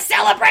 We're here to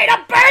celebrate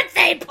a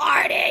birthday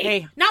party!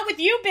 Hey. Not with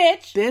you,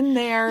 bitch! Been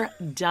there,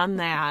 done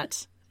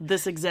that.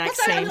 This exact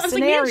same I was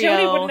scenario. Like, me and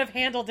Jody wouldn't have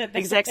handled it.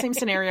 Exact same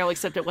scenario,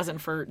 except it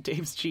wasn't for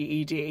Dave's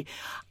GED.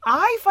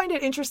 I find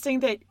it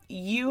interesting that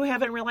you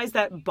haven't realized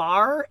that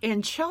Bar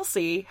and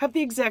Chelsea have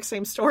the exact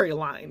same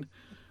storyline.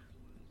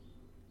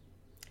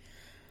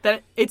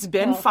 That it's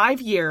been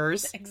 5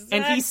 years,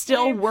 and he's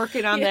still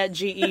working on that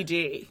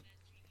GED.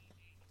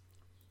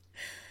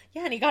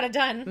 Yeah, and he got it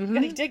done. Mm-hmm.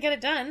 And he did get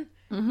it done.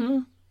 Mm-hmm.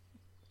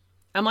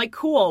 I'm like,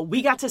 cool.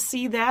 We got to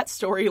see that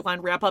storyline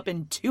wrap up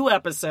in 2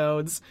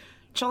 episodes.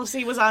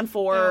 Chelsea was on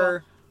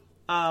for,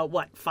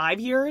 5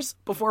 years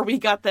before we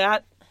got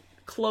that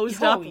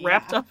closed up,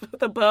 wrapped up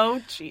with a bow?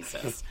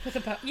 Jesus. With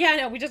a bow. Yeah,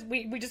 no, we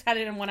just had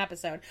it in 1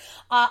 episode.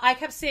 I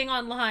kept seeing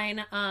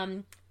online,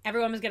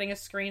 everyone was getting a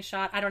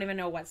screenshot. I don't even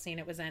know what scene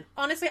it was in.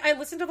 Honestly, I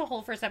listened to the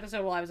whole first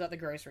episode while I was at the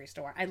grocery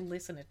store. I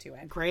listened to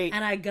it. Great.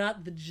 And I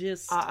got the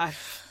gist.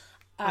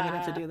 I'm going to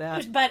have to do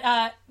that.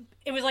 But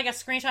it was like a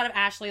screenshot of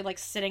Ashley like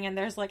sitting and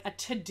there's like a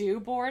to-do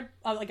board,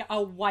 like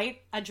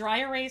a dry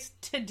erase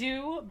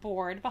to-do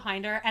board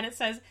behind her. And it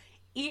says,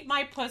 eat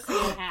my pussy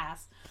and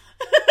ass.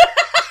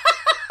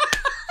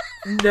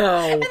 No.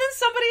 And then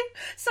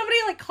somebody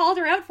like called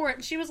her out for it.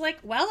 And she was like,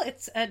 well,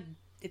 it's a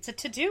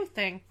to-do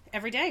thing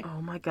every day.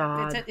 Oh my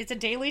God. It's a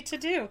daily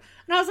to-do.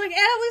 And I was like,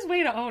 at least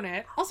way to own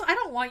it. Also, I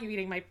don't want you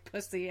eating my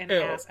pussy and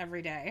ass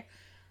every day.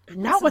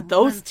 Not with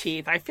those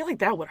teeth. I feel like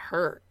that would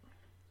hurt.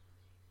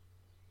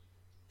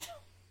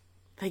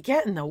 They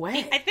get in the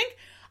way.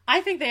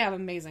 I think they have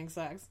amazing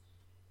sex.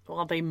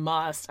 Well, they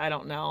must. I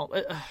don't know.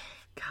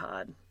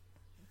 God.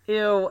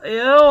 Ew.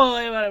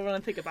 I want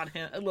to think about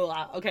him.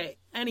 Okay.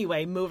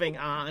 Anyway, moving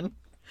on.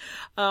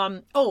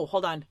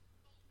 Hold on.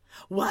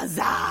 What's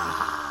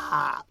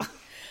up?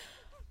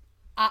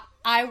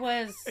 I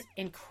was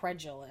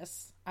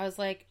incredulous. I was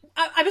like,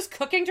 I was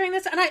cooking during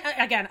this, and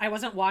I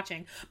wasn't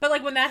watching. But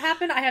like when that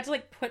happened, I had to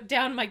like put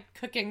down my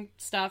cooking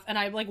stuff, and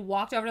I like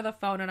walked over to the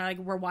phone and I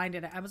like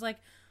rewinded it. I was like,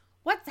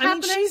 what's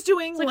happening? She's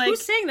doing like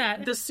who's saying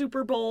that? The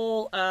Super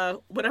Bowl,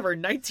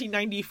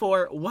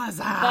 1994 was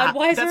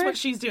Budweiser. That's what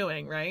she's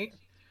doing, right?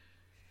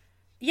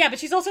 Yeah, but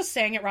she's also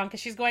saying it wrong because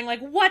she's going like,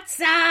 what's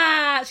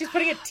up? She's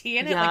putting a T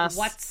in it, like,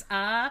 what's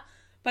up?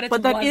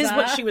 But that is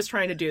what she was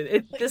trying to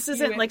do. This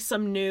isn't like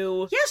some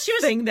new she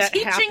was thing that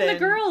teaching happened. The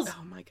girls.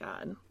 Oh my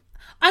God.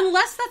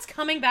 Unless that's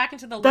coming back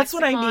into the lexicon. That's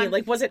what I mean.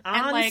 Like, was it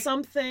on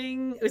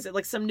something? Was it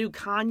like some new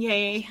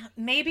Kanye?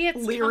 Maybe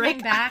it's lyric?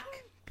 Coming back.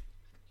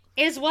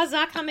 Was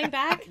that coming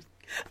back?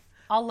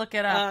 I'll look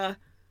it up.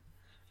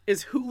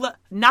 Is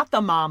not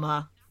the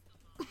mama?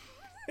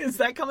 Is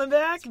that coming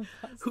back?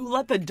 Who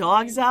let the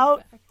dogs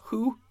out?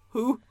 Who?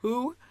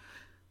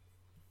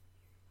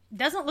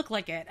 Doesn't look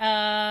like it.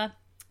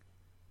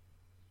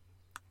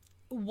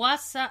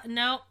 What's up?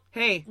 No.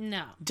 Hey.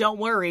 No. Don't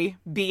worry.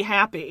 Be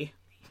happy.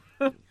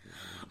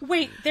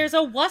 Wait, there's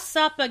a What's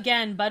Up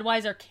Again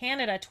Budweiser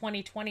Canada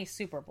 2020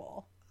 Super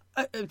Bowl.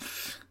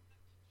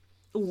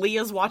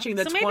 Leah's watching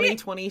the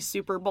 2020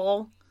 Super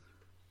Bowl?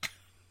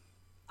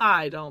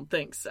 I don't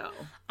think so.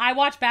 I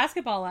watched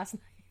basketball last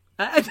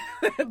night.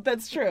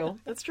 That's true.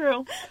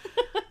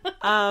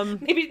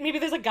 Maybe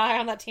there's a guy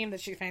on that team that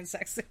she finds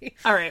sexy.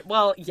 All right.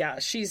 Well, yeah,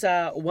 she's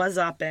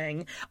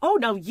was-upping. Oh,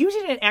 no, you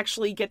didn't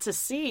actually get to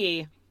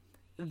see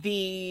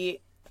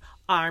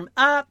arm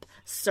up,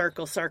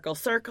 circle, circle,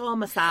 circle,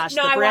 massage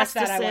the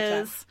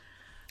breastises.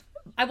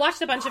 I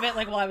watched a bunch of it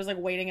while I was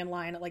waiting in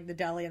line at the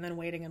deli and then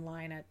waiting in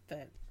line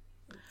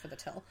for the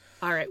till.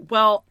 All right.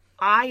 Well,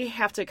 I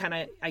have to kind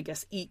of, I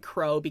guess, eat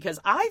crow because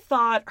I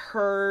thought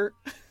her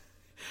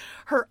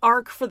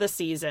arc for the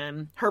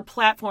season, her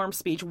platform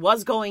speech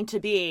was going to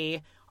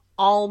be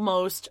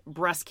almost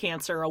breast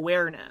cancer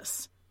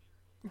awareness.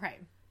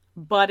 Right.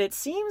 But it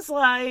seems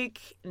like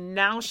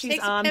now she's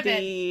on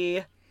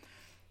the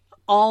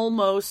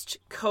almost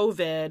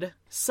COVID,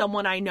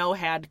 someone I know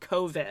had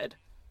COVID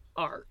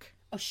arc.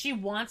 Oh, she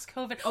wants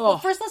COVID. Oh. Well,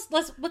 first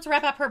let's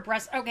wrap up her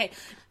breast. Okay.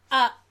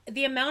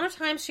 The amount of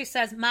times she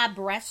says my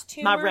breast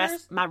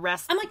tumors. My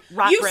breast. I'm like,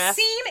 you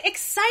seem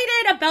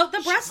excited about the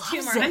breast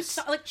tumor. I'm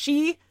so,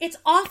 it's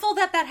awful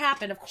that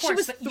happened, of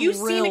course, but you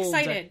seem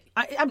excited.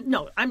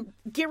 I'm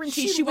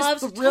guaranteed she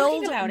was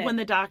thrilled when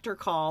the doctor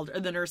called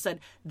and the nurse said,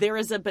 there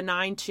is a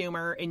benign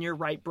tumor in your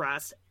right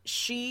breast.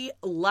 She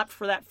leapt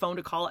for that phone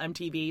to call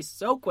MTV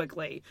so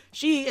quickly.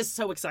 She is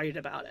so excited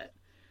about it.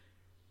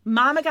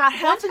 Mama got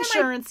health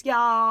insurance,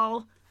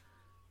 y'all.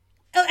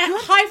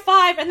 High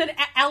five, and then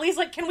Allie's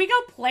like, "Can we go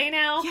play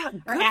now?" Yeah,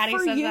 or Addie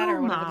says you, that,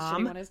 or whatever Mom. the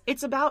shitty one is.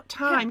 It's about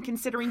time,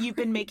 considering you've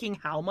been making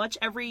how much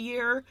every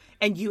year,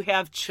 and you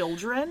have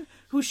children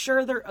who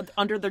they're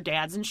under their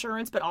dad's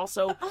insurance, but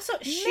also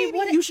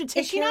you should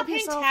take care of yourself. Is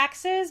she not paying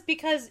taxes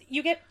because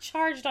you get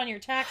charged on your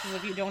taxes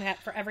if you don't have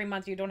for every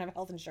month you don't have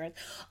health insurance?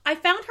 I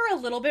found her a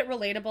little bit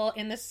relatable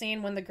in this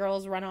scene when the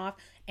girls run off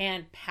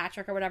and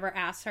Patrick or whatever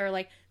asks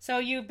her so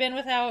you've been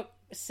without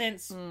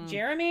since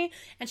Jeremy,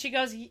 and she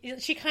goes,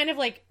 she kind of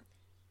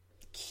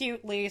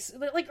cutely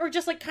or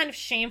just kind of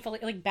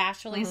shamefully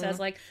bashfully says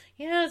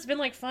yeah, it's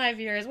been 5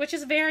 years, which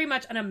is very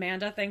much an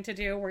Amanda thing to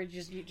do, where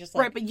you just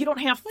right, but you don't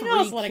have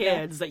 3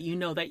 kids that you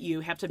know that you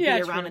have to be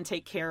around and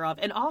take care of,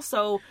 and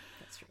also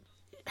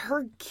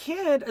her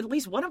kid, at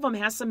least one of them,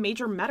 has some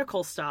major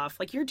medical stuff.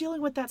 You're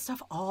dealing with that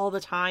stuff all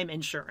the time.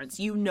 Insurance,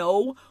 you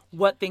know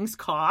what things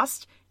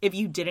cost if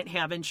you didn't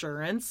have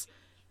insurance,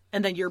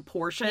 and then your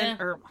portion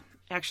or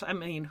actually, I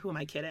mean, who am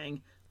I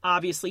kidding?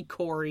 Obviously,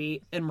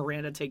 Corey and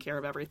Miranda take care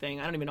of everything.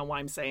 I don't even know why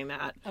I'm saying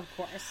that. Of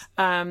course.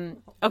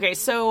 Okay,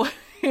 so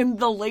in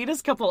the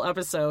latest couple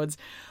episodes,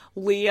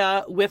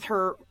 Leah, with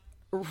her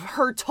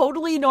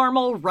totally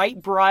normal right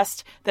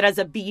breast that has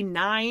a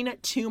benign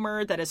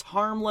tumor that is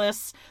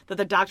harmless, that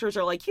the doctors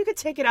are like, you could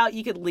take it out,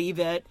 you could leave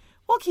it.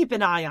 We'll keep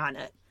an eye on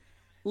it.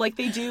 Like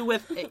they do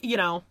with,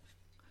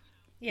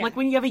 like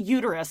when you have a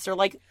uterus, or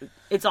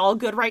it's all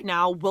good right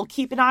now. We'll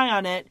keep an eye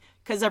on it.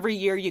 Because every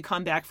year you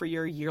come back for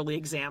your yearly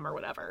exam or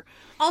whatever.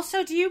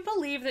 Also, do you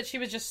believe that she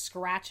was just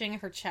scratching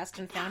her chest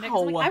and found it?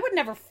 'Cause I would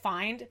never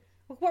find...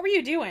 What were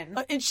you doing?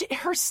 And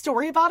her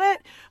story about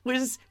it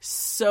was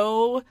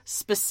so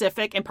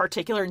specific and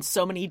particular in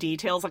so many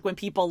details. When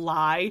people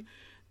lie,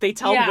 they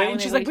tell Wayne.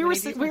 She's like, we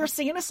were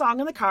singing a song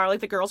in the car.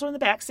 The girls were in the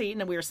back seat, and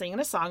then we were singing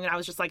a song, and I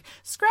was just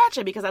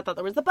scratching because I thought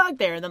there was the bug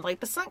there. And then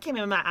the sun came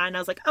in my eye, and I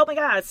was like, oh my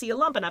God, I see a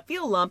lump and I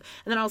feel a lump.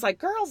 And then I was like,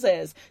 girls,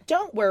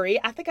 don't worry.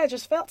 I think I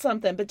just felt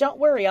something, but don't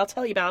worry. I'll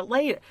tell you about it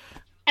later.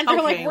 And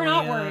they're we're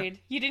not worried.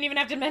 You didn't even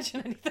have to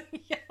mention anything.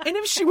 And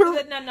if she were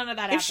none of that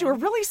happened. If she were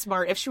really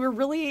smart, if she were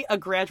really a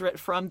graduate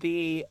from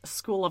the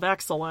School of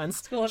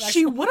Excellence,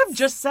 she would have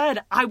just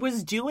said, I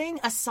was doing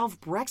a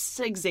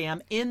self-breast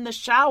exam in the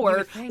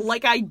shower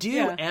like I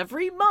do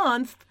every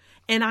month,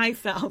 and I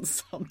found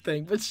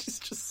something. But she's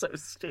just so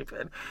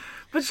stupid.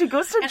 But she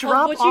goes to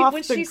drop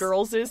off the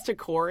girls to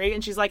Corey,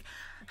 and she's like,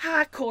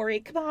 hi,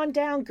 Corey, come on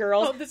down,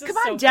 girls. Come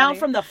on down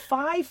from the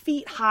 5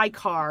 feet high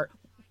car.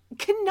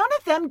 Can none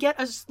of them get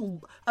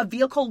a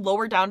vehicle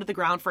lower down to the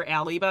ground for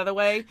Allie, by the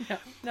way?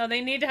 No,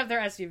 they need to have their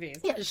SUVs.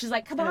 Yeah, she's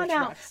like, come on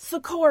out. So,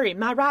 Corey,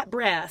 my right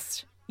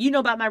breast. You know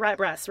about my right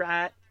breast,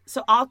 right?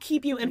 So I'll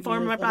keep you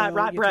informed about my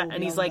right breast.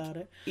 And he's like,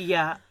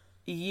 yeah,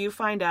 you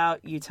find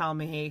out, you tell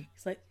me.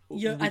 It's like,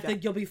 I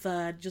think you'll be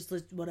fine. Just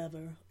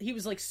whatever. He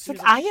was like,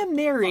 I am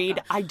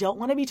married. I don't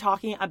want to be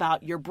talking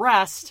about your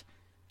breast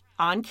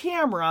on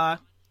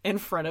camera in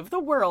front of the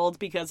world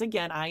because,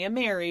 again, I am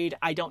married.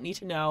 I don't need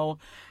to know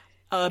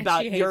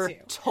about your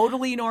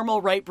totally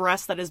normal right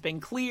breast that has been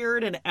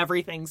cleared and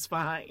everything's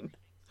fine.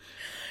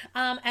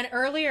 And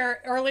earlier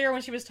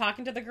when she was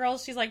talking to the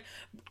girls, she's like,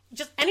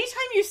 just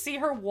anytime you see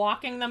her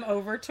walking them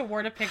over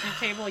toward a picnic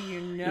table,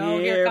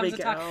 here comes the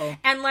talk.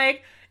 And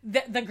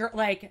the girl,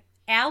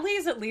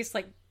 Allie's at least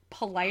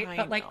polite,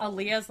 but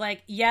Aaliyah's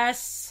like,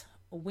 yes,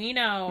 we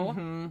know.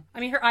 Mm-hmm. I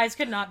mean, her eyes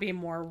could not be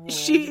more ruled.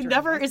 She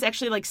never is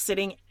actually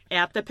sitting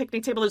at the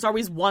picnic table. There's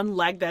always one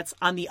leg that's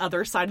on the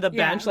other side of the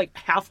bench,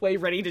 halfway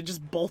ready to just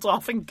bolt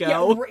off and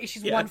go. Yeah,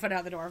 she's 1 foot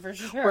out the door for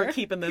sure. We're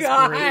keeping this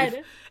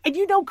brief.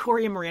 And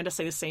Corey and Miranda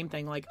say the same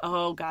thing,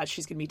 oh God,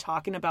 she's going to be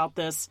talking about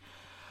this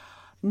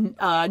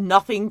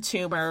nothing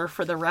tumor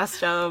for the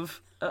rest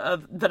of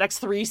the next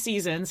 3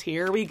 seasons.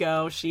 Here we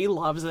go. She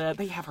loves it.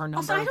 They have her number.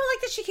 Also, I don't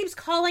like that she keeps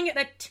calling it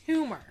a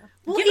tumor.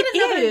 Well, Give it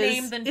another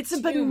name than it's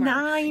tumor. a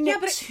benign Yeah,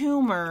 but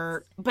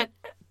tumor, but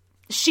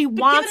she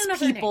wants give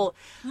it another people.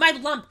 name. My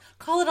lump.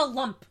 Call it a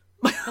lump.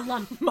 A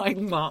lump. My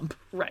lump,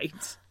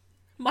 right?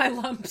 My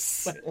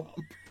lumps. My lump.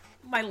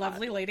 My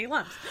lovely lady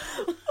lumps.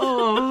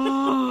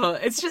 Oh,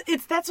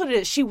 that's what it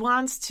is. She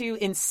wants to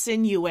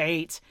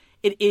insinuate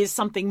it is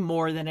something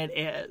more than it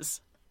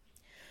is.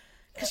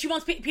 Because she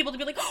wants people to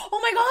be like, oh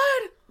my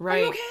God, right?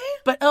 Are you okay?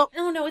 But oh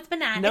no, it's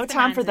banana. No it's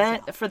time for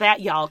bananas, that,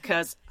 y'all.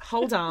 Because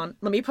hold on,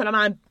 let me put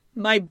on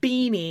my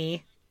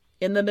beanie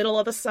in the middle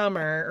of the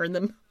summer, or in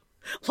the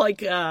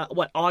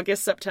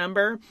August,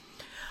 September.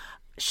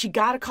 She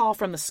got a call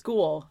from the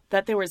school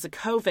that there was a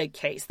COVID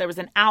case. There was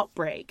an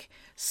outbreak.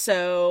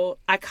 So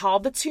I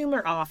called the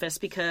tumor office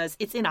because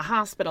it's in a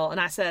hospital. And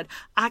I said,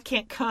 I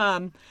can't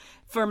come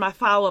for my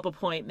follow-up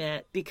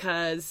appointment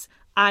because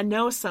I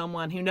know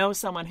someone who knows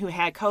someone who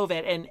had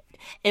COVID. And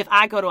if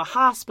I go to a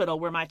hospital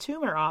where my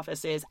tumor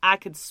office is, I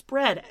could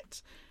spread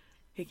it.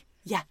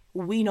 Yeah,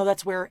 we know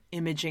that's where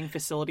imaging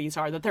facilities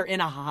are, that they're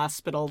in a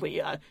hospital,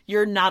 Leah.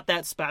 You're not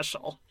that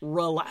special.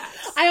 Relax.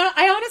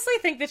 I honestly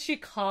think that she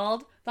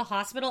called the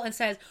hospital and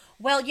says,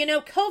 well,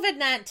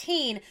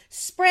 COVID-19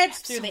 spreads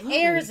through the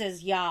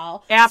airs,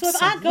 y'all. Absolutely.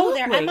 So if I go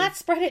there, I might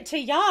spread it to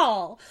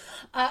y'all.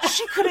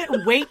 She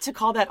couldn't wait to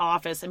call that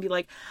office and be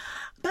like,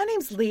 my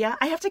name's Leah.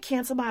 I have to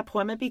cancel my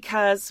appointment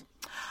because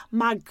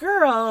my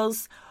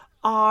girls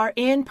are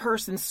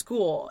in-person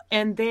school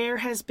and there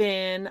has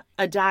been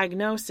a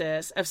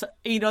diagnosis of,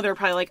 they're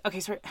probably like, okay,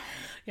 sorry.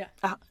 Yeah.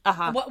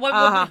 What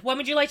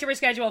would you like to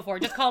reschedule for?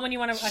 Just call when you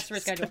want us to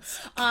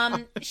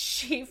reschedule.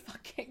 She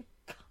fucking...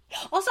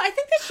 Also, I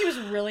think that she was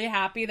really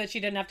happy that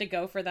she didn't have to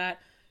go for that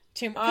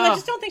tumor. I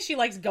just don't think she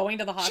likes going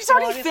to the hospital.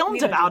 She's already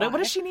filmed about it. What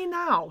does she need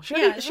now? She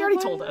already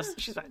told us.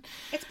 She's fine.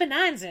 It's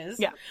bonanzas.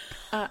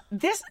 Yeah.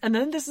 This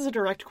is a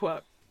direct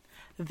quote.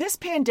 This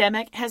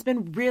pandemic has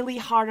been really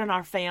hard on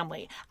our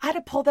family. I had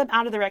to pull them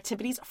out of their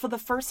activities for the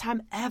first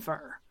time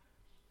ever.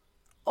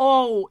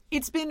 Oh,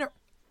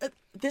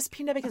 this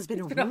pandemic has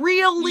been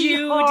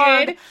really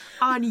hard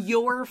on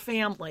your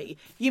family.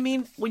 You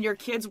mean when your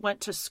kids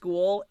went to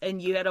school and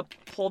you had to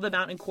pull them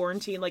out in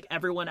quarantine like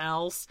everyone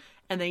else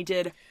and they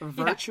did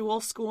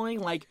virtual schooling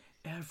like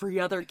every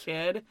other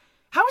kid?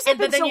 How has it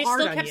been so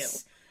hard on you?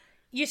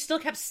 You still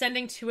kept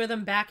sending two of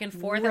them back and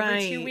forth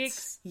every 2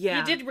 weeks. Yeah.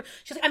 You did.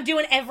 She's like, I'm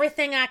doing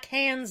everything I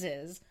can.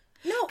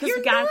 No, because you're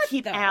we gotta not,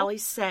 keep though. Allie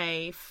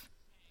safe.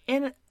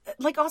 And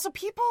also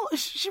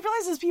she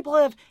realizes people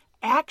have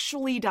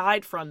actually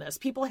died from this.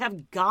 People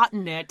have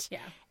gotten it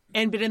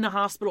and been in the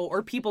hospital,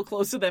 or people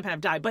close to them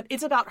have died. But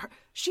it's about her.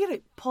 She had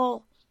to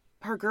pull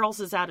her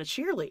girls out of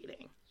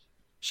cheerleading.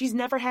 She's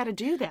never had to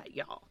do that,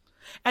 y'all.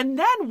 And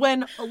then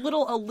when a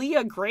little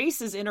Aaliyah Grace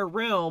is in her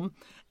room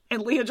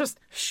and Leah just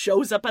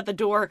shows up at the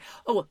door.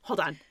 Oh, hold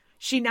on.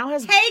 She now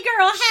has... Hey,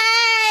 girl,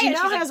 hey! She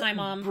now like, has "Hi,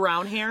 Mom."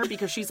 brown hair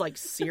because she's like,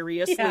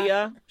 serious,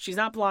 Leah? She's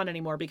not blonde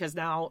anymore because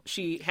now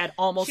she had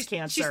almost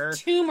cancer.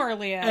 She's tumor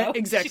Leah.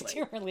 Exactly. She's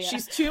tumor Leah.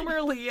 She's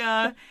tumor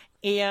Leah,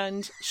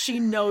 and she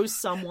knows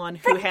someone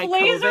who had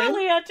Laser COVID.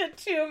 Leah to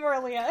tumor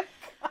Leah.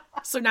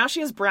 So now she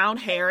has brown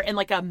hair and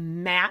like a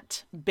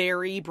matte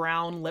berry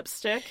brown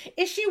lipstick.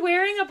 Is she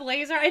wearing a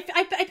blazer? I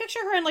picture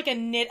her in like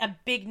a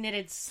big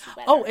knitted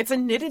sweater. Oh, it's a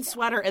knitted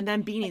sweater and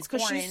then beanies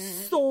because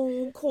she's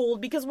so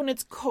cold. Because when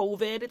it's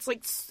COVID, it's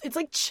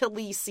like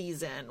chilly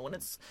season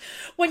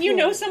when you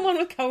know someone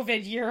with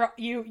COVID,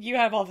 you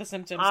have all the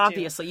symptoms.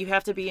 Obviously, you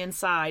have to be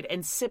inside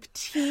and sip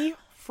tea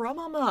from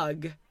a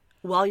mug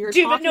while you're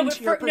talking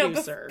to your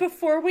producer.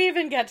 Before we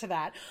even get to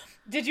that.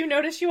 Did you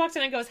notice she walks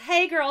in and goes,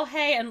 hey, girl,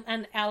 hey,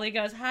 and Allie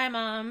goes, hi,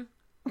 Mom.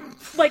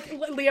 Like,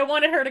 Leah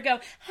wanted her to go,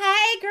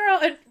 hey, girl.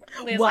 And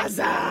Leah's what's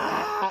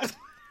up?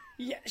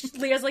 Yeah,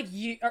 Leah's like,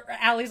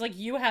 Allie's like,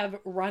 you have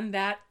run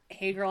that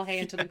hey, girl, hey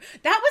into the...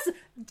 They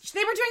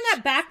were doing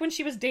that back when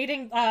she was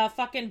dating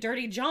fucking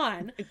Dirty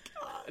John. Oh my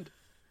God.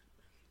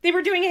 They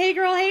were doing hey,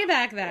 girl, hey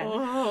back then.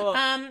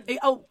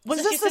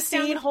 Was this the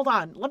scene? Hold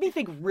on. Let me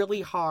think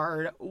really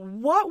hard.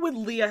 What would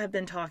Leah have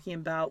been talking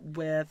about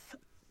with...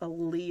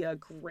 Aaliyah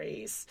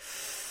Grace.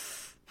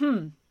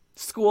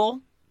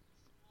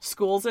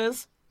 Schools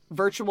is?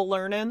 Virtual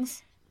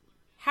learnings?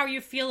 How you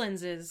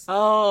feelings is?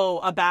 Oh,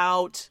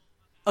 about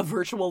a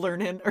virtual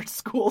learning or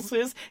schools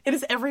is? It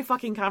is every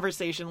fucking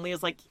conversation.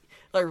 Leah's like,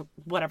 or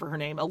whatever her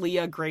name,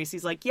 Aaliyah Grace.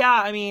 He's like,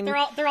 yeah, I mean... They're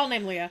all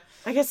named Leah.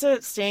 I guess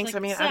it stinks. Like, I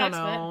mean, sucks, I don't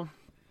know.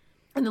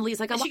 And then Leah's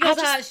like,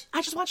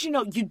 I just want you to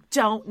know, you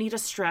don't need to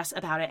stress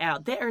about it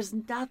out. There's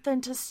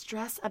nothing to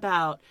stress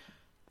about.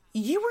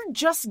 You were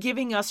just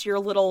giving us your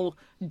little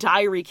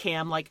diary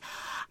cam, like,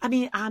 I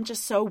mean, I'm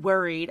just so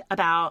worried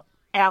about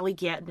Allie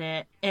getting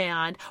it,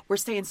 and we're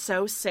staying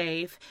so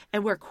safe,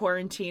 and we're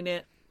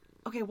quarantining.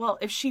 Okay, well,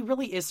 if she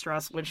really is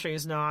stressed when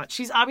she's not,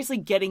 she's obviously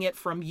getting it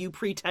from you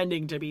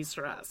pretending to be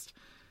stressed.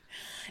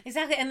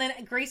 Exactly, and then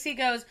Gracie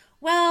goes,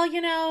 well,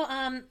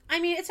 I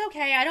mean, it's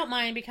okay, I don't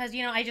mind, because,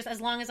 I just, as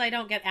long as I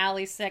don't get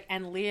Allie sick,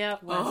 and Leah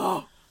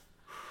was...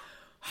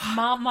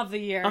 Mom of the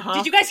year.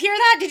 Did you guys hear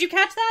that? Did you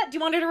catch that? Do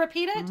you want her to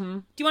repeat it?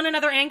 Do you want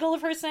another angle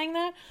of her saying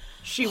that?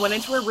 She went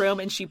into her room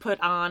and she put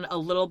on a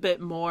little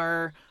bit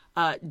more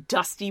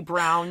dusty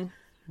brown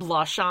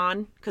blush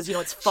on because, you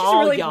know, it's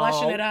fall, She's really y'all.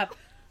 blushing it up.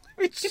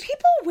 Do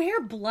people wear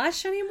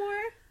blush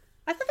anymore?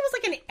 I thought that was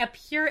like a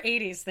pure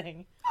 80s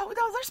thing. Oh,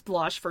 no, there's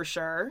blush for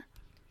sure.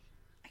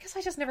 I guess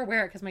I just never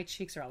wear it because my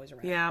cheeks are always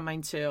red. Yeah,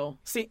 mine too.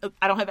 See,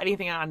 I don't have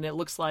anything on and it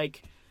looks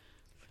like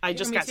I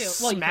just got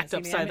smacked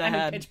upside the head.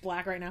 I'm in pitch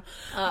black right now.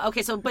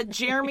 Okay, so, but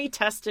Jeremy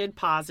tested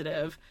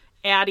positive,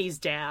 Addie's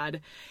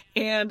dad,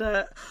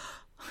 and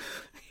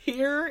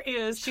here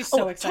is... She's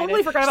so excited.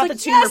 Totally forgot about the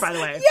tumor, by the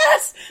way.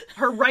 Yes!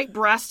 Her right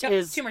breast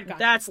is... tumor gone.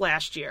 That's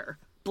last year.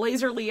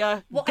 Blazer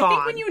Leah, well, gone.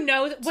 I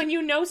think when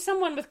you know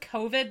someone with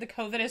COVID, the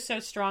COVID is so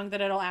strong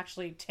that it'll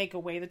actually take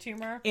away the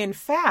tumor. In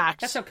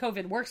fact... That's how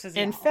COVID works,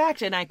 In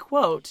fact, and I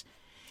quote,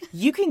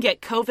 you can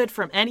get COVID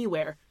from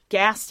anywhere.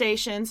 Gas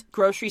stations,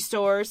 grocery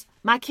stores,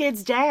 my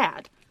kid's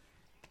dad.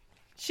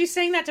 She's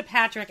saying that to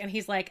Patrick, and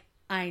he's like,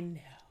 I know.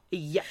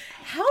 Yeah.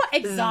 How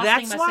exhausting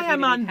That's must why it be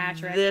I'm to on be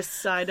Patrick? this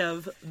side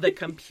of the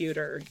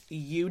computer,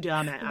 you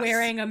dumbass.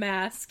 Wearing a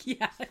mask.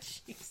 Yeah,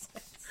 Jesus.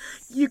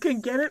 You can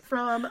get it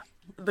from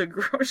the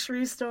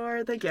grocery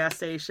store, the gas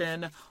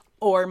station,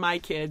 or my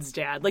kid's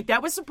dad. Like,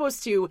 that was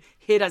supposed to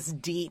hit us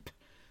deep.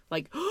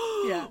 Like,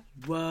 yeah.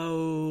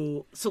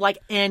 Whoa. So, like,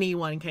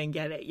 anyone can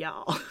get it,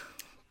 y'all.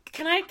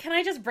 Can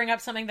I just bring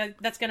up something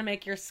that's going to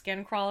make your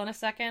skin crawl in a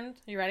second?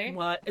 You ready?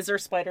 What? Is there a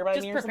spider by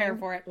just me or prepare something?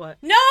 for it. What?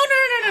 No.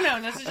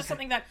 This is just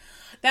something that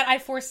I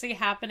foresee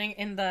happening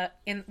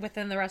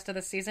within the rest of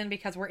the season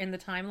because we're in the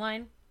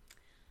timeline.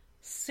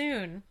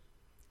 Soon,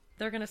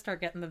 they're going to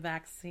start getting the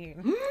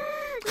vaccine.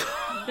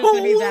 There's going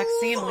to be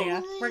vaccine,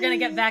 Leah. We're going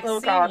to get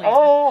vaccine, Leah.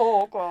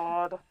 Oh,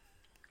 God.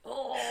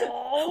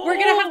 We're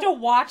going to have to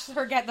watch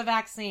her get the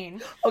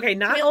vaccine. Okay,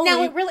 Now,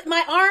 it really,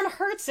 my arm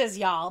hurts,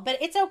 y'all, but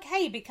it's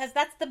okay because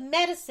that's the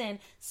medicine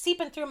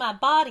seeping through my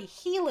body,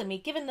 healing me,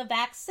 giving the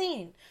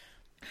vaccine.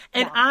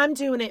 And I'm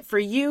doing it for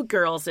you,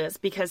 girlses,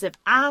 because if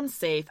I'm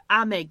safe,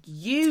 I make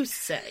you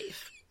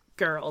safe,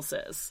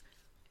 girlses.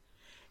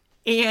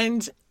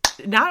 And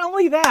not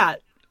only that,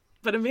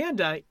 but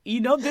Amanda, you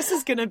know this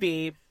is going to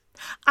be...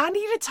 I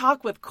need to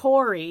talk with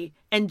Corey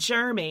and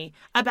Jeremy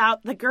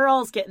about the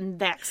girls getting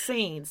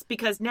vaccines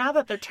because now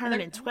that they're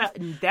turning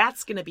 12,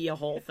 that's going to be a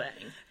whole thing.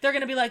 They're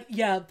going to be like,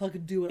 yeah,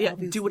 fucking do it. Yeah,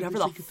 do whatever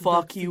the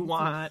fuck you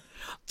want.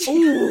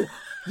 Ooh,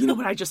 you know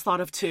what I just thought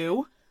of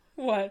too?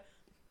 What?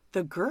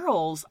 The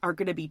girls are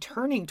going to be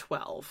turning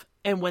 12.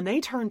 And when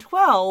they turn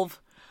 12,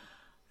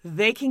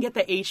 they can get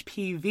the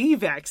HPV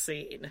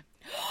vaccine.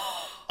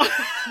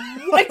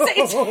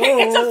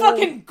 It's a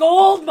fucking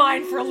gold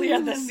mine for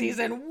Leah this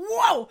season.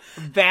 Whoa!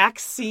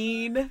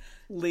 Vaccine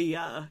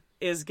Leah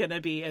is gonna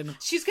be in.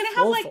 She's gonna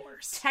have like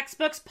force.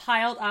 Textbooks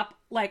piled up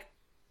like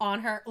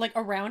on her, like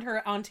around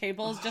her on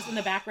tables, just in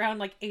the background,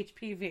 like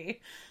HPV,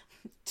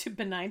 to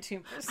benign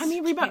tumors. I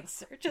mean, remember,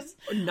 just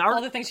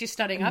all the things she's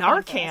studying up.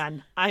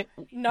 Narcan.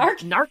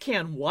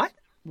 Narcan. What?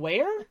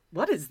 Where?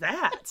 What is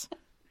that?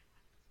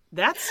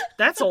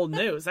 That's old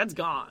news. That's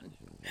gone.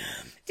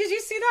 Did you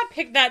see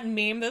that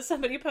meme that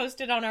somebody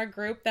posted on our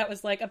group that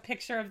was like a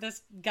picture of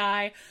this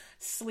guy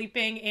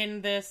sleeping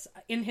in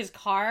his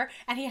car,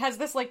 and he has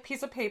this like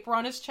piece of paper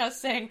on his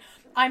chest saying,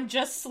 "I'm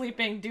just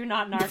sleeping, do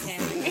not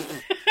Narcan me."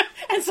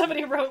 And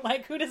somebody wrote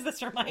like, "Who does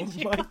this remind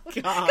you?" Oh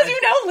my God! Because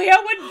you know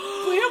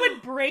Leah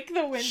would break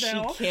the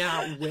window. She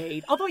can't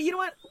wait. Although, you know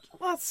what?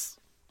 Let's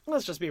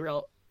just be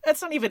real.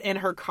 It's not even in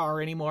her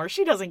car anymore.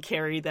 She doesn't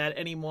carry that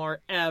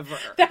anymore ever.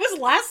 That was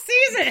last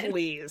season.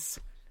 Please.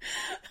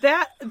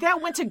 That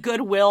went to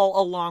Goodwill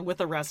along with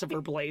the rest of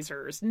her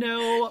blazers.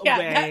 No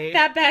way.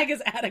 That bag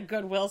is at a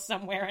Goodwill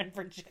somewhere in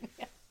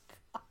Virginia.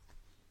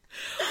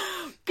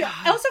 God.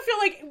 I also feel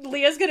like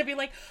Leah's going to be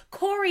like,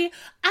 Corey,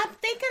 I'm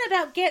thinking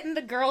about getting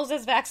the girls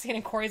this vaccine.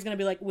 And Corey's going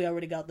to be like, we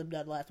already got them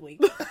done last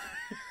week.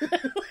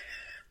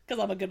 Because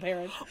I'm a good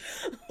parent.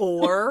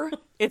 Or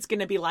it's going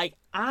to be like,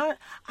 I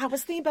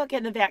was thinking about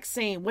getting the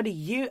vaccine.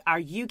 Are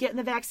you getting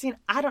the vaccine?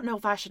 I don't know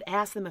if I should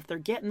ask them if they're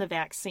getting the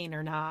vaccine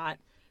or not.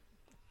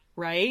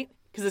 Right?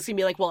 Because it's going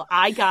to be like, well,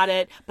 I got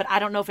it, but I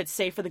don't know if it's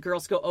safe for the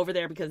girls to go over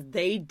there because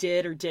they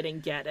did or didn't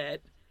get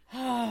it.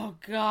 Oh,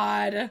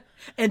 God.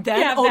 And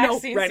then,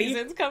 vaccine ready?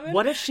 Season's coming.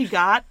 What if she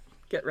got,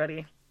 get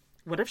ready,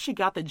 what if she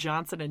got the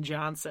Johnson &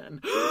 Johnson?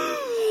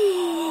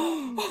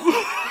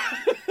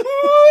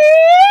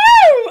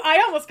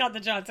 I almost got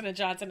the Johnson &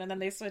 Johnson, and then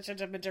they switched it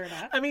to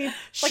Moderna. I mean,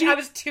 I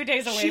was 2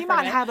 days away from it. She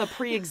might have a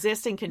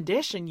pre-existing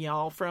condition,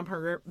 y'all, from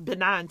her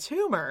benign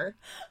tumor.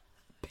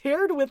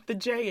 Paired with the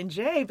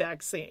J&J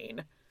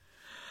vaccine.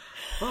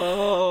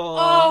 Oh,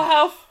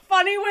 how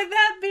funny would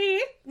that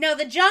be? No,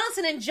 the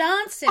Johnson &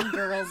 Johnson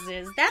girls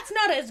that's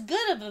not as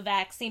good of a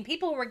vaccine.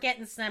 People were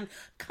getting some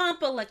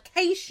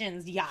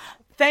complications, y'all.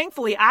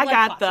 Thankfully, I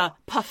got the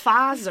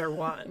Pfizer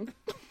one.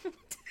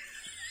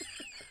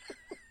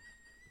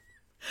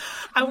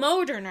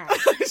 Moderna.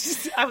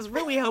 I was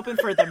really hoping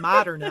for the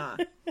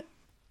Moderna.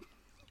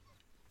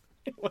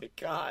 Oh my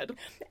God.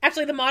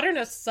 Actually, the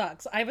Modernist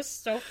sucks. I was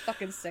so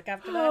fucking sick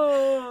after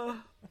that.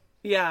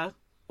 Yeah.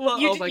 Well,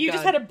 You God.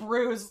 just had a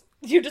bruise.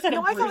 You just had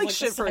a bruise. I felt like the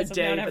shit for a size of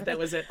day, Mount but that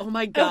Everest. was it. Oh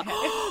my God. Okay.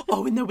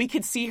 Oh, and then we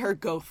could see her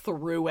go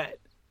through it.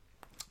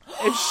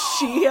 And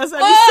she has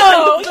any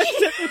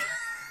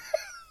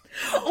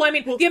Well, I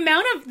mean, the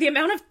amount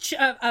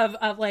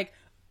of like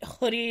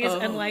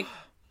hoodies and like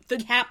the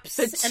caps,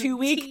 the and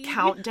 2-week tea.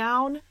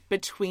 countdown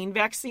between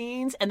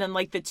vaccines, and then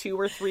like the 2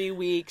 or 3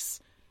 weeks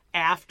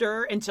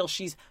after until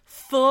she's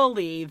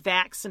fully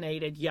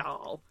vaccinated,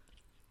 y'all.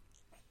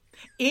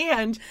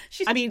 And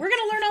we're gonna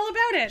learn all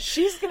about it.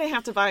 She's gonna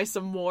have to buy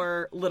some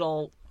more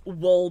little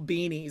wool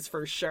beanies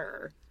for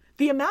sure.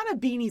 The amount of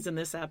beanies in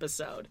this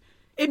episode.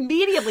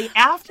 Immediately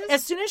after,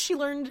 as soon as she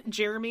learned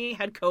Jeremy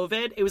had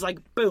COVID, it was like,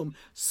 boom,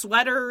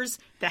 sweaters,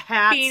 the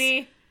hats.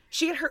 Beanie.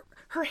 She had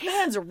her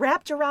hands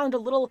wrapped around a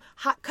little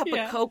hot cup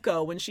of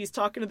cocoa when she's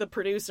talking to the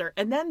producer.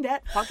 And then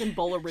that fucking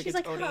bowl of rigatoni. She's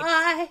like,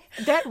 hi.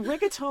 That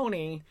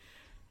rigatoni.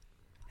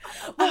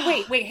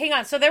 Well, wait, hang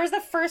on. So there was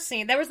the first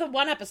scene. There was the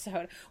one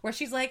episode where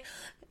she's like,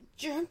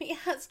 Jeremy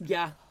has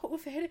COVID.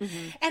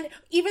 Mm-hmm. And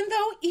even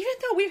though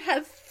we've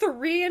had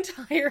 3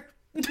 entire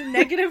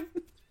negative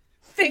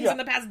things in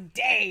the past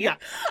day,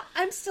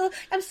 I'm still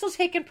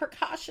taking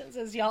precautions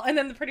as y'all. And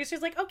then the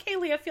producer's like, okay,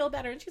 Leah, feel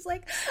better. And she's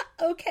like,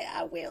 okay,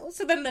 I will.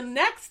 So then the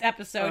next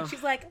episode,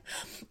 she's like,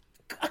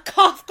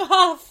 cough,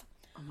 cough.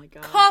 Oh my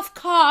God. Cough,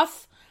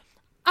 cough.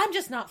 I'm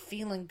just not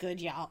feeling good,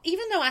 y'all.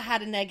 Even though I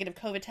had a negative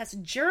COVID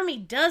test, Jeremy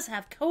does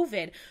have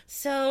COVID.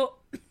 So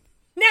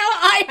now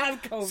I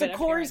have COVID. So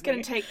Corey's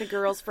going to take the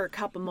girls for a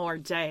couple more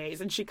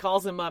days. And she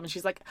calls him up and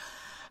she's like,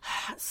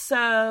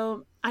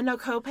 so I know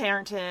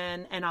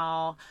co-parenting and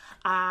all,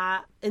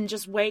 and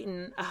just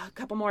waiting a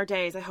couple more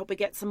days. I hope we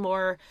get some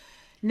more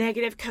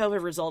negative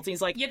COVID results. And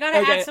he's like, you got to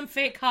add some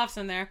fake coughs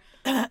in there.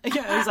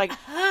 He's like,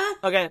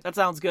 okay, that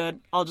sounds good.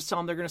 I'll just tell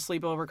them they're going to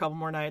sleep over a couple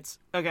more nights.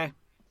 Okay.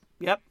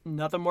 Yep.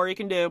 Nothing more you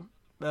can do.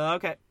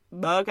 Okay.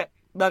 Like,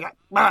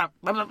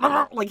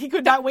 he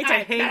could not wait to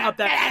hang up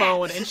that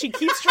phone, and she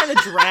keeps trying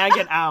to drag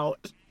it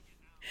out.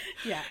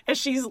 Yeah. As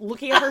she's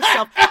looking at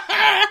herself.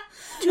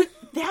 Dude,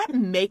 that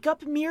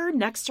makeup mirror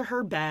next to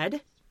her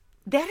bed,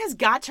 that has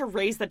got to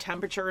raise the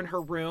temperature in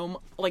her room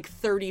like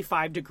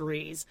 35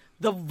 degrees.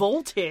 The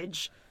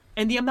voltage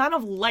and the amount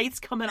of lights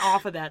coming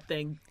off of that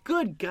thing.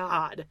 Good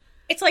God.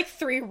 It's like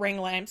 3 ring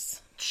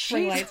lamps.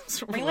 Ring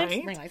lights. What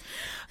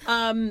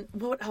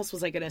else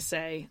was I going to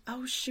say?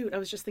 Oh, shoot. I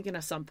was just thinking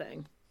of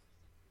something.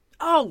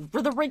 Oh,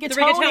 for the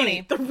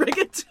rigatoni. The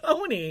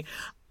rigatoni.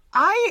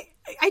 I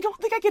don't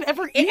think I could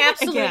ever eat it again.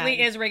 It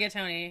absolutely is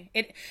rigatoni.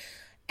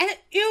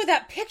 Ew,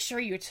 that picture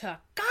you took.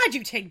 God,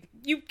 you get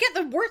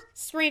the worst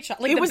screenshot.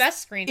 Like, the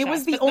best screenshot. It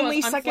was the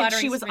only second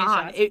she was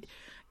on.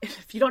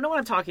 If you don't know what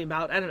I'm talking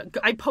about, I don't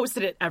know. I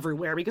posted it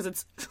everywhere because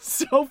it's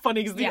so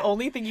funny. Because the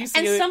only thing you see,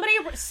 and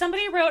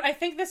somebody wrote, I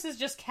think this is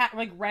just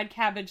red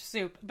cabbage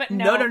soup, but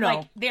no.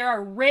 Like, there are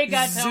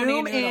rigatoni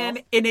Zoom noodles.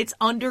 in, and it's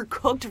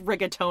undercooked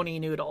rigatoni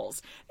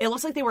noodles. It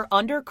looks like they were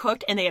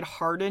undercooked and they had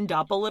hardened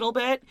up a little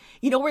bit.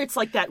 You know where it's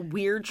like that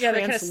weird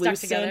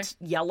translucent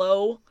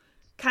yellow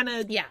kind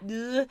of. Yeah,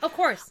 of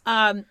course.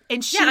 And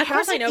she of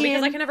course I know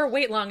because I can never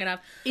wait long enough.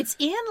 It's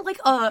in like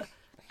a.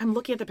 I'm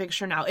looking at the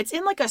picture now. It's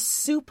in like a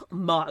soup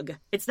mug.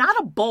 It's not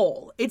a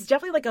bowl. It's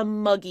definitely like a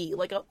muggy,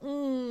 like a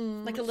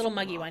little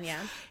muggy one, yeah.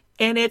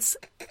 And it's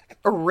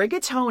a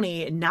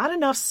rigatoni, not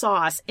enough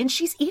sauce, and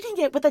she's eating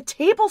it with a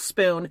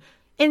tablespoon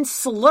and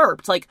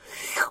slurped. Like,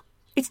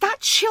 it's not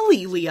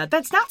chili, Leah.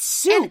 That's not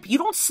soup. You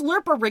don't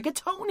slurp a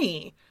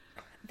rigatoni.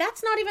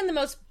 That's not even the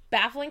most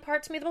baffling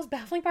part to me. The most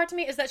baffling part to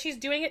me is that she's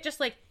doing it just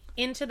like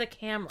into the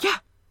camera. Yeah.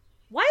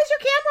 Why is your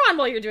camera on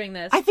while you're doing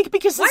this? I think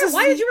because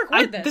why did you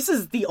record this? This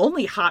is the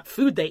only hot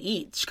food they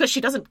eat because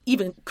she doesn't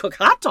even cook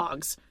hot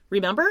dogs.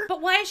 Remember?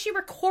 But why is she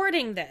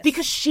recording this?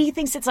 Because she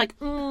thinks it's like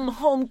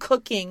home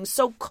cooking,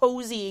 so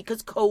cozy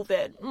because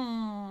COVID.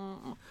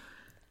 Oh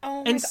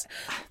my God.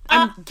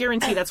 I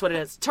guarantee that's what it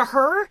is. To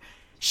her,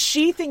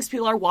 she thinks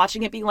people are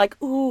watching it being like,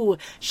 ooh,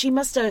 she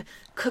must have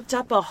cooked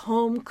up a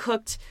home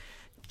cooked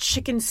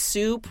chicken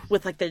soup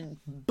with like the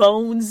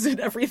bones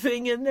and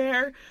everything in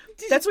there.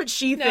 That's what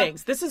she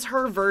thinks. This is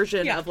her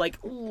version of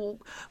like, ooh,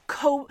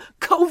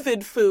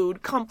 COVID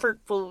food, comfort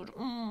food.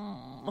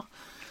 And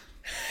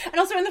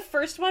also in the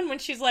first one, when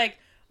she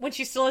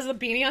still has the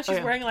beanie on,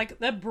 she's wearing like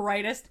the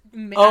brightest,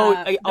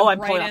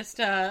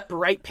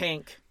 bright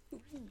pink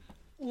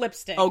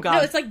lipstick. Oh God,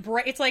 no, it's like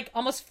bright. It's like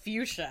almost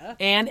fuchsia,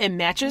 and it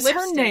matches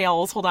her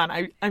nails. Hold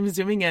on, I'm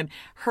zooming in.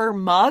 Her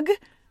mug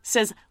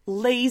says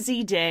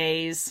 "Lazy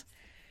Days."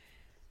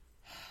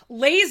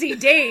 Lazy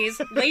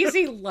days,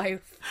 lazy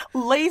life.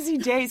 Lazy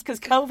days, because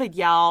COVID,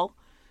 y'all.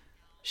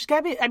 She's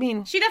gotta be, I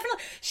mean... She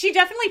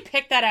definitely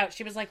picked that out.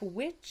 She was like,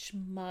 which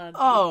mug?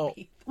 Oh.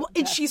 Well,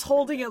 and she's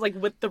holding it, like,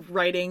 with the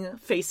writing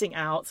facing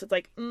out. So it's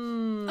like,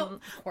 of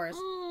course.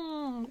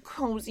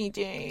 Cozy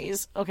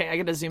days. Okay, I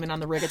gotta zoom in on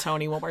the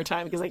rigatoni one more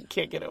time, because I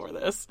can't get over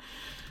this.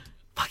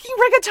 Fucking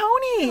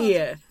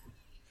rigatoni!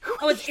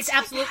 Oh, it's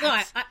absolutely...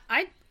 No,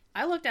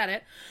 I looked at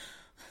it.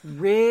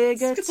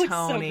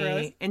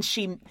 Rigatoni. And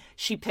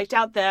she picked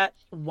out that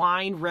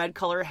wine red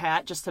color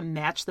hat just to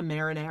match the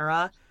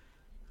marinara.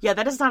 Yeah,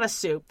 that is not a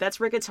soup. That's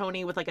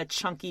rigatoni with like a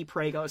chunky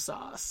Prego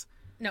sauce.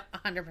 No,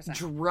 100%.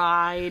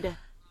 Dried.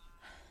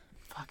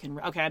 Fucking.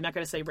 Okay, I'm not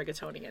going to say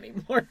rigatoni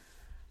anymore.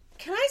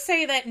 Can I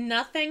say that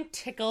nothing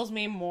tickles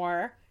me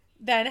more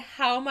than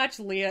how much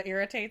Leah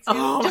irritates you?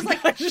 Oh, just my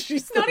like gosh,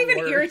 she's not the even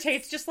worst.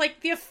 irritates, just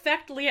like the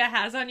effect Leah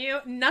has on you.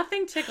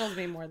 Nothing tickles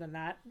me more than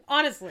that,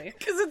 honestly.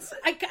 Because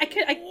I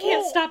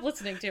can't stop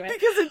listening to it.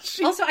 Because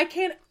also I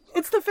can't.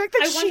 It's the fact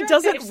that I she wonder if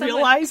doesn't someone-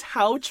 realize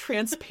how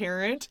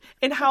transparent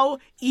and how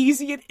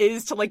easy it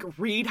is to, like,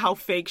 read how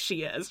fake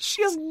she is.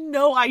 She has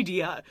no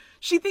idea.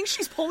 She thinks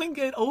she's pulling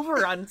it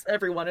over on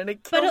everyone, and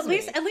it kills But me.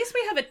 at least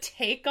we have a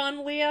take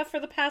on Leah for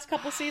the past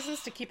couple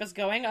seasons to keep us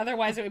going.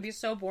 Otherwise, it would be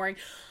so boring.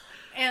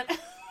 And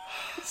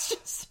it's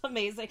just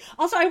amazing.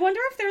 Also, I wonder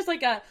if there's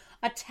like a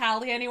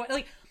tally anyway.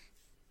 Like,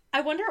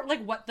 I wonder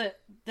like what the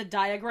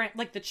diagram,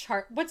 like the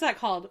chart. What's that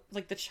called?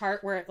 Like the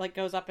chart where it like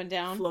goes up and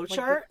down. Flow like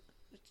chart.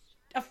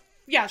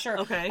 Yeah, sure.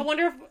 Okay. I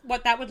wonder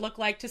what that would look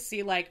like to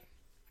see, like,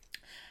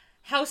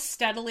 how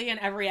steadily in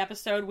every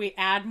episode we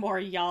add more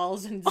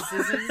y'alls and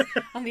zizzes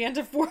on the end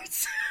of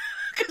words.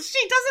 Because she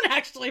doesn't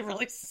actually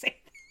really say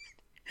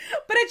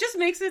that. But it just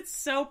makes it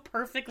so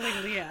perfectly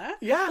Leah.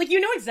 Yeah. Like, you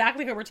know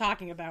exactly who we're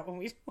talking about when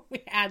we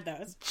add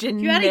those.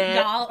 If you add a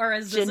y'all or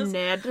a zizzes.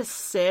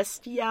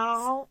 Geneticist,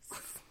 y'all.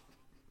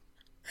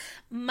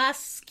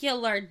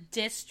 Muscular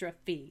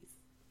dystrophies.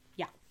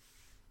 Yeah.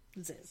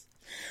 Ziz.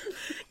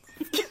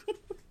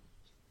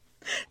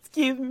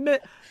 Excuse me,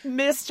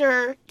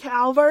 Mr.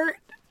 Calvert.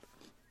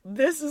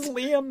 This is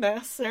Leah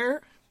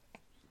Messer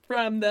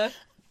from the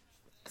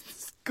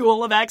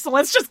School of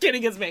Excellence. Just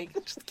kidding, it's me.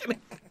 Just kidding.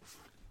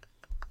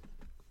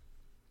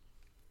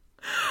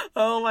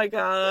 Oh my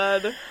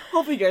god.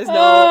 Hope you guys know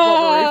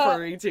what we're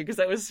referring to, because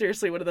that was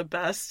seriously one of the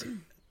best,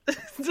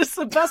 just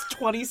the best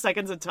 20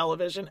 seconds of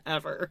television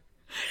ever.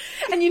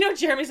 And you know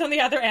Jeremy's on the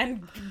other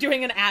end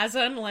doing an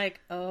ASM, like,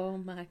 oh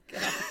my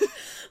god.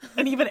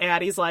 And even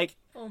Addie's like,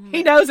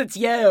 he knows it's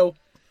you.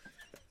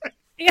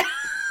 Yeah.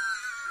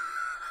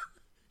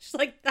 She's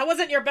like, that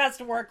wasn't your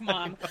best work,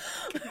 Mom.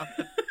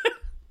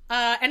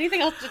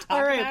 Anything else to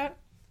talk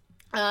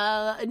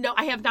about? No,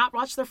 I have not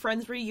watched the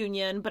Friends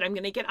reunion, but I'm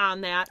going to get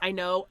on that. I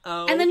know.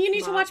 Oh, and then you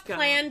need to my watch God.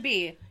 Plan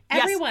B.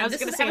 Yes, Everyone, I was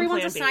this gonna is say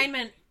everyone's Plan B.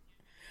 assignment.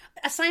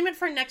 Assignment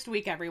for next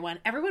week, everyone.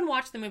 Everyone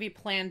watch the movie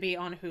Plan B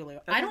on Hulu.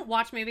 Okay. I don't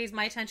watch movies.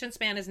 My attention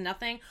span is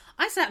nothing.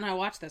 I sat and I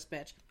watched this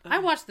bitch. I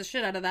watched the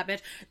shit out of that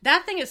bitch.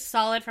 That thing is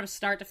solid from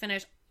start to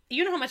finish.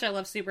 You know how much I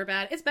love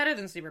Superbad. It's better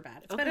than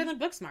Superbad. It's better than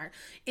Booksmart.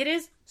 It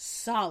is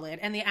solid,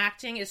 and the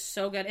acting is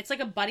so good. It's like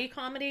a buddy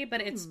comedy,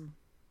 but it's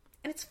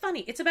and it's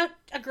funny. It's about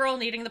a girl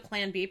needing the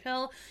Plan B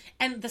pill,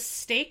 and the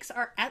stakes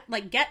are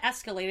get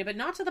escalated, but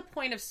not to the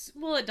point of,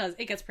 well, it does.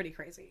 It gets pretty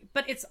crazy,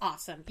 but it's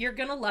awesome. You're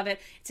gonna love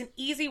it. It's an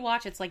easy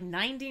watch. It's like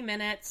 90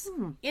 minutes,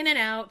 in and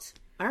out.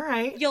 All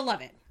right. You'll love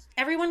it.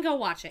 Everyone go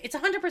watch it. It's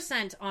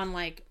 100% on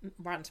like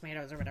Rotten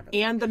Tomatoes or whatever.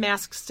 And the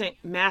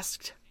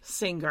Masked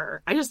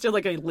Singer. I just did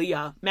like a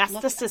Leah.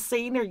 Masked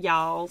Singer,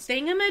 y'all.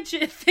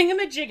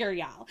 Thingamajigger,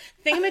 y'all.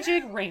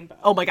 Thingamajig rainbow.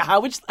 Oh my god,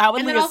 how would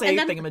Leah say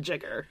then-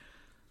 thingamajigger?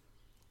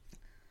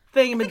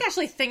 I think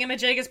actually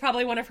thingamajig is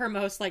probably one of her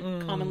most like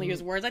commonly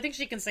used words. I think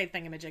she can say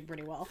thingamajig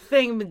pretty well.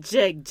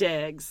 Thingamajig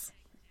jigs.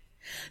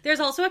 There's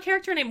also a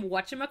character named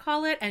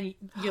Whatchamacallit, and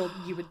you'll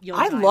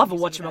I die love a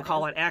when you see who that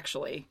whatchamacallit, is.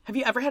 actually. Have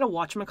you ever had a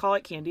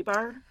whatchamacallit candy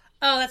bar?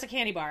 Oh, that's a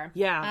candy bar.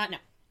 Yeah. No.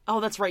 Oh,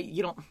 that's right.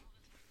 You don't.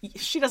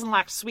 She doesn't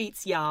like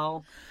sweets,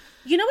 y'all.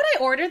 You know what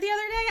I ordered the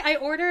other day? I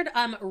ordered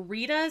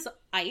Rita's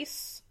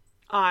Ice.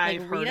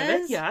 I've Like heard of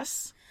Rita's? it,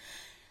 yes.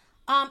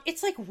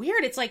 It's like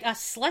weird. It's like a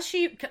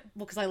slushy.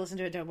 Well, because I listened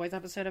to a Doughboys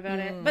episode about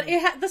it. But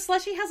the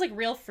slushy has like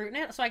real fruit in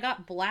it. So I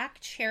got black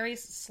cherry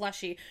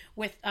slushy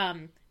with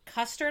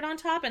custard on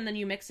top, and then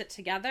you mix it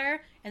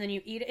together, and then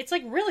you eat it. It's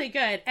like really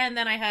good. And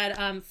then I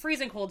had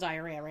freezing cold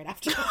diarrhea right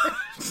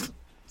afterwards.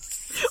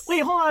 Wait,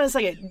 hold on a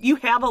second. You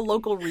have a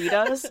local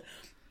Rita's?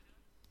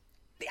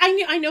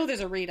 I know there's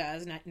a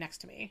Rita's next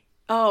to me.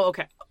 Oh,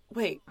 okay.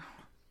 Wait.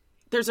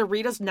 There's a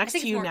Rita's next to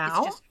you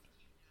now?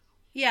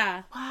 Yeah.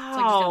 It's like just Wow,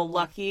 down the block.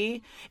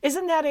 lucky.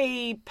 Isn't that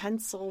a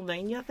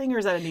Pennsylvania thing, or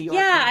is that a New York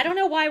Yeah, thing? I don't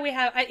know why we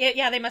have.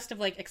 Yeah, they must have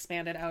like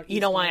expanded out. You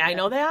know why I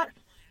know that?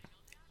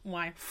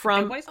 Why?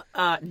 From Doughboys?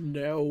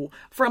 no,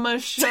 from a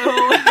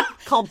show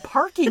called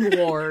Parking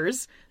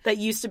Wars that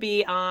used to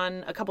be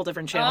on a couple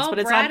different channels, but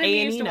it's Brad on and me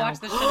A&E used to now. watch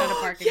the shit out of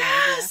Parking Wars.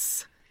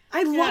 Yes,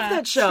 I love Yeah.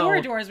 that show.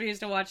 Storage Wars we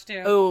used to watch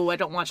too. Oh, I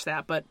don't watch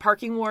that, but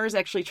Parking Wars,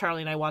 actually,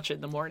 Charlie and I watch it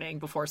in the morning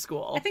before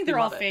school. I think We they're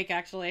all love it. fake,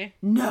 actually.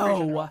 No. I'm pretty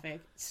sure they're all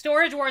fake.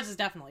 Storage Wars is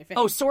definitely fake.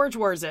 Oh, Storage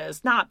Wars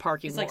is not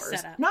Parking It's like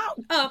Wars. set up. Not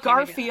Oh, okay,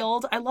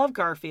 Garfield. I love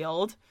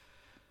Garfield.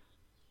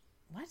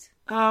 What?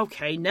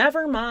 Okay,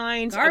 never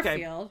mind.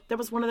 Garfield? Okay. That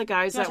was one of the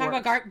guys Do you, that want to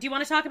worked. talk about do you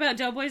want to talk about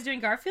Doughboys doing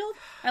Garfield?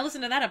 I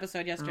listened to that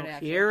episode yesterday.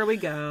 actually. Here we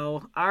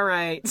go. All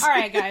right. All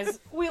right,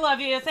 guys. We love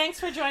you. Thanks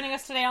for joining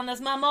us today on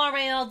this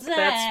Memorial Day.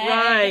 That's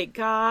right.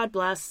 God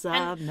bless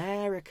And-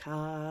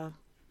 America.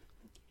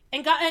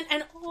 And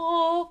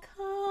oh,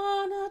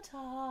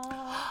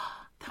 Canada.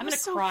 I'm going to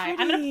so cry.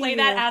 pretty. I'm going to play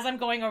that as I'm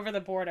going over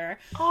the border.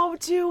 Oh,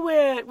 do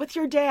it with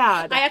your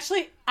dad. I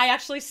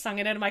actually sung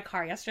it in my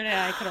car yesterday.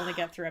 And I could only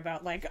get through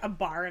about like a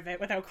bar of it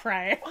without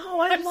crying.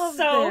 Oh, I'm love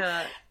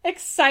that.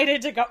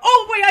 Excited to go.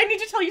 Oh wait, I need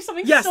to tell you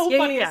something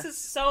funny. Yeah.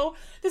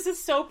 This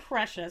is so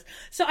precious.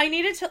 So I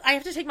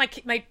have to take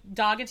my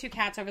dog and 2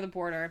 cats over the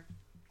border,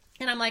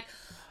 and I'm like,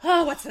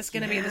 oh, what's this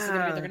going to be? This is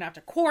going to be, they're going to have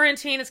to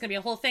quarantine. It's going to be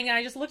a whole thing. And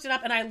I just looked it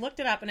up,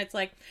 and it's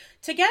like,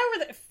 to get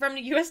over from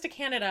the U.S. to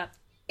Canada,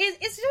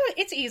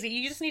 it's easy.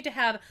 You just need to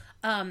have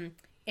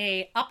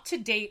a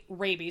up-to-date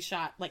rabies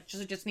shot. Like,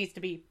 just needs to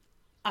be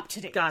up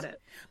to date. Got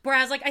it.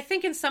 Whereas, like, I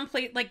think in some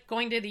place, like,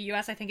 going to the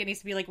U.S., I think it needs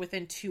to be, like,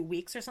 within 2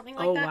 weeks or something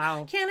like that.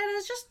 Wow. Canada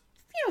is just,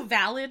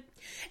 valid.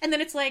 And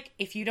then it's like,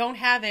 if you don't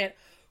have it,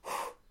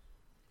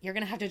 you're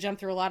going to have to jump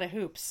through a lot of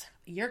hoops.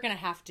 You're going to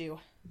have to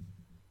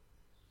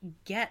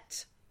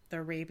get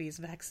the rabies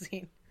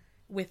vaccine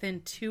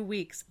within 2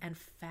 weeks and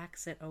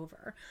fax it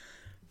over.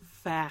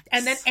 Fax.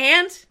 And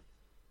then,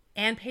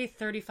 and pay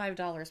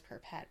 $35 per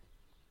pet.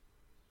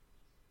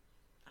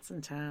 That's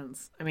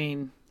intense. I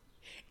mean...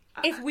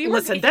 If we were,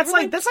 listen, that's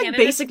like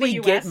basically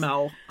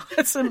Gitmo.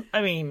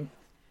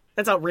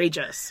 That's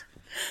outrageous.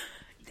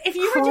 If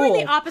you were doing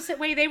the opposite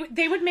way,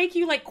 they would make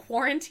you like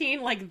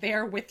quarantine like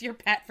there with your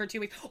pet for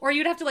 2 weeks, or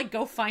you'd have to like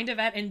go find a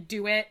vet and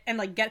do it and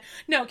like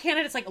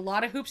Canada's like a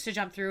lot of hoops to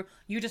jump through.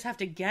 You just have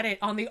to get it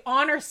on the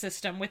honor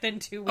system within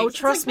 2 weeks. Oh,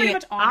 trust me,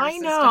 I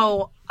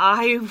know.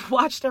 I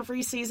watched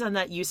every season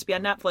that used to be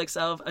on Netflix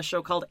of a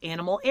show called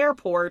Animal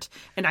Airport,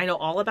 and I know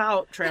all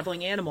about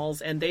traveling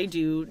animals, and they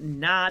do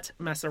not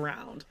mess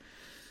around.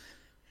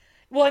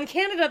 Well, in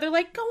Canada, they're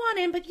like, go on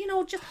in, but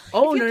just...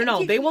 Oh,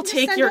 no. They will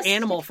take your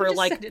animal for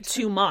like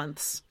 2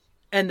 months,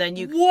 and then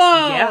you...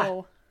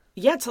 Whoa!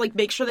 Yeah, to like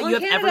make sure that you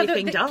have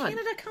everything done.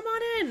 Canada, come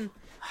on in.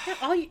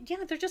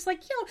 They're just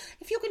like,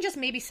 if you can just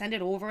maybe send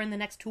it over in the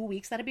next 2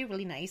 weeks, that'd be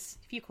really nice.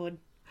 If you could,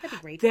 that'd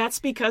be great. That's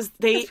because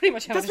they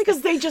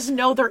just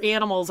know their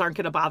animals aren't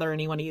going to bother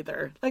anyone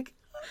either. Like,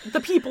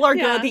 the people are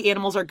good, the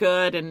animals are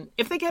good, and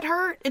if they get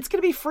hurt, it's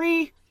going to be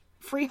free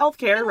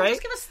healthcare, right?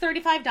 Just give us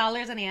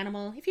 $35 an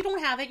animal. If you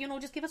don't have it,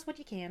 just give us what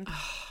you can.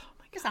 Oh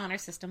my God. Just honor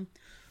system.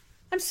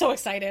 I'm so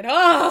excited.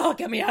 Oh,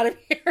 get me out of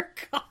here.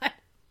 God.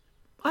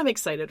 I'm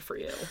excited for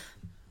you.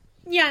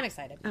 Yeah, I'm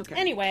excited. Okay.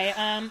 Anyway,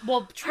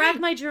 we'll track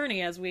my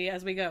journey as we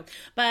go.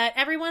 But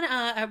everyone,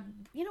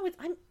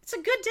 it's a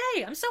good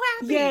day. I'm so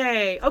happy.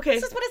 Yay. Okay.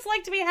 This is what it's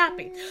like to be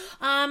happy.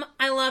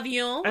 I love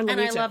you.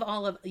 I love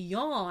all of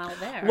y'all out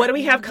there. What do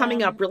we have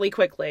coming up really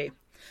quickly?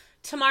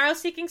 Tomorrow,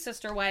 Seeking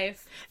Sister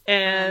Wife.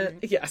 And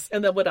yes,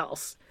 and then what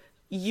else?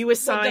 You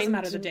assigned... It doesn't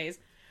matter the days.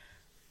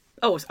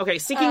 Oh, okay.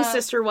 Seeking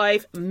Sister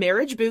Wife,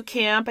 Marriage Boot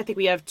Camp. I think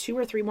we have 2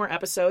 or 3 more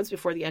episodes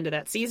before the end of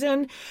that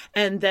season.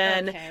 And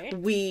then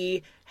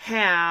we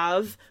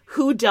have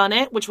Who Done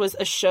It, which was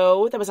a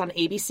show that was on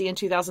ABC in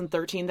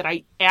 2013 that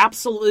I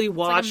absolutely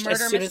watched as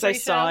soon as I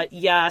saw it.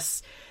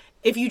 Yes.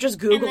 If you just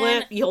Google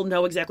it, you'll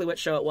know exactly what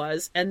show it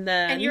was.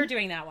 And you're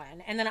doing that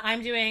one. And then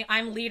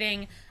I'm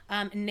leading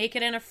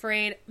Naked and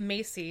Afraid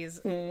Macy's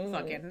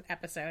fucking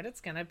episode.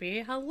 It's going to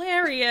be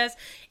hilarious.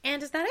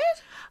 And is that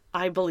it?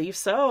 I believe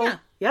so. Yeah.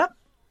 Yep.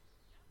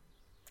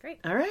 Great.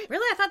 All right.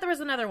 Really? I thought there was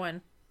another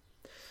one.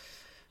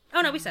 Oh,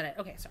 no, we said it.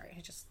 Okay, sorry.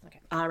 Okay.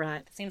 All right.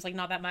 It seems like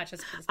not that much.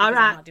 It's because all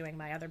right. I'm not doing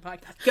my other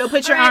podcast. Go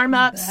put your arm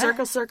up.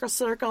 Circle, circle,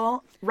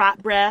 circle.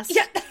 Right breast.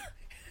 Yeah.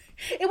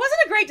 It wasn't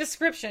a great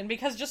description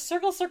because just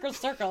circle, circle,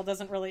 circle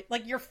doesn't really...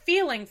 Like, you're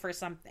feeling for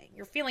something.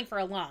 You're feeling for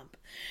a lump.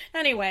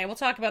 Anyway, we'll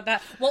talk about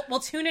that. We'll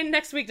tune in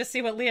next week to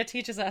see what Leah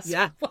teaches us.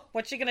 Yeah.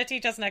 What's she going to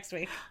teach us next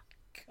week?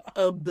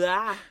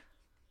 Blah.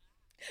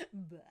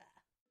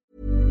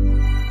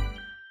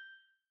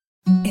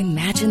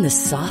 Imagine the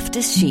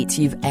softest sheets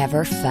you've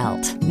ever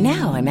felt.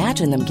 Now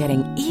imagine them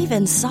getting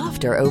even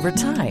softer over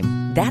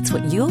time. That's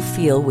what you'll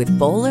feel with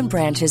Boll &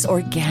 Branch's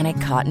organic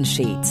cotton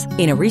sheets.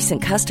 In a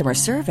recent customer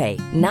survey,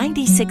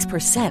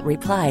 96%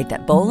 replied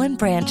that Boll &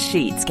 Branch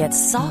sheets get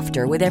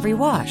softer with every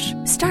wash.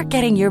 Start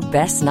getting your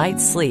best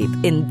night's sleep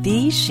in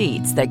these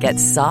sheets that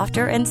get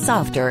softer and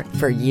softer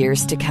for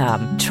years to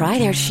come. Try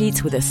their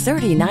sheets with a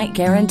 30-night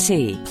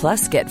guarantee.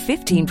 Plus, get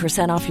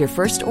 15% off your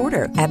first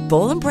order at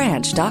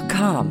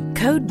bollandbranch.com.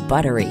 Code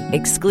BUTTERY.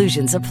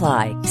 Exclusions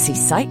apply. See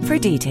site for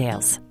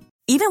details.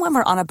 Even when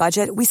we're on a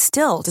budget, we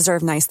still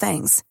deserve nice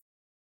things.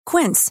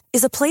 Quince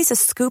is a place to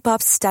scoop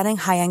up stunning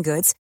high-end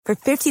goods for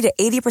 50 to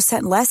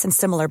 80% less than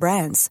similar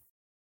brands.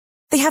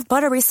 They have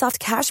buttery soft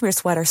cashmere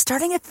sweaters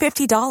starting at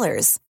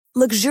 $50,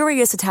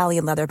 luxurious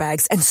Italian leather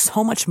bags, and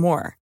so much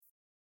more.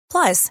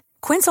 Plus,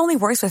 Quince only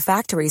works with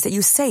factories that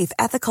use safe,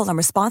 ethical, and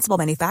responsible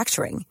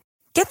manufacturing.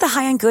 Get the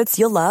high-end goods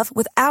you'll love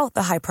without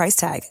the high price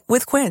tag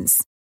with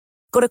Quince.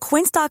 Go to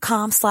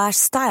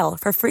quince.com/style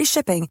for free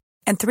shipping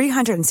and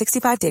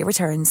 365-day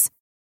returns.